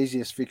got the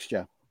easiest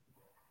fixture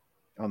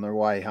on their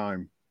way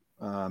home.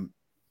 And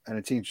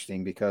it's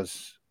interesting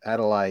because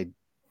Adelaide,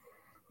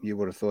 you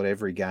would have thought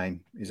every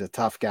game is a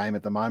tough game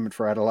at the moment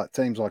for Adelaide,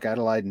 teams like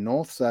Adelaide and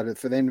North. So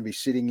for them to be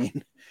sitting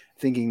in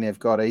thinking they've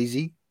got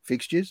easy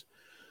fixtures.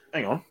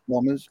 Hang on.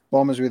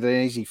 Bombers with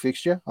an easy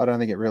fixture. I don't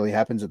think it really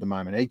happens at the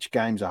moment. Each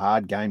game's a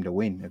hard game to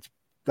win.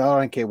 I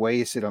don't care where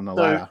you sit on the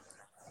ladder.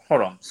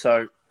 Hold on.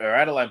 So are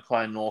Adelaide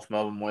playing North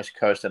Melbourne, West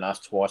Coast, and us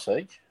twice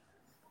each?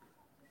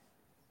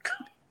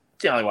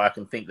 It's the only way I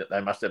can think that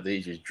they must have the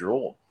easiest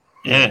draw.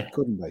 Yeah.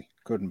 Couldn't be.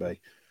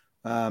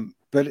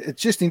 But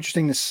it's just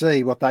interesting to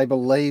see what they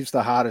believe's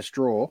the hardest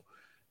draw.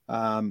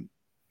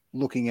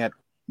 Looking at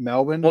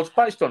Melbourne. Well, it's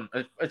based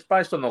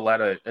on the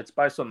ladder. It's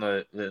based on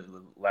the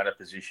ladder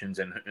positions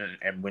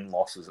and win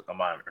losses at the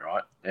moment,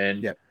 right?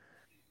 And yep.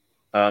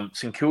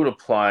 St Kilda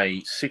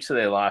play 6 of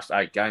their last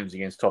 8 games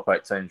against top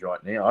 8 teams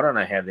right now. I don't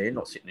know how they're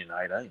not sitting in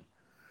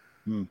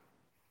 18.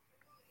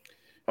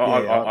 I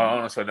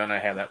honestly don't know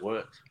how that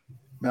works.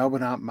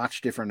 Melbourne aren't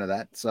much different to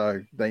that,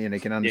 so you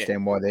can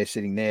understand why they're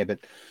sitting there. But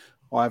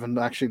I haven't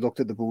actually looked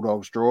at the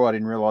Bulldogs draw. I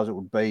didn't realise it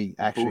would be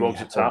actually.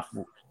 Bulldogs are tough.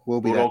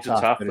 Bulldogs are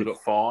tough. They've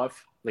got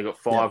 5. They've got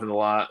 5 in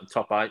the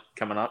top 8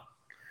 coming up.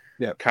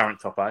 Yeah, current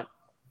top 8.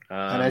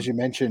 And as you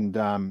mentioned,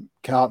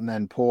 Carlton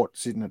and Port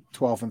sitting at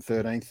 12th and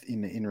 13th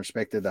in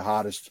respect of the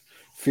hardest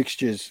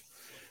fixtures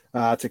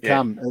to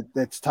come.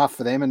 It's tough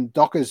for them. And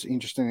Dockers,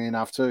 interestingly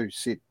enough, too,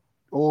 sit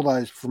all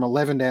those from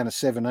 11 down to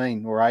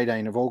 17 or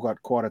 18 have all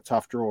got quite a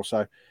tough draw.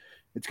 So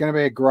it's going to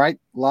be a great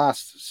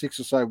last 6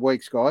 or so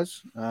weeks,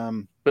 guys.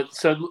 But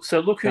so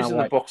look who's in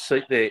the box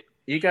seat there.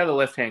 You go to the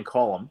left-hand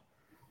column.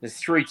 There's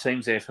 3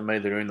 teams there for me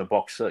that are in the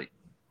box seat.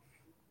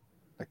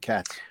 The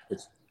Cats.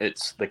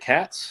 It's the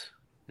Cats,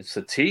 it's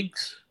the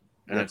Tigs,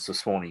 and it's the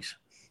Swannies.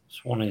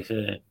 Swannies,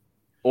 yeah.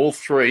 All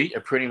 3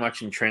 are pretty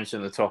much entrenched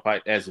in the top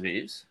 8 as it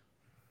is.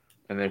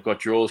 And they've got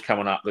draws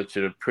coming up that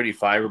are pretty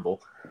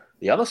favourable.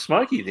 The other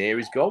smoky there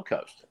is Gold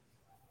Coast.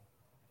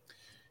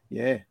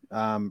 Yeah.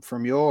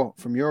 From your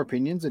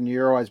opinions, and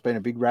you've always been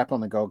a big rap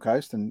on the Gold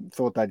Coast and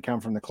thought they'd come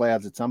from the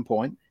clouds at some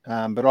point.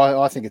 But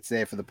I think it's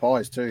there for the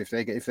Pies too. If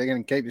they're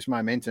going to keep this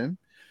momentum,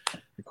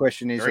 the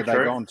question is, have they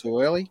gone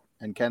too early,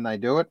 and can they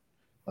do it?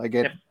 They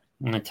get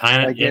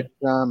to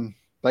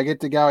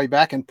go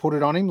back and put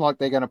it on him like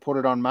they're going to put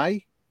it on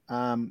May.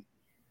 And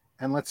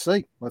let's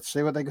see what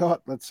they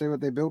got. Let's see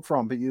what they're built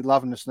from. But you'd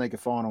love them to sneak a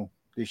final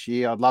this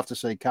year. I'd love to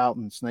see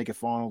Carlton sneak a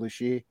final this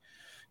year.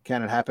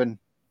 Can it happen?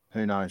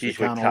 Who knows? Geez,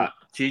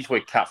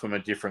 we're cut from a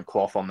different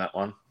cloth on that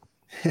one.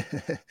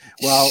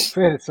 Well,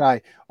 fair to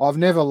say, I've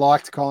never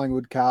liked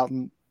Collingwood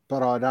Carlton,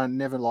 but I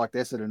never liked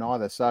Essendon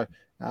either. So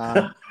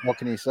what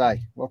can you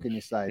say?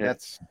 Yeah.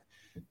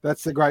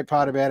 That's the great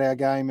part about our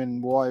game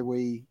and why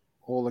we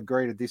all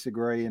agree to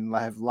disagree and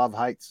have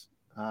love-hates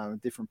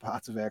different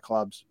parts of our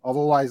clubs. I've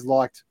always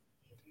liked,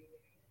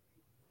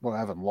 well, I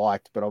haven't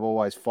liked, but I've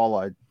always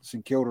followed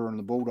St Kilda and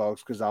the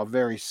Bulldogs because they were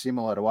very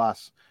similar to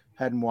us.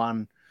 Hadn't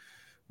won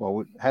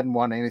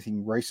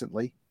anything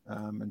recently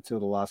until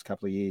the last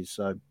couple of years.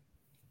 So,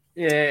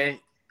 yeah,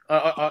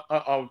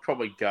 I would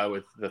probably go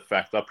with the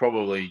fact I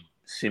probably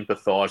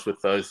sympathise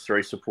with those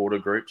 3 supporter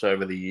groups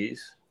over the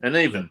years, and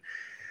even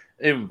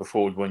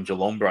before when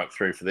Geelong broke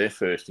through for their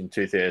first in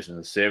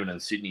 2007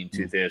 and Sydney in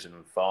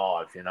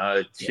 2005.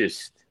 It's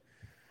just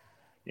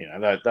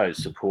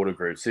those supporter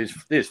groups.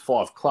 There's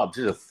 5 clubs.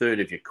 There's a third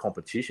of your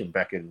competition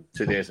back in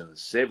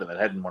 2007 that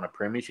hadn't won a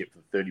premiership for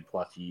 30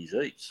 plus years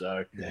each.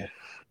 So.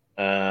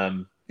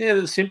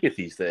 The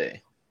sympathy's there,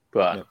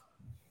 but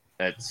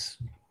that's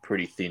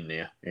pretty thin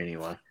now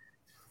anyway.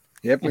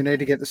 Yep, we need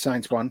to get the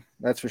Saints one,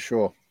 that's for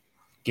sure.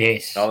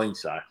 Yes. I think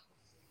so.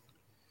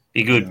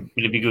 Be good.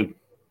 It'll be good.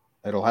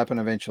 It'll happen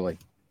eventually.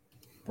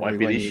 Won't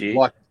be this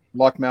year.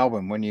 Like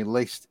Melbourne, when you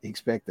least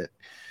expect it.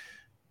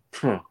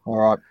 All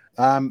right.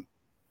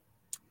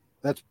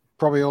 That's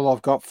probably all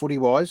I've got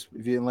footy-wise,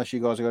 unless you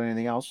guys have got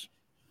anything else.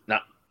 No.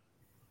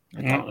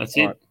 Okay. No, that's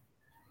it.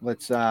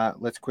 Right.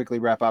 Let's quickly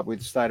wrap up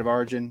with State of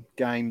Origin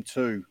Game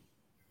 2.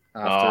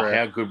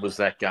 How good was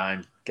that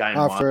game? Game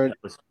after 1.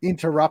 An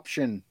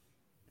interruption,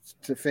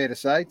 fair to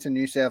say, to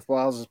New South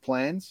Wales'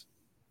 plans.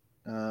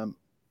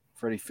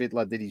 Freddie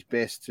Fittler did his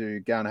best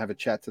to go and have a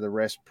chat to the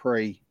rest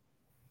pre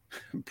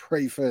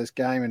first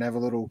game and have a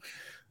little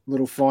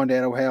find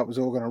out of how it was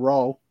all going to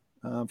roll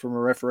from a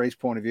referee's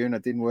point of view, and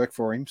it didn't work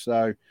for him.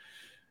 So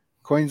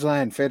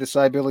Queensland, fair to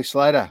say, Billy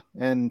Slater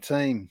and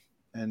team,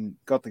 and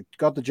got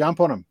the jump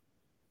on him.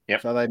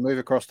 Yep. So they move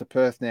across to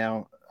Perth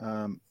now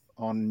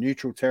on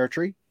neutral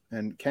territory,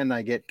 and can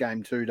they get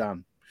Game 2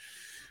 done?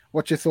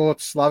 What's your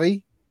thoughts,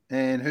 Slovey,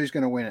 and who's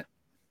going to win it?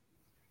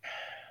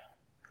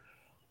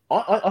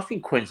 I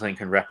think Queensland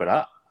can wrap it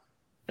up.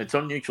 It's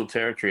on neutral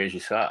territory, as you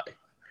say.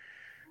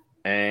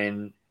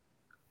 And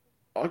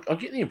I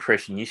get the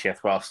impression New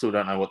South Wales still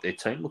don't know what their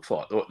team looks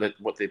like,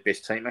 what their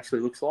best team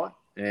actually looks like.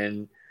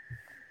 And,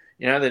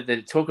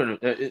 they're talking,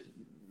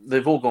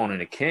 they've all gone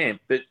into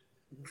camp, but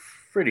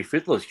Freddie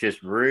Fittler's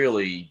just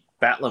really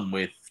battling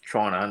with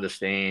trying to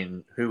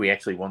understand who he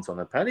actually wants on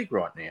the paddock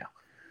right now.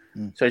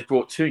 So he's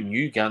brought two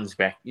new boys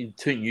back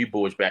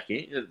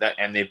in,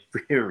 and they're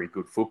very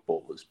good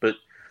footballers. But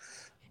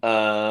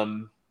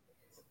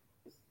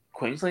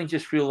Queensland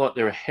just feel like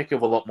they're a heck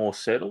of a lot more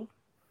settled.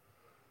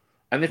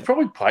 And they've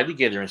probably played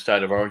together in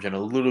State of Origin a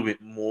little bit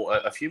more,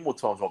 a few more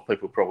times than what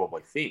people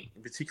probably think,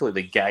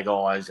 particularly the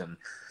Gaggais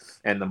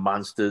and the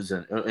Munsters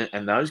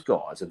and those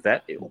guys of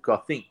that ilk. I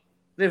think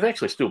they've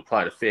actually still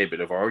played a fair bit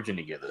of Origin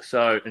together.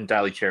 So, and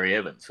Daly Cherry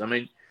Evans. I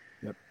mean,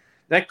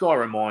 that guy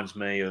reminds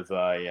me of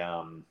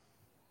a.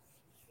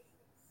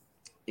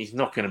 He's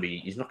not going to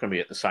be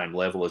at the same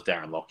level as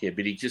Darren Lockyer,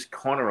 but he just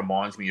kind of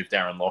reminds me of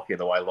Darren Lockyer,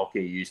 the way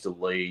Lockyer used to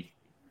lead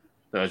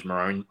those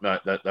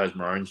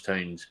Maroons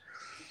teams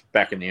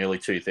back in the early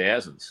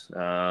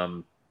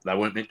 2000s. They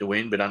weren't meant to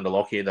win, but under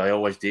Lockyer, they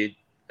always did.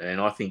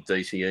 And I think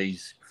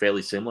DCE's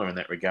fairly similar in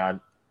that regard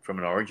from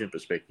an Origin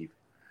perspective.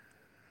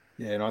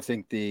 Yeah, and I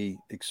think the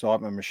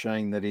excitement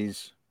machine that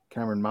is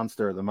Cameron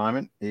Munster at the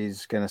moment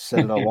is going to set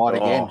it alight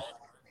again.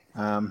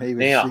 He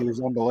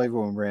was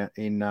unbelievable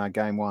in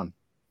game one.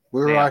 We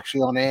were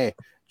actually on air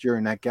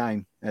during that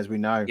game, as we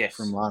know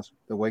from a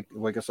week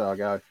or so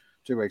ago,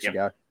 2 weeks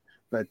ago.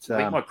 But I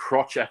think my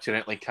crotch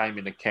accidentally came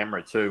in the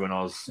camera too when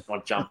I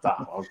jumped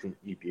up. I was thinking,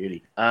 you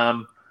beauty.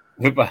 Look,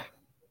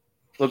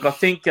 I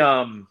think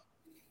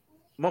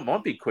my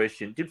big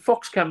question: Did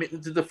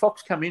the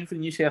Fox come in for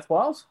New South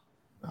Wales?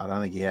 I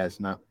don't think he has.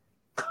 No.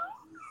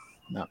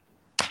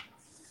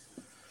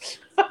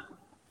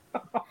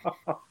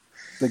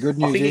 The good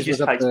news I think is he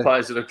just takes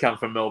players that have come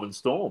from Melbourne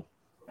Storm.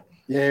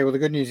 Yeah, well, the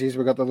good news is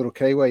we've got the little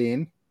Kiwi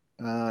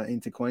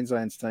into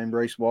Queensland's team,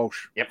 Reece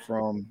Walsh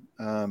from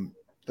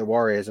the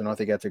Warriors, and I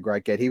think that's a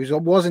great get. He was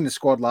in the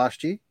squad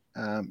last year,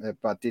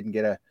 but didn't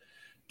get a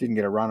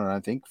run, I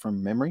don't think,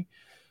 from memory.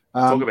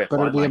 But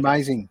it'll be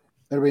amazing.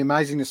 It'll be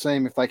amazing to see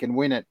him if they can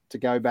win it to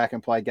go back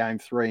and play game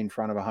 3 in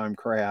front of a home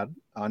crowd.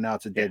 I know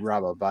it's a dead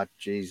rubber, but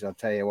geez, I'll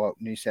tell you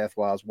what, New South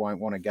Wales won't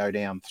want to go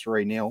down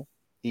 3-0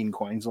 in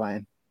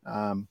Queensland.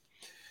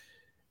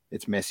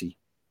 It's messy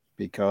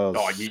because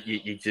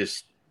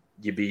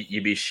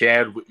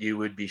you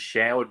would be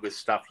showered with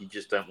stuff you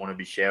just don't want to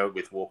be showered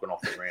with walking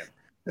off the ground.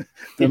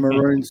 The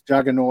Maroons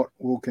juggernaut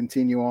will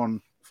continue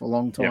on for a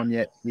long time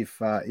yet if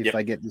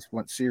they get this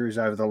one series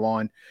over the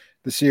line.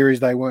 The series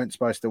they weren't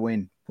supposed to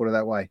win, put it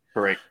that way.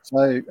 Correct.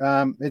 So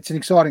it's an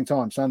exciting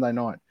time, Sunday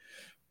night.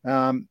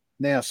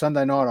 Now,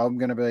 Sunday night, I'm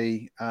going to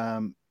be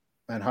and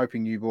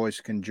hoping you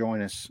boys can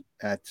join us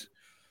at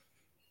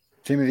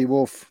Timothy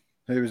Wolf,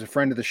 who is a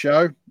friend of the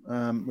show.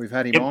 We've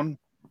had him on,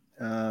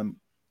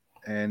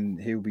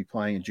 and he'll be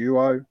playing a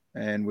duo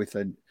and with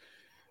a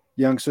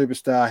young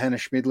superstar, Hannah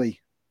Schmidley,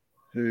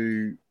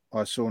 who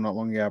I saw not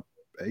long ago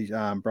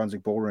at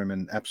Brunswick Ballroom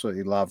and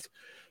absolutely loved.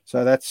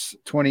 So that's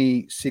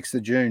 26th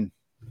of June.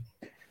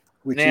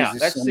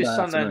 That's this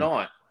Sunday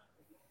night.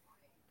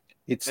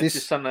 It's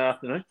this Sunday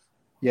afternoon.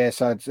 Yeah,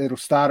 so it'll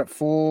start at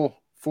 4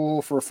 for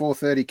a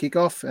 4:30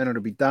 kickoff, and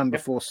it'll be done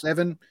before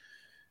 7.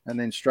 And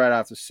then straight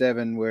after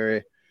 7,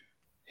 we're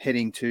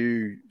heading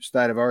to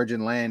State of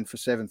Origin land for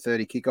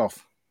 7:30 kickoff.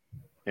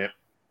 Yep.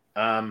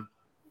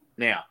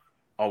 Now,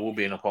 I will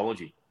be an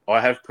apology. I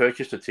have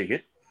purchased a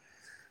ticket,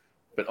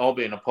 but I'll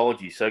be an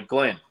apology. So,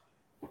 Glenn.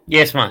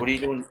 Yes, mate.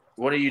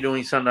 What are you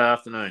doing Sunday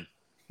afternoon?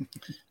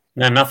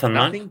 No, nothing, mate.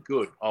 Nothing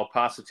good. I'll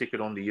pass the ticket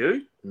on to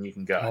you, and you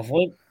can go.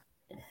 Lovely.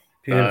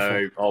 Beautiful.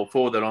 So I'll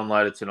forward that on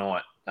later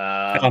tonight.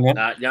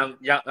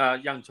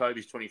 Young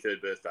Toby's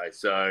 23rd birthday.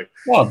 So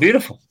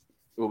beautiful.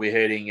 We'll be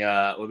heading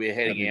out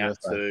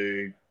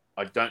to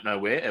I don't know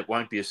where. It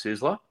won't be a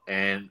sizzler,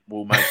 and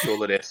we'll make sure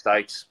that our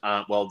steaks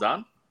aren't well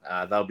done.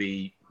 They'll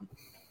be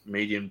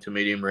medium to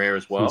medium rare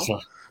as well.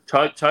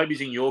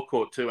 Toby's in your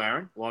court too,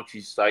 Aaron. Likes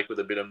his steak with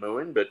a bit of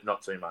mooing, but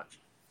not too much.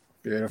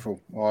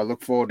 Beautiful. Well, I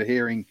look forward to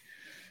hearing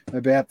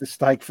about the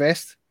Steak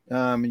Fest,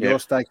 your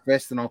Steak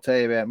Fest, and I'll tell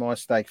you about my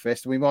Steak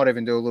Fest. We might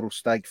even do a little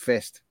Steak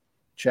Fest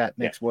chat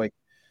next week.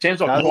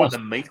 Sounds like quite the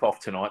meat off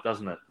tonight,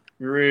 doesn't it?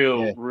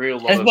 Real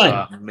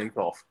lot of meat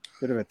off.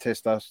 Bit of a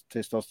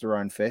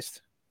testosterone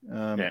fest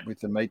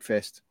with the meat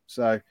fest.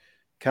 So,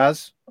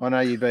 Cuz, I know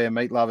you'd be a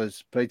meat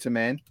lover's pizza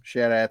man.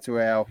 Shout out to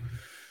our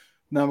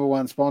number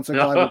one sponsor,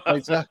 Global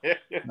Pizza.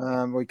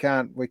 We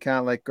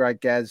can't let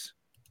Great Gaz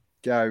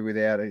go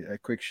without a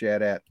quick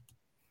shout out.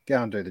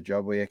 Go and do the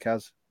job, will you,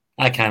 Cuz?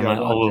 Okay, mate. I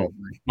will.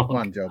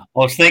 One job.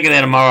 I'll sneak it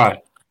there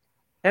tomorrow.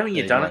 Haven't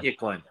you done it yet,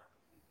 Glenn?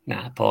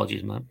 Nah,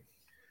 apologies, mate.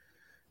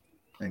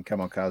 And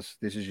come on, Cuz.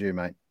 This is you,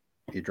 mate.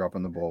 You're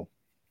dropping the ball.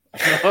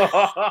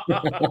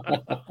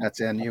 That's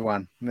our new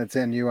one. We're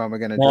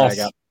going to drag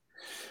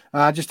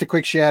up. Just a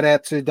quick shout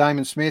out to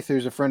Damon Smith,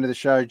 who's a friend of the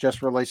show,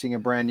 just releasing a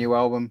brand new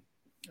album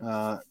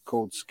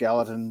called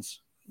Skeletons.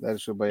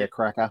 This will be a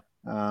cracker.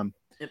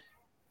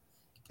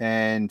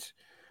 And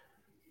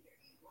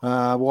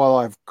While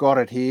I've got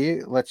it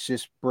here, let's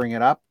just bring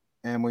it up,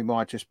 and we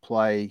might just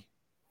play,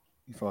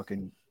 if I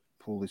can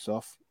pull this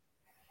off,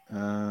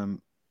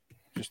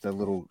 just a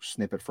little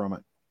snippet from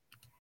it.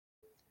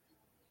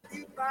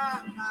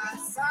 By my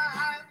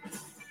side,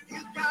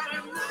 you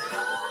gotta move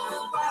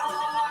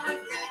on and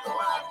get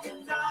what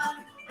you've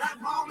done.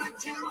 That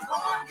moment you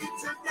walk, you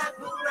took that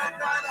move right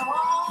by the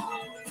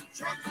home.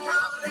 Check the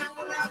out and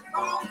pull that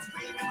phone,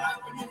 speed it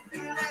up when you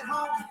feel at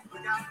home.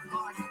 Look out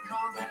for you,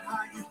 call that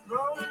how you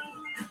grow.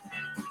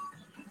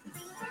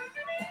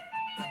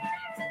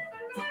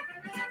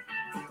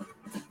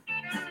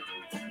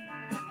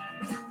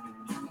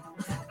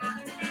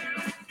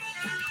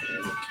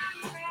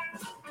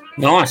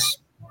 Nice.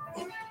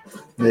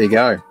 There you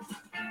go.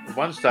 At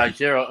one stage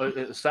there, at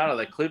the start of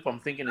that clip, I'm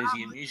thinking, is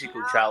he a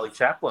musical Charlie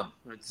Chaplin?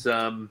 It's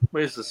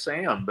where's the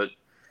sound? But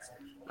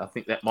I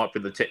think that might be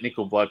the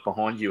technical bloke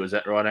behind you. Is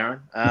that right, Aaron?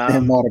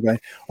 It might have been.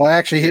 I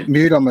actually hit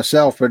mute on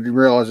myself, but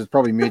realised it's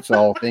probably mutes the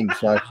whole thing.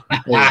 So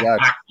there you go.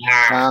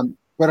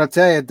 But I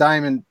tell you,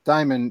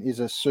 Damon is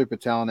a super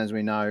talent, as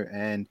we know,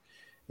 and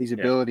his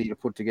ability to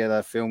put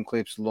together film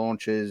clips,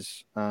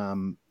 launches,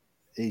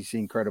 he's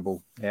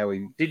incredible. How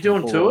he Is he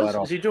doing tours?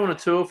 Is he doing a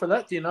tour for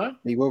that? Do you know?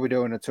 He will be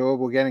doing a tour.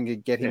 We're going to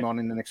get him on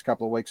in the next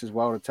couple of weeks as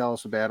well to tell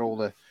us about all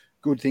the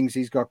good things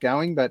he's got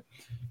going. But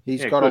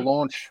he's got a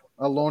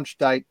launch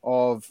date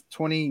of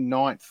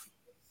 29th,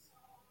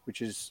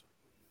 which is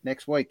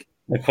next week.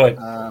 Next week.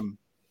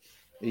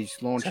 He's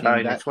launching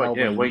next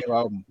week.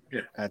 album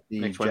at the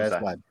next Jazz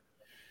Wednesday.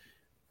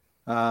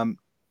 Lab.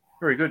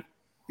 Very good.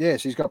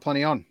 Yes, he's got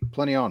plenty on.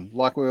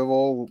 Like we've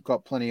all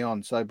got plenty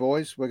on. So,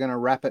 boys, we're going to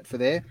wrap it for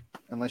there.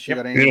 Unless you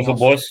got anything Beautiful,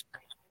 else. boys.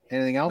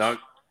 Anything else?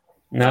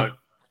 No.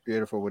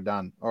 Beautiful. We're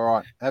done. All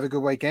right. Have a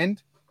good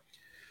weekend.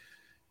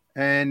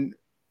 And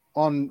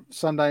on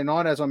Sunday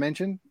night, as I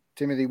mentioned,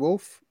 Timothy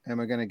Wolf, and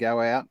we're going to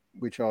go out,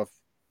 which I've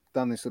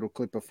done this little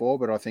clip before,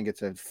 but I think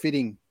it's a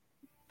fitting,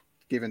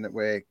 given that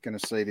we're going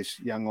to see this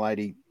young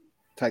lady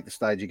take the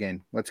stage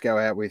again. Let's go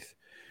out with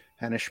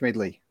Hannah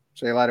Schmidley.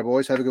 See you later,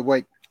 boys. Have a good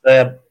week.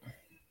 See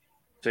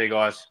you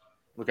guys.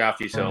 Look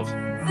after yourselves.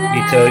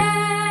 You too.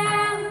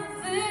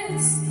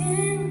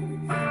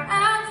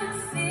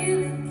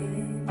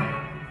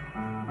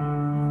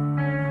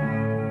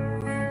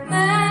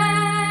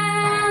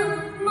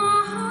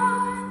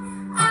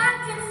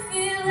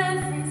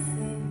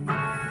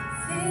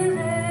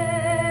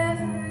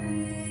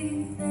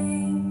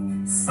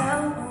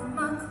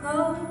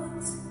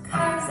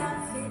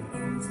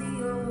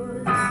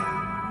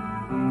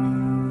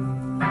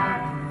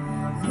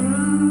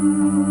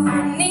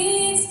 Who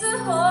needs to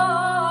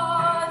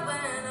hold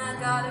when I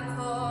got a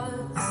call?